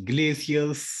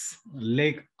 glaciers,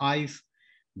 lake ice,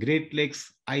 Great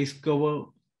Lakes ice cover,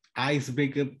 ice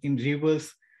breakup in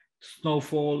rivers,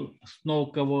 snowfall, snow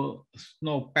cover,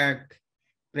 snowpack,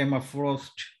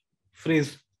 permafrost,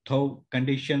 freeze thaw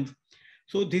conditions.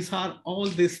 So these are all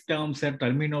these terms and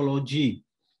terminology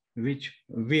which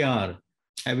we are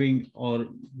having, or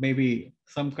maybe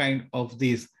some kind of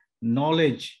this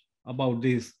knowledge about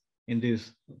this in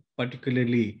this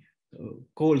particularly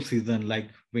cold season like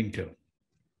winter.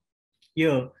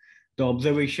 Here, the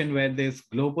observation where this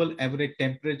global average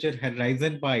temperature had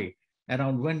risen by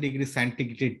around 1 degree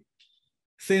centigrade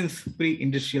since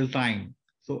pre-industrial time.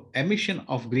 So emission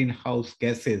of greenhouse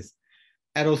gases,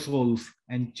 aerosols,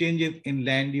 and changes in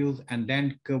land use and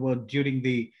land cover during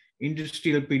the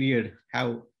industrial period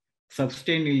have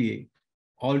substantially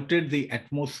altered the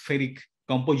atmospheric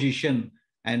composition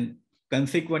and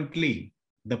consequently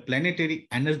the planetary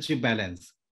energy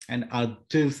balance, and are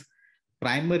thus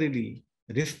primarily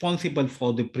responsible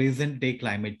for the present day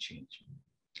climate change.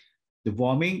 The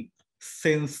warming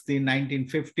since the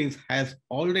 1950s has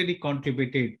already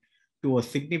contributed to a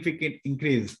significant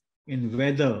increase in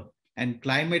weather and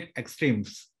climate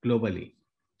extremes globally,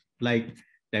 like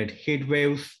that heat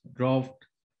waves, drought,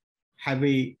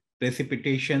 heavy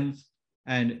precipitations,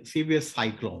 and severe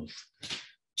cyclones.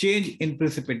 Change in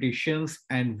precipitations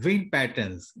and wind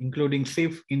patterns, including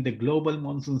shift in the global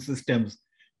monsoon systems,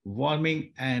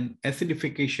 warming and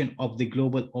acidification of the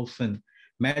global ocean,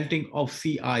 melting of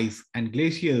sea ice and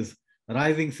glaciers,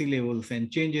 rising sea levels,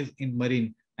 and changes in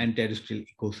marine and terrestrial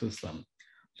ecosystem.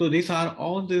 So these are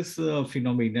all these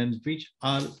phenomena which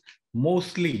are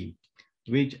mostly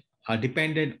which are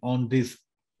dependent on this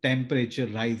temperature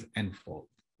rise and fall.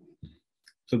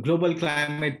 So Global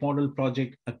Climate Model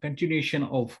Project, a continuation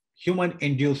of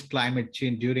human-induced climate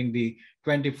change during the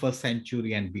 21st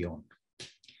century and beyond.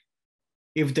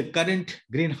 If the current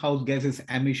greenhouse gases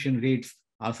emission rates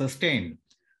are sustained,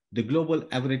 the global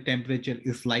average temperature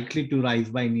is likely to rise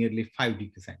by nearly 5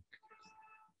 degrees Celsius,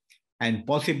 and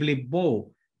possibly more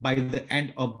by the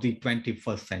end of the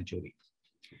 21st century.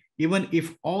 Even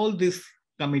if all this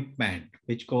commitment,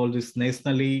 which called this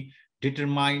nationally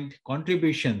determined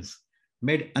contributions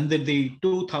made under the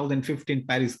 2015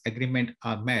 Paris Agreement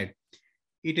are met,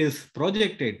 it is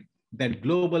projected that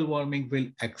global warming will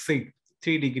exceed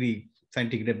 3 degrees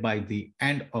centigrade by the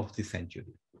end of the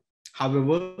century.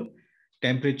 However,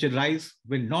 temperature rise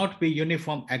will not be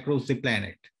uniform across the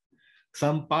planet.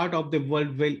 Some part of the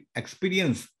world will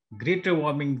experience greater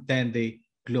warming than the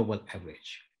global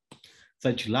average.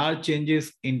 Such large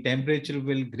changes in temperature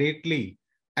will greatly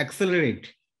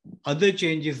accelerate other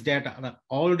changes that are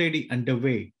already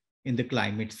underway in the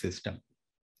climate system,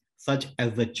 such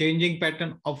as the changing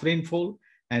pattern of rainfall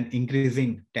and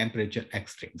increasing temperature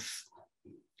extremes.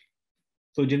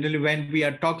 So generally, when we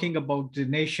are talking about the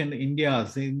nation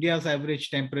India's average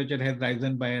temperature has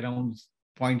risen by around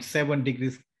 0.7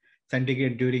 degrees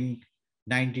centigrade during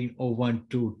 1901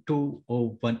 to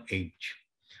 2018.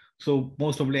 So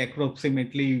most probably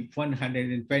approximately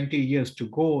 120 years to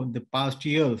go in the past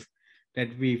years that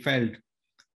we felt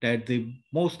that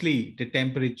mostly the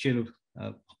temperature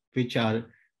which are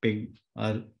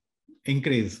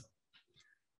increased.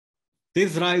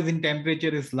 This rise in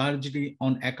temperature is largely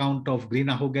on account of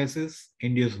greenhouse gases,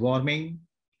 induced warming,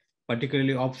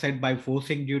 particularly offset by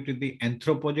forcing due to the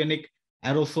anthropogenic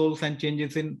aerosols and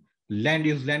changes in land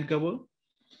use, land cover.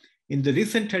 In the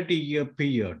recent 30-year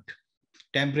period,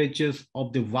 temperatures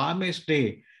of the warmest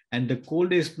day and the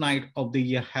coldest night of the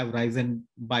year have risen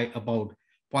by about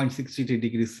 0.63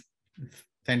 degrees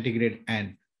centigrade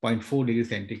and 0.4 degrees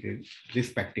centigrade,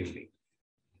 respectively.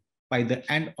 By the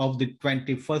end of the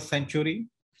 21st century,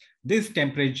 these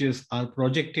temperatures are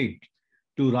projected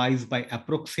to rise by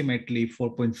approximately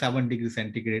 4.7 degrees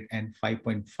centigrade and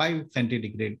 5.5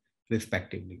 centigrade,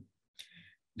 respectively.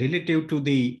 Relative to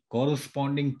the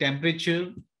corresponding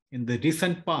temperature in the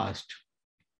recent past,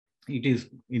 it is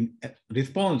in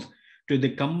response to the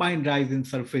combined rise in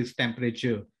surface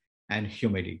temperature and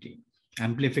humidity.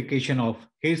 Amplification of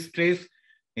heat stress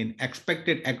is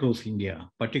expected across India,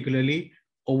 particularly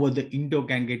over the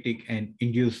Indo-Gangetic and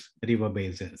Indus river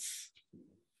basins.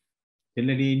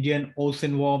 Generally, Indian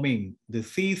Ocean warming, the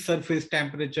sea surface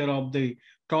temperature of the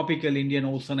tropical Indian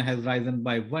Ocean has risen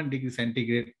by 1 degree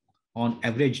centigrade on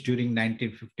average during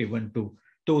 1951 to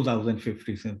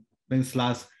 2050, since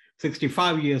last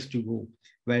 65 years to go,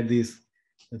 where this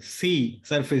sea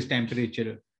surface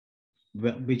temperature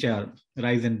which are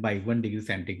risen by 1 degree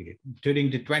centigrade.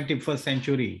 During the 21st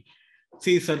century,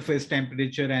 sea surface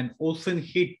temperature and ocean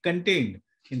heat contained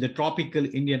in the tropical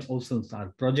Indian Oceans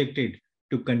are projected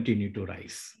to continue to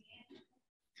rise.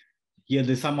 Here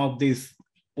are some of these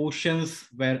oceans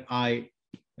where I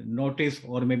noticed,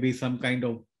 or maybe some kind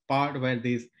of part where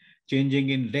this changing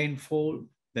in rainfall,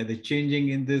 that the changing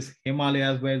in this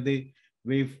Himalayas, where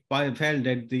we felt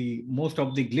that most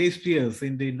of the glaciers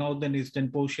in the northern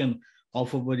eastern portion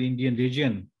of our Indian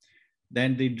region,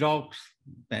 then the droughts,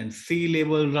 then sea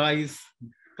level rise,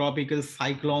 tropical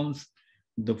cyclones,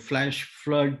 the flash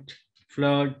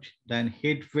flood, then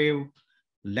heat wave,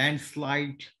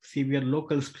 landslide, severe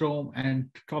local storm, and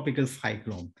tropical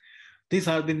cyclone. These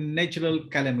are the natural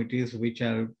calamities which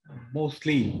are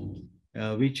mostly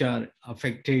which are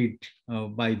affected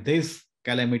by these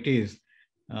calamities,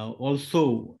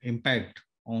 also impact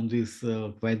on this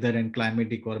weather and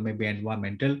climatic or maybe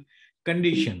environmental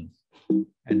conditions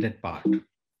at that part.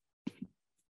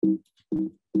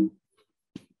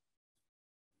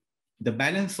 The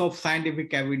balance of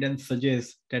scientific evidence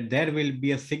suggests that there will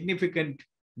be a significant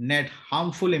net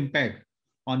harmful impact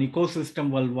on ecosystem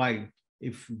worldwide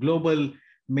if global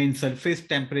mean surface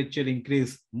temperature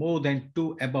increase more than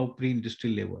 2 above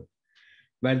pre-industrial level,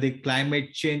 where the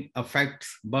climate change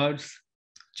affects birds,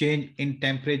 change in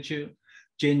temperature,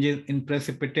 changes in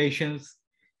precipitations,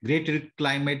 greater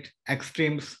climate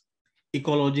extremes,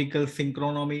 ecological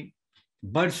synchronomy,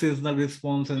 bird seasonal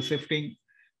response and shifting,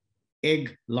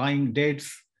 egg-laying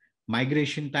dates,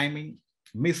 migration timing,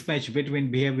 mismatch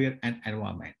between behavior and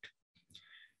environment.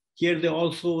 Here they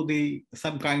also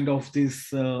some kind of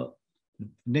this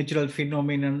natural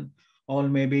phenomenon, or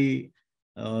maybe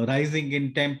rising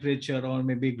in temperature or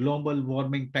maybe global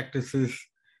warming practices.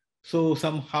 So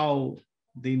somehow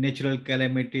the natural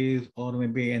calamities or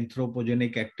maybe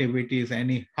anthropogenic activities,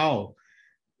 anyhow,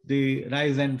 the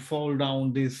rise and fall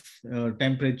down these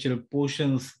temperature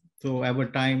portions. So over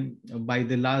time, by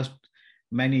the last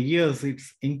many years,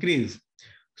 it's increased.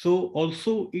 So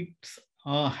also it's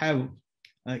have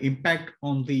impact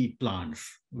on the plants,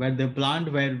 where the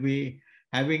plant where we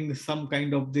having some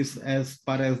kind of this as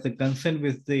far as the concern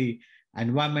with the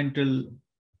environmental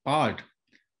part,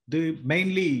 the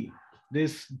mainly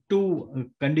these two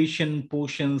condition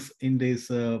portions in this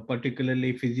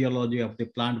particularly physiology of the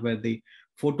plant where the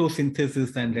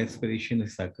photosynthesis and respiration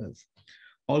occurs.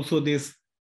 Also this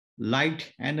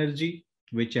light energy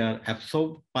which are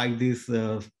absorbed by these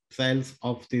cells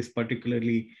of this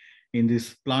particularly in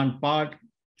this plant part,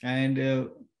 and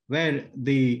where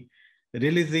the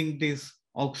releasing this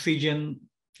oxygen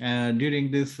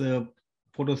during this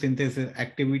photosynthesis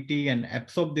activity and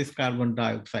absorb this carbon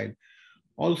dioxide.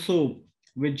 Also,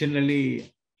 we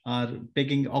generally are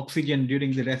taking oxygen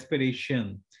during the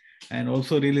respiration and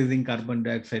also releasing carbon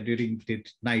dioxide during the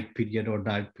night period or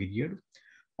dark period.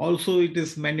 Also, it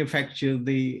is manufactured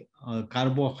the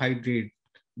carbohydrate,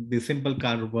 the simple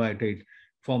carbohydrate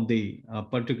from the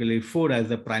particularly food as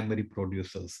the primary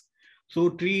producers. So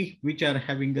tree which are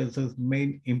having a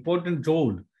main important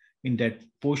role in that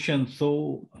portion.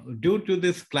 So due to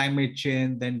this climate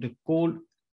change, then the cold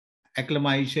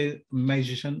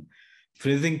acclimatization,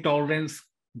 freezing tolerance,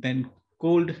 then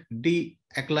cold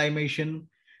de-acclimation,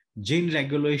 gene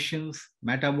regulations,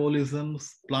 metabolisms,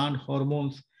 plant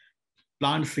hormones,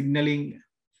 plant signaling,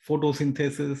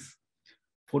 photosynthesis,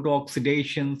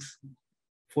 photooxidations,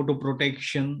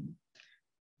 photoprotection,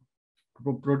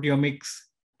 proteomics,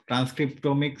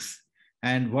 transcriptomics,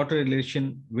 and water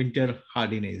relation, winter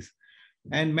hardiness,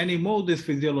 and many more this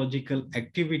physiological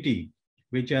activity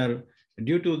which are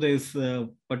due to this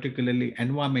particularly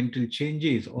environmental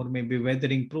changes or maybe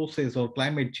weathering process or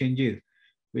climate changes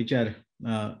which are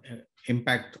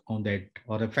impact on that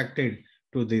or affected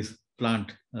to this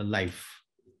plant life.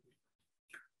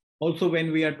 Also,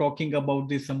 when we are talking about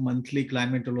this monthly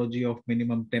climatology of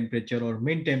minimum temperature or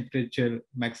mean temperature,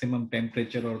 maximum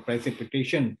temperature or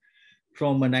precipitation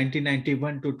from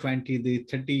 1991 to 20, the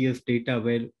 30 years data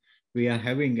where we are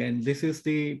having, and this is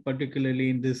the particularly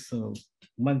in this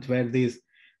month where this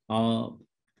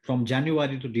from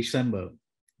January to December,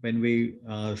 when we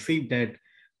see that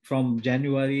from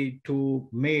January to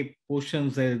May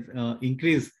portions have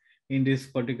increased in this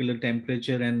particular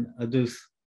temperature and others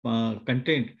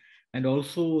content. And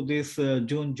also this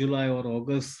June, July or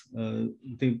August,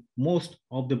 the most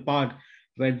of the part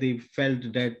where they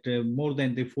felt that more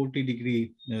than the 40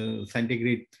 degree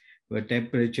centigrade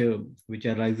temperature which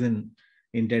are risen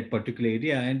in that particular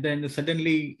area. And then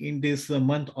suddenly in this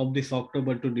month of this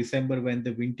October to December, when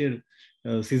the winter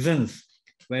seasons,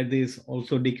 where this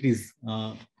also decrease,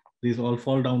 these all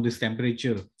fall down this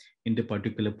temperature in the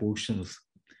particular portions.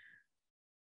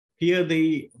 Here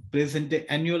they present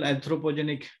the annual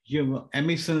anthropogenic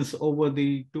emissions over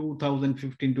the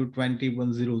 2015 to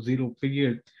 2100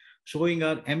 period, showing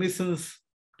our emissions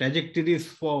trajectories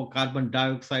for carbon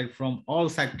dioxide from all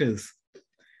sectors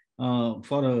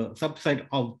for a subset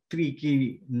of three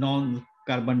key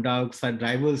non-carbon dioxide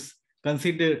drivers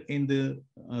considered in the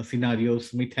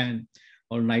scenarios, methane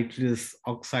or nitrous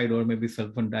oxide or maybe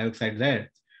sulfur dioxide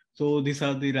there. So these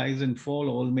are the rise and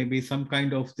fall or maybe some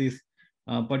kind of this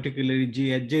particularly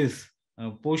GHGs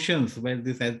portions where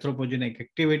this anthropogenic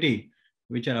activity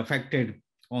which are affected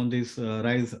on this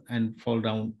rise and fall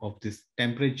down of this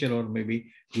temperature or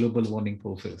maybe global warming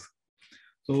process.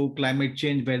 So climate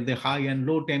change where the high and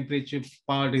low temperature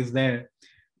part is there.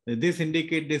 This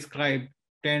indicate describe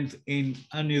trends in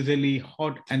unusually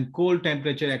hot and cold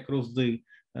temperature across the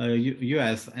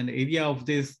US, an area of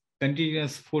this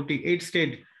continuous 48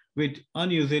 state with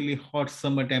unusually hot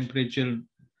summer temperature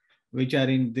which are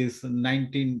in this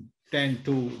 1910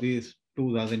 to this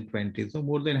 2020. So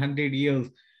more than 100 years,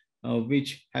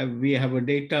 which we have a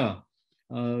data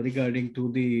regarding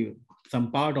to the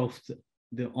some part of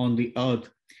on the earth.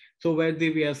 So where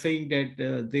we are saying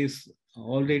that this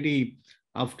already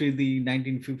after the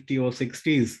 1950 or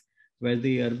 60s, where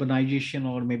the urbanization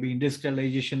or maybe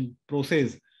industrialization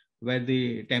process, where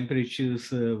the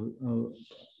temperatures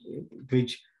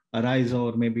which arise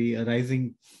or maybe a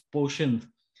rising portions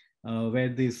where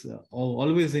this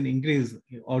always an increase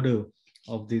order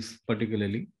of this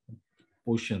particularly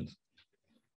portions.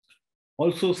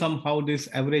 Also somehow this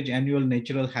average annual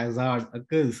natural hazard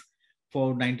occurs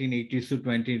for 1980s to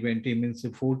 2020 means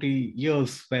 40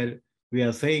 years where we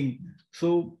are saying.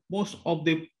 So most of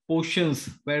the portions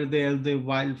where there's the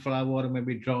wildflower,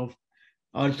 maybe drought,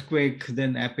 earthquake,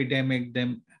 then epidemic,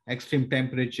 then extreme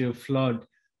temperature, flood,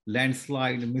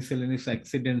 landslide, miscellaneous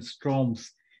accidents,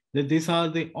 storms. These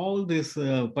are all these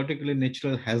particularly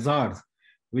natural hazards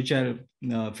which are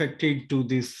affected to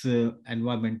this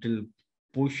environmental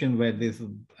portion where this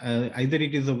either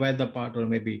it is a weather part or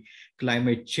maybe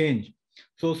climate change.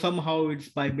 So somehow it's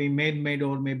by being man-made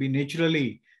or maybe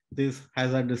naturally these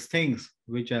hazardous things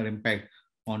which are impact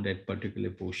on that particular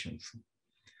portions.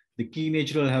 The key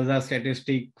natural hazard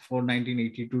statistic for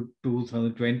 1980 to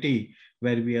 2020,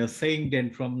 where we are saying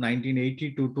that from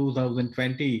 1980 to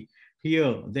 2020,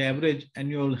 here the average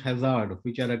annual hazard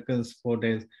which are occurs for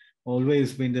has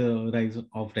always been the rise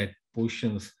of that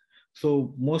portions.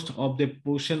 So most of the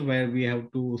portion where we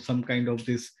have to some kind of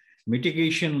this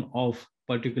mitigation of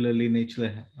particularly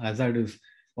natural hazards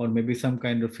or maybe some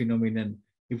kind of phenomenon,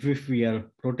 if we are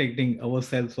protecting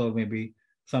ourselves or maybe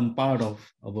some part of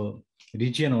our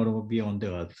region or beyond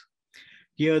the earth.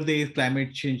 Here the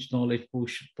climate change knowledge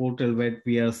portal where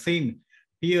we are seeing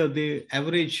here the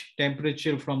average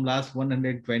temperature from last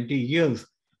 120 years.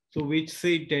 So which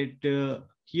say that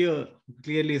here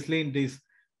clearly seen this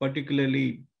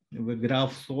particularly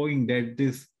graph showing that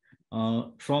this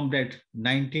from that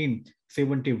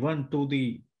 1971 to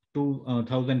the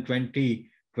 2020,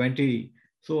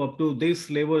 so up to this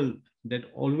level that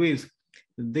always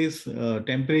these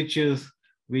temperatures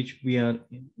which we are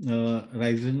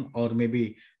rising or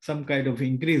maybe some kind of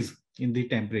increase in the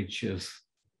temperatures.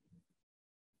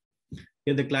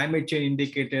 Here the climate change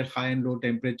indicator high and low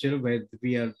temperature where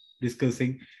we are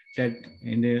discussing that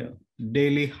in the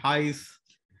daily highs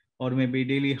or maybe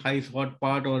daily highs hot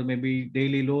part or maybe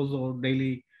daily lows or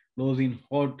daily lows in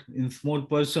hot in small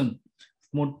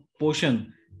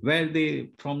portion where they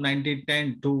from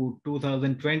 1910 to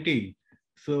 2020.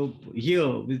 So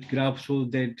here this graph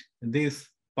shows that this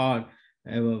part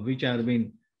which are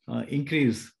being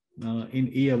increased in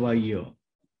year by year.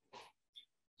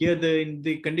 Here in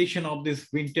the condition of this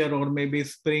winter or maybe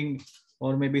spring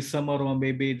or maybe summer or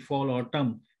maybe fall,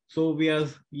 autumn. So we are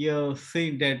here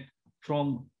seeing that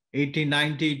from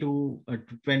 1890 to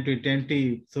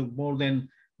 2020, so more than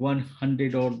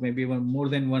 100 or maybe more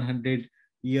than 100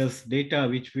 years data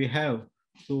which we have.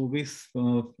 So we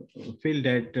feel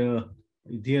that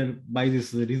here by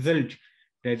this result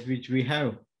that which we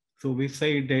have. So we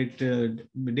say that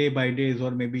day by days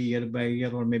or maybe year by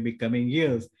year or maybe coming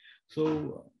years.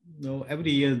 So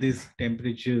every year these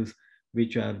temperatures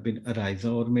which are been arise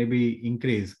or maybe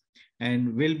increase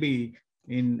and will be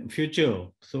in future.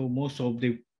 So most of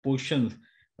the portions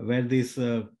where this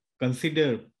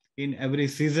consider in every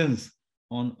seasons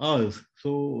on Earth.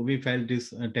 So we felt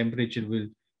this temperature will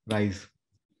rise.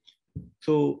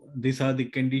 So these are the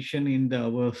condition in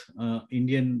our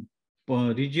Indian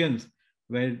regions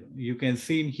where you can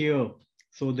see in here.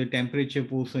 So the temperature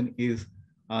portion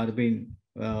are being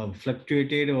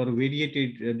fluctuated or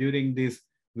variated during these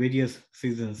various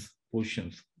seasons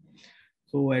portions.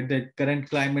 So at the current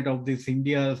climate of this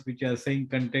India, which are saying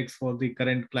context for the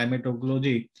current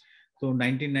climatology. So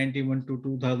 1991 to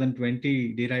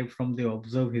 2020 derived from the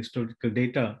observed historical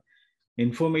data.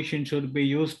 Information should be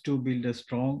used to build a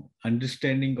strong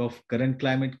understanding of current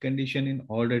climate condition in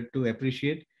order to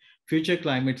appreciate future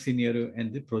climate scenario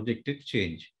and the projected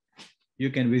change. You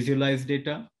can visualize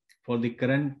data for the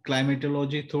current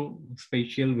climatology through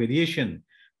spatial variation,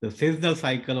 the seasonal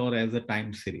cycle or as a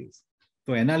time series.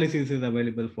 So analysis is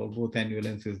available for both annual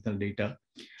and seasonal data.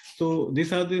 So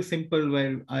these are the simple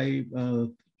where I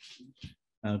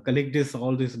collect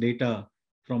all this data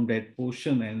from that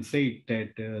portion and say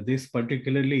that this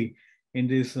particularly in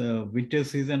this winter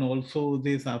season, also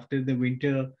this after the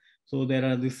winter, so there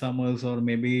are the summers or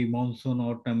maybe monsoon,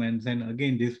 autumn, and then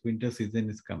again this winter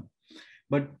season is come.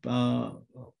 But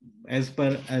as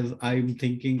I'm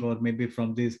thinking or maybe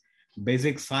from this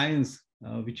basic science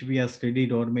which we have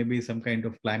studied or maybe some kind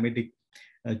of climatic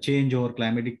change or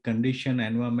climatic condition,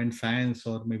 environment science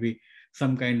or maybe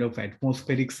some kind of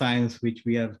atmospheric science which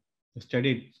we have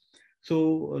studied.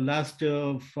 So last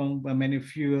from many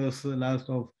few years, last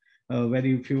of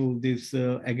very few these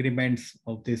agreements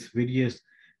of this various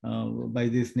by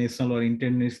these national or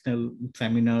international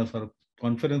seminars or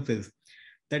conferences,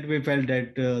 that we felt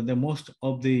that the most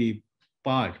of the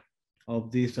part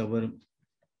of this our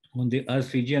on the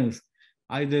Earth regions,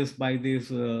 either by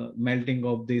this melting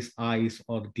of this ice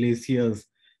or glaciers,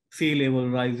 sea level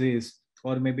rises,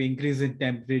 or maybe increase in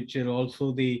temperature,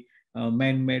 also the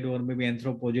man-made or maybe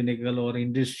anthropogenical or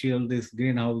industrial, this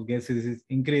greenhouse gases is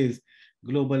increased,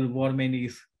 global warming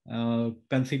is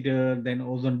considered, then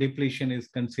ozone depletion is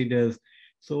considered,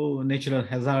 So natural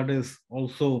hazard is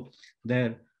also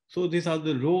there. So these are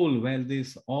the role where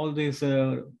all these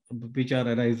which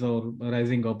are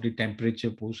rising of the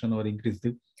temperature portion or increase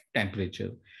the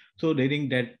temperature. So during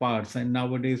that parts, and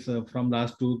nowadays from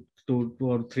last two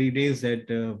or 3 days that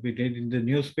we read in the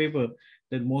newspaper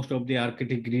that most of the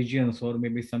Arctic regions or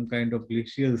maybe some kind of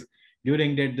glaciers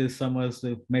during that the summers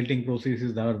melting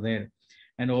processes are there,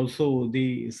 and also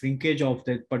the shrinkage of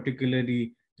that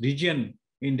particularly region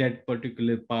in that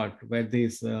particular part where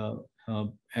this uh,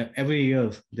 every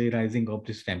year the rising of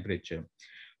this temperature.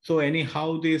 So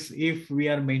anyhow, this if we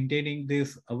are maintaining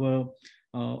this our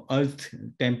earth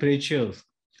temperatures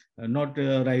not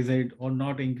rise it or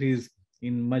not increase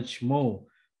in much more.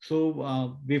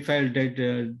 So we felt that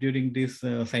during this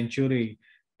century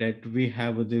that we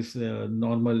have this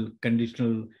normal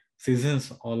conditional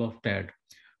seasons, all of that.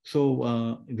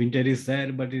 So winter is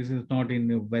there, but it is not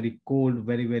in a very cold,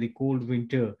 very cold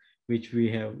winter, which we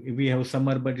have. We have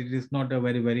summer, but it is not a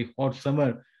very hot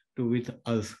summer to with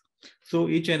us. So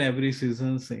each and every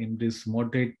seasons in this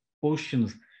moderate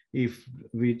portions, if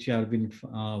which are been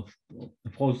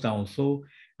falls down. So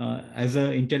as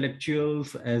a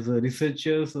intellectuals, as a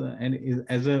researchers, and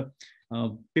as a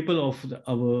people of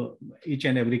our each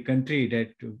and every country, that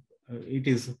it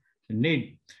is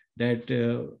need that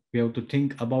we have to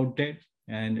think about that,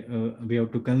 and we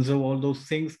have to conserve all those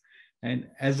things. And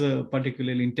as a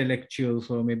particularly intellectuals,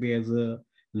 or maybe as a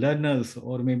learners,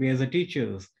 or maybe as a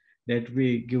teachers, that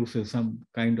we give some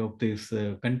kind of this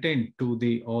content to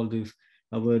the all this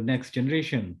our next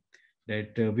generation,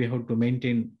 that we have to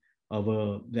maintain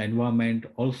the environment,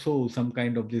 also some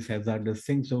kind of this hazardous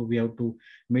thing. So we have to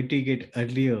mitigate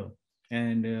earlier,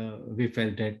 and we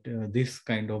felt that this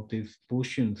kind of these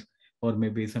portions, or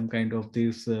maybe some kind of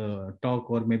this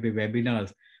talk, or maybe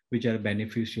webinars, which are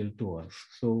beneficial to us.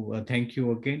 So thank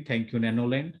you again. Thank you,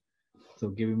 Nanoland, so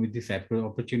giving me this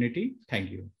opportunity.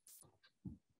 Thank you.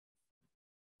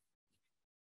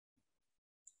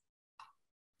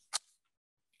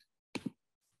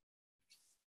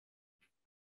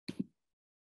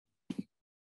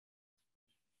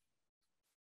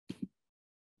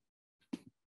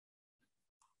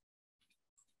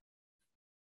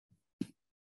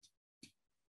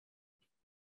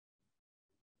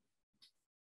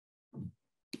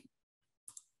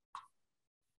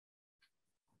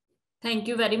 Thank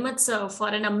you very much, sir, for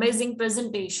an amazing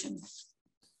presentation.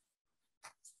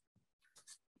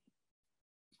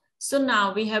 So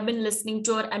now we have been listening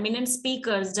to our eminent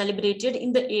speakers deliberated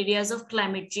in the areas of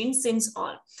climate change since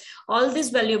all this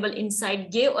valuable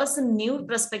insight gave us a new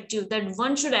perspective that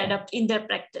one should adopt in their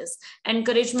practice.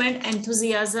 Encouragement,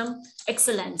 enthusiasm,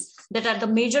 excellence, that are the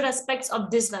major aspects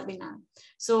of this webinar.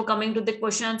 So coming to the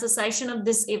question answer session of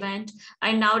this event,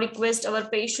 I now request our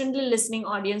patiently listening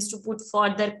audience to put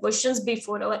forth their questions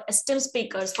before our esteemed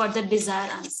speakers for the desired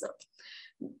answer.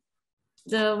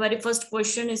 The very first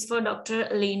question is for Dr.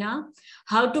 Alina.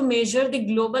 How to measure the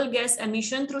global gas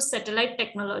emission through satellite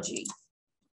technology?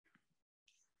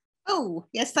 Oh,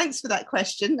 yes, thanks for that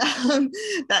question.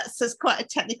 That's quite a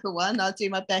technical one. I'll do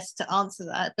my best to answer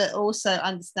that, but also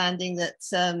understanding that,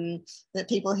 that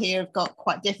people here have got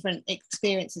quite different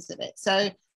experiences of it. So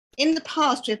in the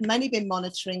past, we've mainly been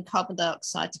monitoring carbon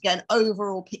dioxide to get an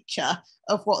overall picture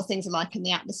of what things are like in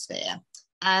the atmosphere.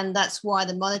 And that's why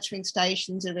the monitoring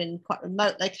stations are in quite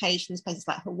remote locations, places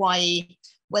like Hawaii,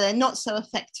 where they're not so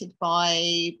affected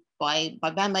by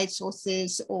man-made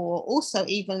sources, or also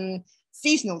even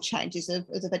seasonal changes of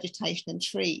the vegetation and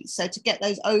trees. So to get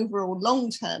those overall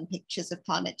long-term pictures of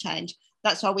climate change,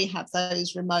 that's why we have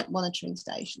those remote monitoring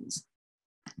stations.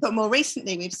 But more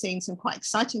recently, we've seen some quite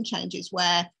exciting changes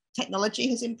where technology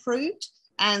has improved,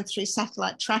 and through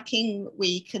satellite tracking,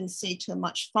 we can see to a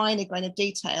much finer grain of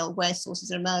detail where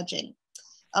sources are emerging.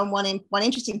 And one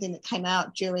interesting thing that came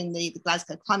out during the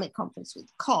Glasgow Climate Conference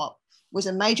with COP was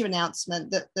a major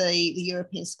announcement that the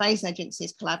European Space Agency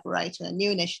is collaborating on a new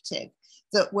initiative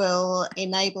that will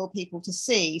enable people to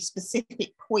see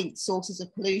specific point sources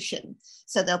of pollution.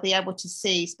 So they'll be able to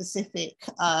see specific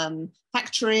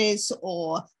factories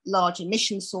or large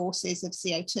emission sources of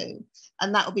CO2.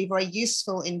 And that will be very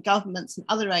useful in governments and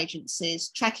other agencies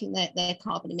tracking their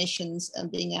carbon emissions and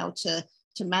being able to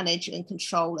manage and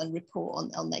control and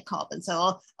report on their carbon.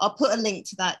 So I'll put a link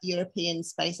to that European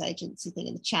Space Agency thing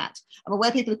in the chat. I'm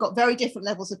aware people have got very different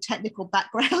levels of technical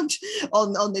background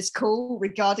on this call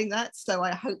regarding that. So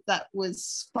I hope that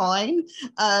was fine,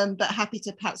 but happy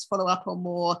to perhaps follow up on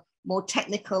more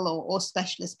technical or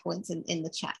specialist points in the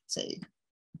chat too.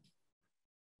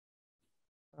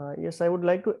 Yes, I would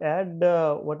like to add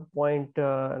one point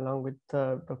along with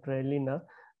Dr. Alina.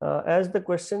 as the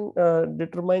question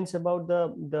determines about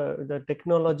the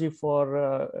technology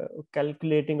for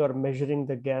calculating or measuring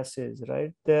the gases,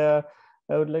 right?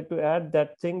 I would like to add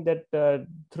that thing that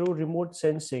through remote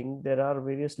sensing, there are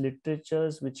various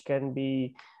literatures which can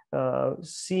be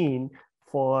seen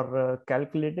for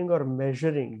calculating or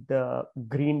measuring the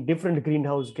different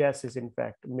greenhouse gases, in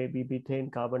fact, maybe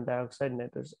methane, carbon dioxide,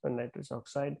 nitrous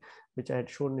oxide, which I had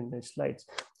shown in the slides.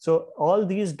 So all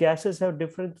these gases have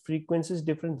different frequencies,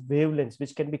 different wavelengths,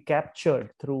 which can be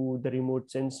captured through the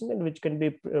remote sensing and which can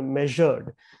be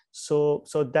measured. So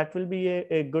that will be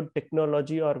a good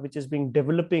technology, or which is being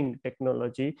developing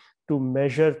technology to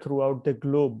measure throughout the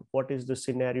globe what is the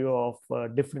scenario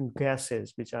of different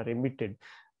gases which are emitted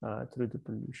through the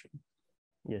pollution.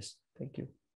 Yes, thank you.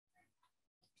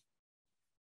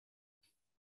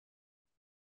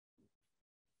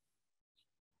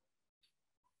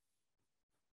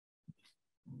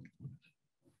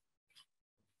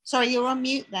 Sorry, you're on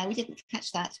mute there. We didn't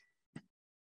catch that.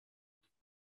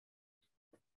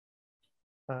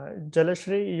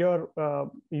 Jalashri,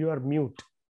 you are mute.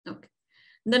 Okay.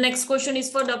 The next question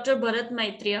is for Dr. Bharat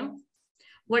Maitreya.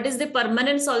 What is the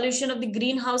permanent solution of the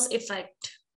greenhouse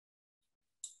effect?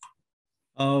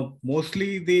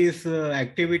 Mostly these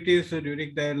activities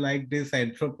during the like this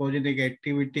anthropogenic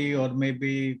activity, or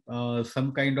maybe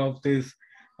some kind of this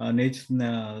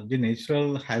the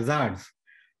natural hazards.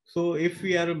 So if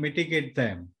we are mitigate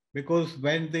them, because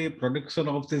when the production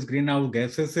of these greenhouse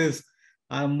gases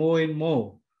are more and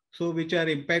more, so which are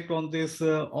impact on this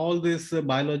all these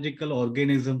biological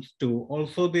organisms too,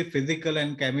 also the physical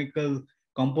and chemical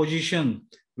composition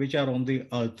which are on the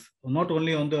earth, not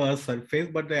only on the earth's surface,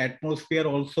 but the atmosphere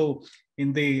also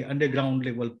in the underground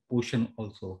level portion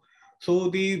also. So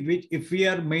if we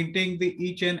are maintaining the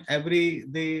each and every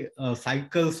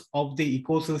cycles of the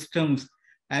ecosystems,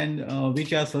 and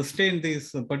which are sustained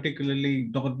these particularly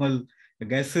normal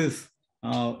gases,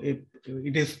 it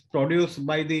is produced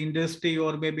by the industry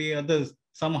or maybe others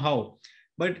somehow.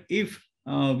 But if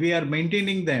we are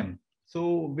maintaining them,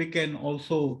 so we can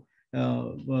also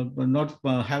not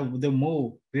have the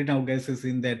more greenhouse gases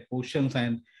in that portions,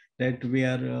 and that we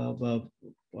are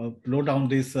blow down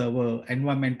this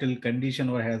environmental condition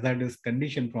or hazardous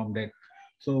condition from that.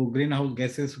 So greenhouse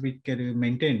gases we can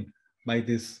maintain by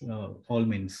this all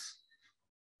means.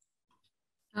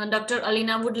 Dr.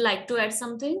 Alina would like to add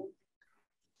something?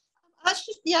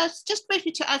 Just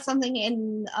briefly to add something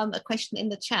in a question in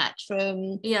the chat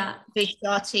from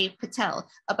Vishwati Patel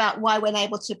about why we're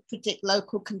unable to predict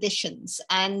local conditions.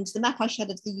 And the map I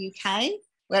showed of the UK,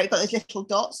 where we've got those little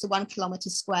dots, the 1 kilometre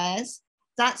squares,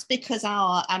 that's because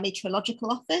our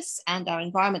meteorological office and our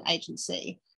environment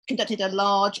agency conducted a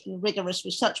large and rigorous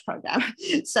research program.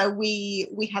 So we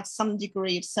have some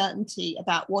degree of certainty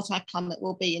about what our climate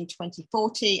will be in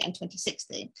 2040 and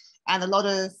 2060. And a lot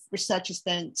of researchers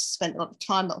spent a lot of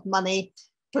time, a lot of money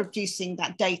producing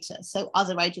that data. So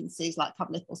other agencies like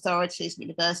public authorities,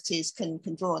 universities can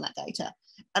draw on that data.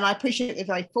 And I appreciate we're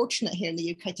very fortunate here in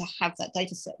the UK to have that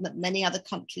data set, that many other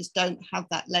countries don't have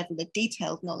that level of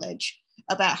detailed knowledge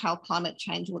about how climate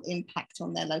change will impact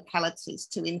on their localities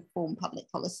to inform public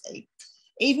policy.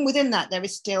 Even within that, there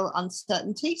is still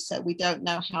uncertainty. So we don't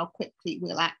know how quickly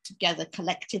we'll act together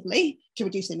collectively to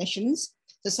reduce emissions.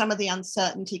 So some of the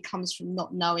uncertainty comes from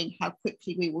not knowing how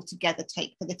quickly we will together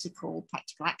take political,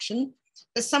 practical action.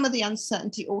 But some of the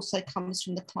uncertainty also comes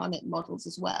from the climate models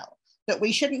as well. But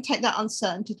we shouldn't take that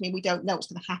uncertainty to mean we don't know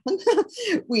what's going to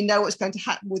happen. We know what's going to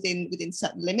happen within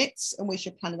certain limits, and we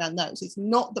should plan around those. It's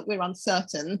not that we're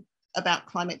uncertain about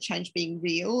climate change being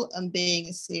real and being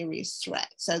a serious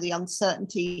threat. So the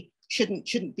uncertainty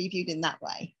shouldn't be viewed in that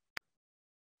way.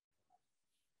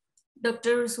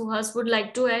 Dr. Suhas would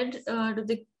like to add to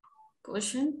the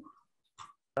question.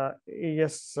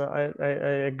 Yes, I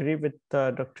agree with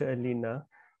Dr. Alina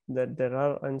that there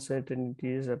are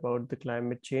uncertainties about the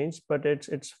climate change, but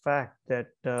it's fact that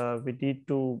we need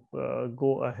to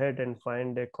go ahead and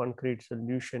find a concrete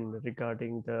solution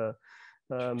regarding the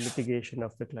mitigation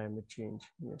of the climate change.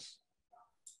 Yes.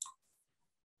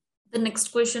 The next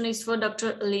question is for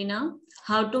Dr. Alina.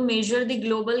 How to measure the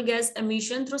global gas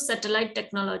emission through satellite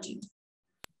technology?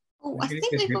 Oh, I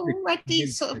think we've already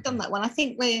sort of done that one. I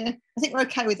think we're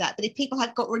okay with that. But if people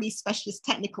have got really specialist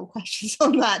technical questions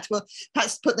on that, we'll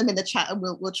perhaps put them in the chat and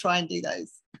we'll try and do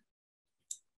those.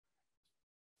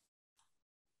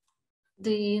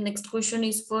 The next question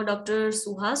is for Dr.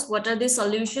 Suhas. What are the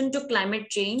solutions to climate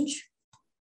change?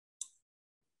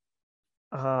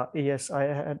 Yes, I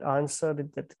had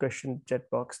answered that question chat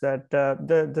box that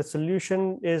the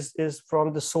solution is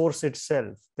from the source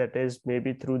itself. That is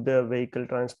maybe through the vehicle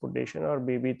transportation or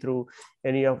maybe through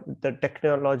any of the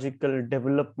technological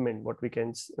development. What we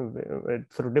can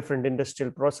through different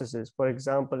industrial processes. For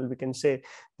example, we can say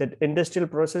that industrial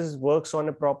process works on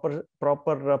a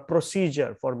proper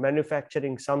procedure for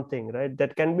manufacturing something, right?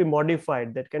 That can be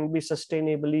modified, that can be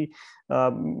sustainably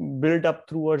built up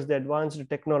towards the advanced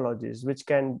technologies, which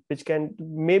can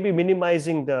maybe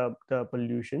minimizing the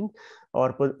pollution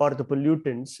or the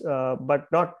pollutants, but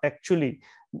not actually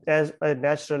as a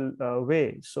natural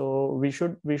way. So we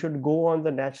should go on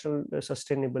the natural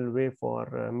sustainable way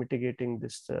for mitigating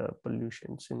this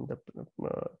pollutions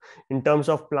in terms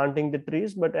of planting the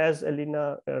trees. But as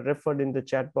Alina referred in the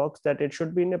chat box, that it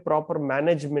should be in a proper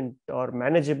management or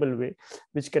manageable way,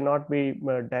 which cannot be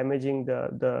damaging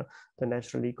the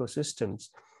natural ecosystems.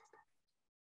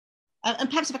 And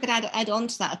perhaps if I could add on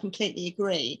to that, I completely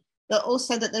agree, but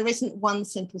also that there isn't one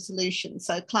simple solution.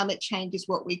 So climate change is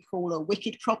what we call a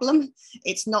wicked problem.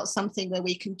 It's not something where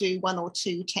we can do one or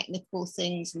two technical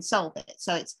things and solve it.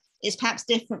 So it's perhaps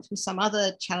different from some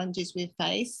other challenges we've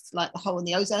faced, like the hole in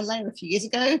the ozone layer a few years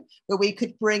ago, where we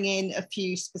could bring in a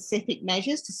few specific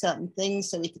measures to certain things.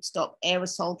 So we could stop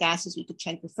aerosol gases, we could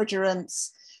change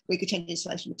refrigerants, we could change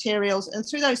insulation materials. And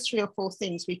through those 3 or 4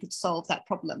 things, we could solve that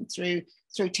problem through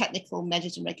technical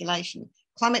measures and regulation.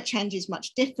 Climate change is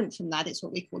much different from that. It's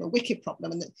what we call a wicked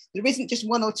problem. And there isn't just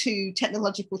 1 or 2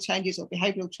 technological changes or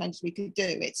behavioral changes we could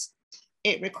do.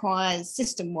 It requires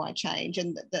system-wide change,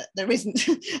 and that there isn't,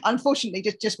 unfortunately,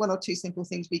 just 1 or 2 simple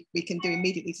things we can do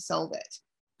immediately to solve it.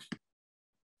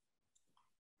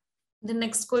 The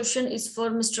next question is for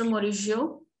Mr.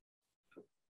 Mauricio.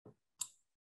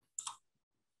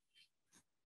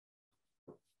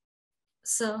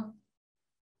 Sir.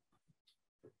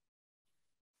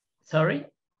 Sorry?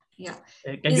 Yeah.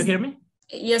 Can you hear me?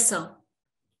 Yes, sir.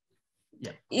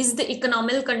 Yeah. Is the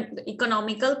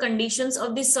economical conditions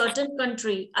of the certain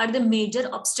country are the major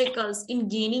obstacles in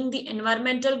gaining the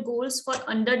environmental goals for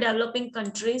underdeveloping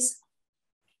countries?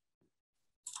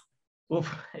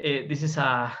 Oof, this is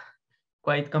a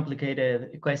quite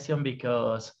complicated question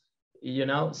because, you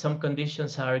know, some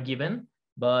conditions are given,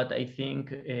 but I think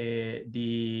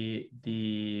the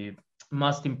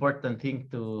most important thing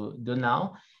to do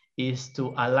now is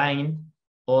to align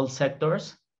all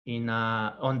sectors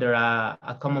under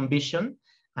a common vision,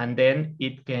 and then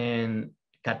it can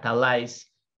catalyze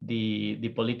the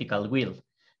political will,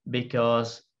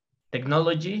 because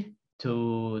technology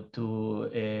to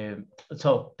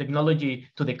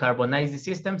decarbonize the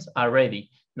systems are ready.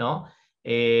 No,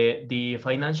 the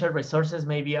financial resources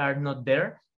maybe are not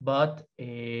there, but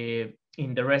in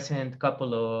the recent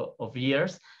couple of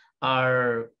years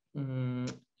are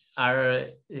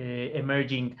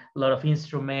emerging a lot of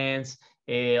instruments,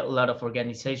 a lot of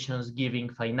organizations giving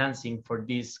financing for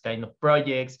these kind of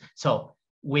projects, so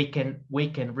we can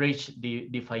reach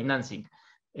the financing.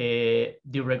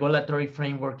 The regulatory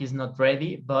framework is not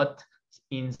ready, but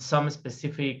in some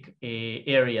specific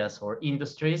areas or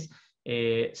industries,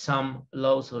 some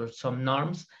laws or some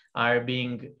norms are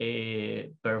being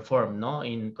performed. No,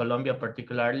 in Colombia,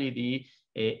 particularly the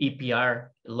EPR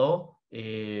law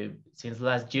since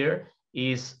last year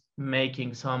is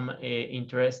making some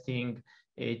interesting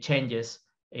changes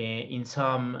in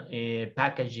some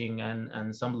packaging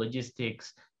and some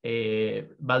logistics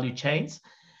value chains.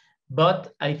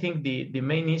 But I think the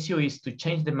main issue is to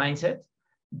change the mindset.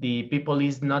 The people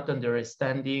is not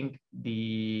understanding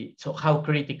how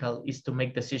critical is to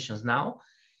make decisions now.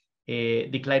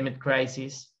 The climate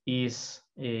crisis is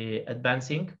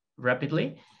advancing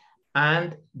rapidly,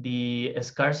 and the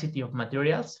scarcity of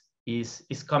materials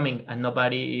is coming, and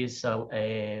nobody is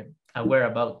aware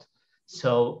about.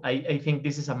 So I think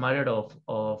this is a matter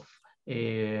of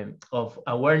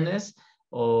awareness,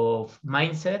 of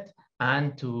mindset,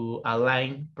 and to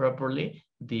align properly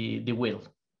the will,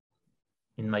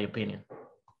 in my opinion.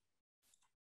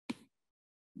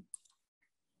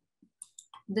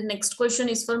 The next question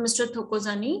is for Mr.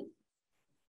 Thokozani.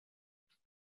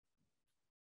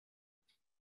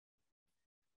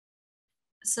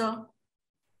 So,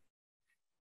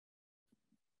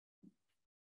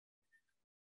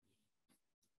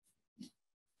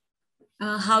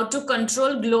 how to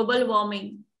control global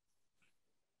warming?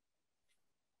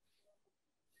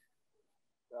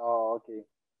 Oh, okay.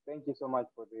 Thank you so much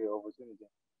for the opportunity.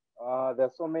 There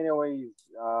are so many ways.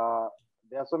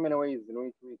 There are so many ways in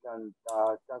which we can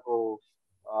tackle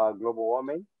global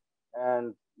warming,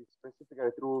 and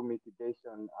specifically through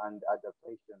mitigation and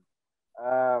adaptation.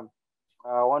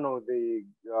 one of the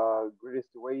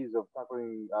greatest ways of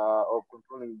tackling of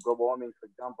controlling global warming, for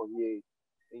example, here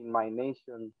in my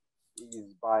nation,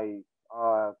 is by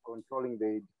controlling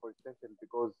the deforestation.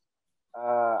 Because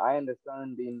I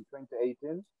understand in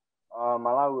 2018,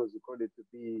 Malawi was recorded to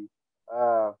be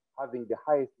having the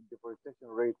highest deforestation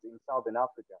rates in Southern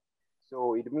Africa.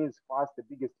 So it means for us the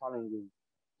biggest challenge is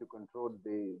to control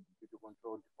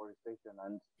deforestation,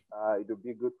 and it would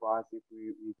be good for us if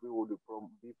we would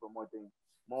be promoting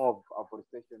more of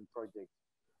afforestation projects.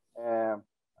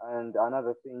 And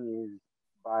another thing is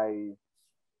by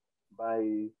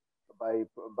by by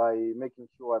making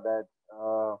sure that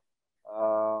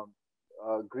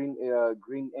green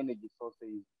energy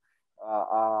sources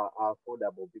are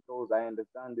affordable. Because I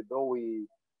understand that though we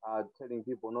are telling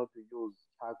people not to use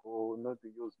charcoal, not to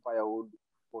use firewood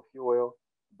for fuel,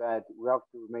 but we have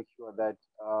to make sure that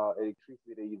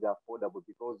electricity is affordable.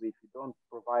 Because if you don't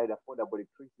provide affordable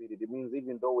electricity, it means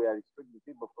even though we are restricting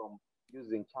people from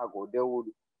using charcoal, they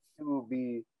would still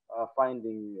be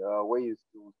finding ways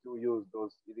to use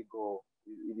those illegal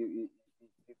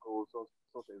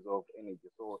sources of energy.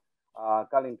 So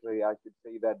currently, I should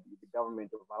say that the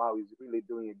government of Malawi is really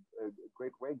doing a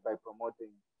great work by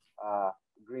promoting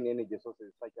green energy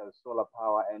sources such as solar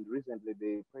power. And recently,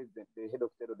 the head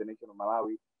of state of the nation of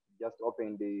Malawi, just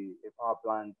opened a power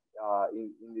plant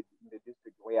in the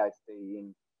district where I stay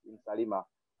in Salima.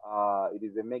 It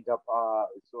is a mega power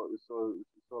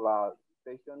solar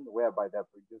station whereby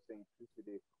they're producing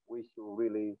electricity, which will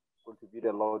really contribute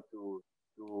a lot to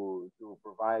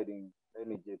providing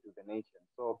energy to the nation.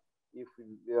 So if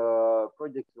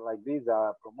projects like these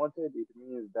are promoted, it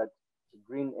means that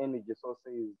green energy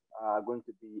sources are going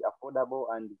to be affordable,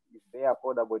 and if they are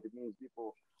affordable, it means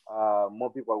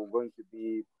more people are going to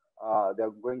be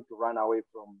they're going to run away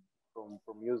from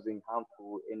using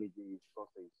harmful energy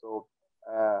sources. So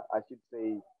I should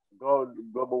say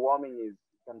global warming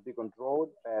can be controlled,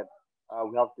 but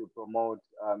we have to promote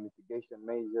mitigation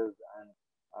measures and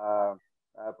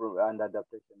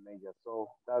adaptation measures. So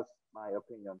that's my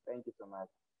opinion. Thank you so much.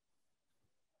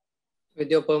 With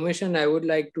your permission, I would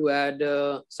like to add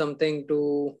something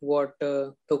to what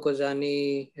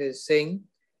Thokozani is saying.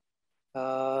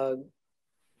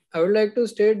 I would like to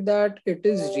state that it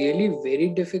is really very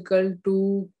difficult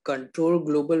to control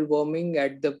global warming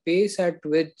at the pace at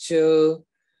which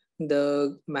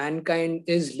the mankind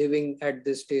is living at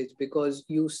this stage, because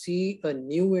you see a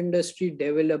new industry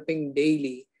developing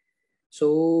daily.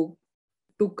 So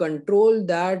to control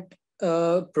that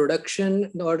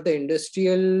production or the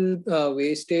industrial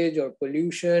wastage or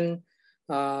pollution,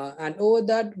 and over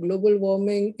that, global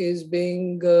warming is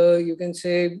being, you can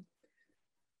say,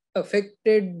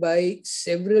 affected by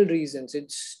several reasons.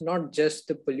 It's not just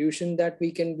the pollution that we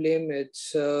can blame,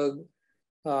 it's the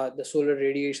solar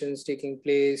radiations taking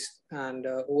place, and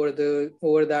over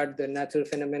that, the natural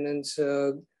phenomena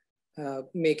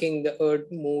making the earth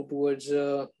move towards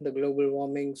the global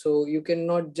warming. So you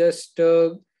cannot just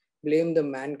blame the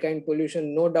mankind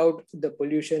pollution. No doubt the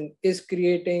pollution is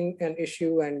creating an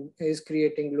issue and is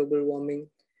creating global warming,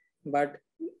 but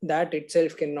that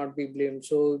itself cannot be blamed.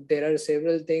 So there are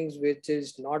several things which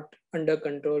is not under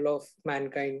control of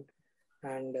mankind.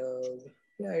 And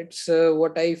yeah, it's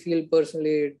what I feel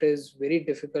personally, it is very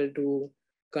difficult to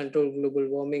control global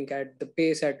warming at the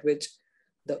pace at which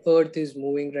the earth is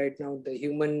moving right now, the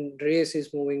human race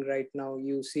is moving right now.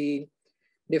 You see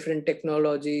different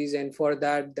technologies, and for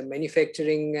that the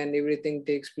manufacturing and everything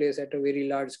takes place at a very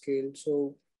large scale.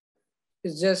 So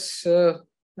it's just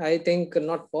I think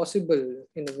not possible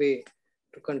in a way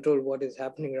to control what is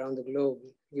happening around the globe.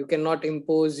 You cannot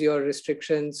impose your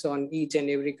restrictions on each and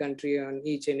every country, on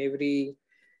each and every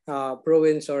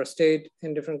province or state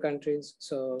in different countries.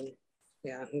 So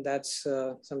yeah, that's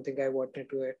something I wanted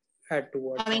to add to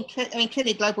what. I mean,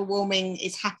 clearly global warming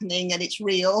is happening and it's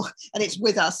real and it's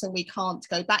with us and we can't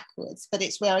go backwards, but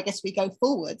it's where I guess we go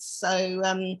forwards. So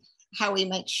how we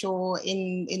make sure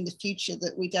in the future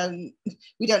that we don't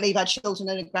leave our children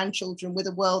and our grandchildren with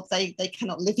a world they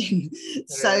cannot live in.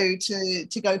 Right. So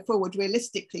to go forward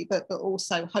realistically, but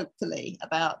also hopefully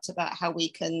about how we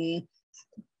can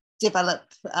develop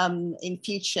in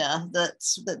future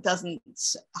that doesn't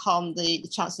harm the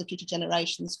chance of future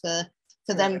generations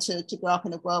for them to grow up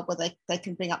in a world where they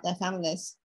can bring up their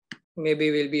families.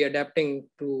 Maybe we'll be adapting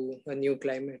to a new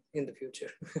climate in the future.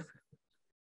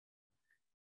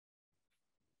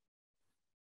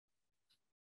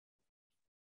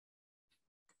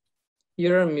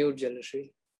 You're on mute,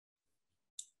 Jalashri.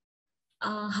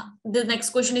 The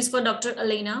next question is for Dr.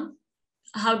 Alina.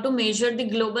 How to measure the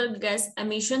global gas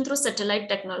emission through satellite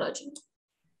technology?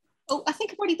 Oh, I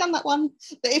think I've already done that one.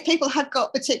 But if people have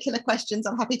got particular questions,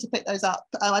 I'm happy to pick those up.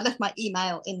 I left my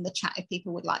email in the chat if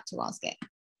people would like to ask it.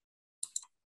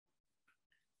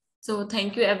 So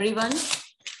thank you, everyone.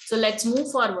 So let's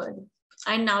move forward.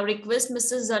 I now request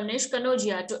Mr. Zarnesh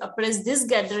Kanodia to address this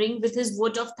gathering with his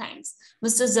vote of thanks.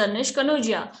 Mr. Zarnesh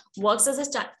Kanodia works as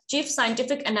a Chief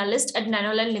Scientific Analyst at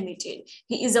Nanoland Ltd.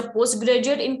 He is a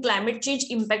postgraduate in Climate Change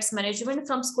Impacts Management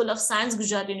from School of Science,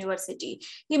 Gujarat University.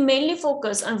 He mainly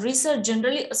focuses on research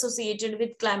generally associated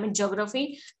with climate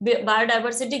geography,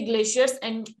 biodiversity, glaciers,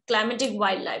 and climatic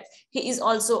wildlife. He is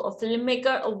also a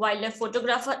filmmaker, a wildlife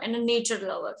photographer, and a nature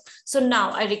lover. So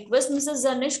now I request Mr.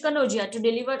 Zarnesh Kanodia to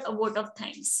deliver a vote of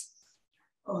thanks.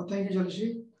 Thank you,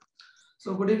 Jalashri.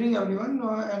 So good evening, everyone.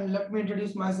 And let me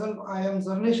introduce myself. I am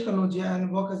Zarnesh Kanodia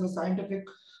and work as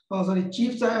a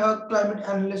Chief Climate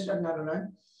Analyst at Nanoland.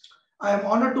 I am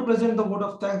honored to present the vote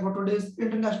of thanks for today's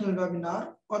international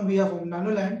webinar on behalf of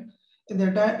Nanoland and the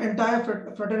entire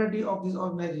fraternity of this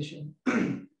organization.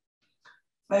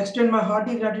 I extend my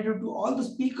hearty gratitude to all the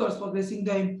speakers for gracing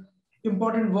their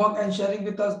important work and sharing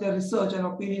with us their research and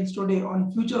opinions today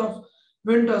on future of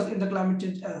winters in the climate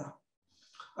change era.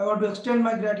 I want to extend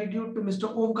my gratitude to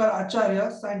Mr. Omkar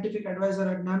Acharya, Scientific Advisor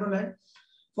at Nanoland,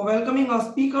 for welcoming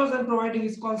our speakers and providing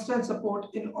his constant support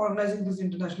in organizing this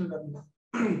international webinar.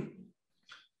 I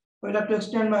would like to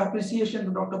extend my appreciation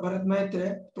to Dr.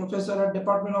 Mehta, Professor at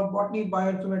Department of Botany,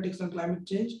 Bioinformatics and Climate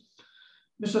Change,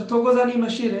 Mr. Thokozani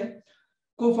Matchere,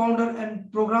 Co-founder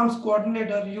and Programs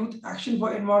Coordinator, Youth Action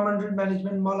for Environmental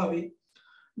Management, Malawi,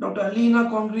 Dr. Alina,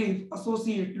 Congreve,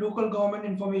 Associate, Local Government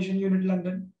Information Unit,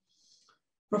 London,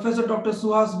 Professor Dr.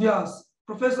 Suhas, Vyas,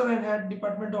 Professor and Head,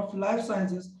 Department of Life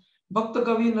Sciences, Bhakt,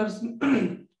 Kavi,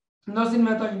 Narsinh,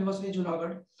 Mehta, University,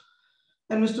 Junagadh,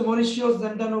 and Mr. Mauricio,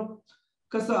 Zenteno,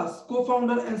 Casas,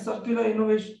 Co-founder and Circular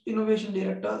Innovation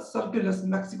Director, CIRCULUS,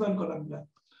 Mexico and Colombia.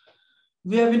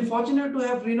 We have been fortunate to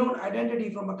have renowned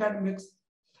identity from academics,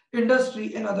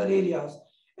 industry, and other areas.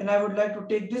 And I would like to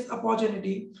take this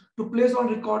opportunity to place on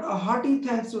record a hearty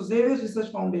thanks to Xavier's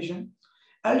Research Foundation,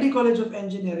 LD College of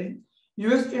Engineering,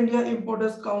 US India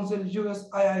Importers Council,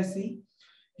 USIIC,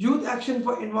 Youth Action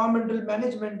for Environmental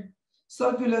Management,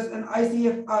 CIRCULUS, and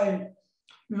ICFI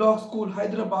Law School,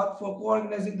 Hyderabad, for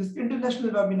co-organizing this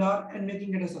international webinar and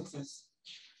making it a success.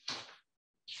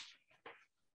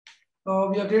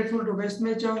 We are grateful to West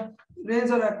Nature,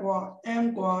 Ranger Aqua,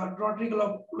 MQuad, Rotary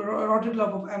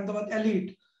Club of Ahmedabad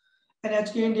Elite, and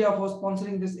HK India for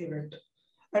sponsoring this event.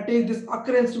 I take this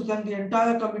occurrence to thank the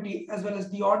entire committee as well as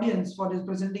the audience for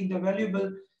presenting their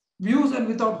valuable views, and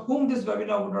without whom this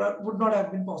webinar would not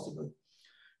have been possible.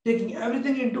 Taking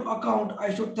everything into account,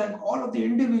 I should thank all of the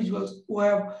individuals who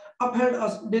have upheld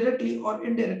us directly or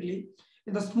indirectly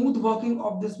in the smooth working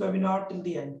of this webinar till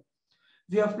the end.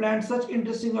 We have planned such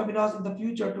interesting webinars in the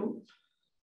future too.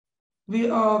 We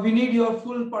need your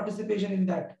full participation in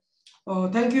that.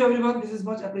 Thank you, everyone. This is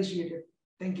much appreciated.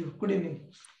 Thank you. Good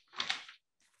evening.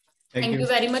 Thank you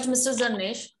very much, Mr.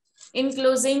 Zarnesh. In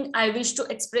closing, I wish to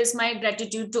express my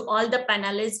gratitude to all the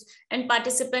panelists and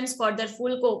participants for their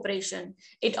full cooperation.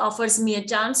 It offers me a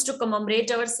chance to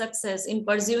commemorate our success in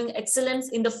pursuing excellence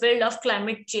in the field of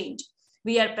climate change.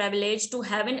 We are privileged to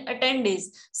have in attendees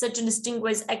such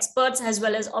distinguished experts as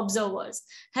well as observers,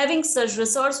 having such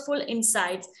resourceful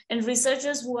insights and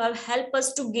researchers who have helped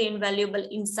us to gain valuable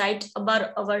insight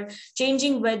about our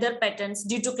changing weather patterns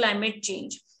due to climate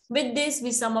change. With this,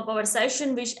 we sum up our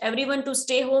session. Wish everyone to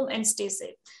stay home and stay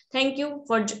safe. Thank you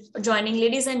for joining,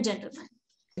 ladies and gentlemen.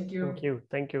 Thank you. Thank you.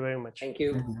 Thank you very much. Thank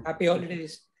you. Happy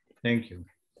holidays. Thank you.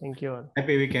 Thank you all.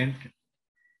 Happy weekend.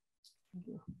 Thank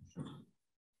you.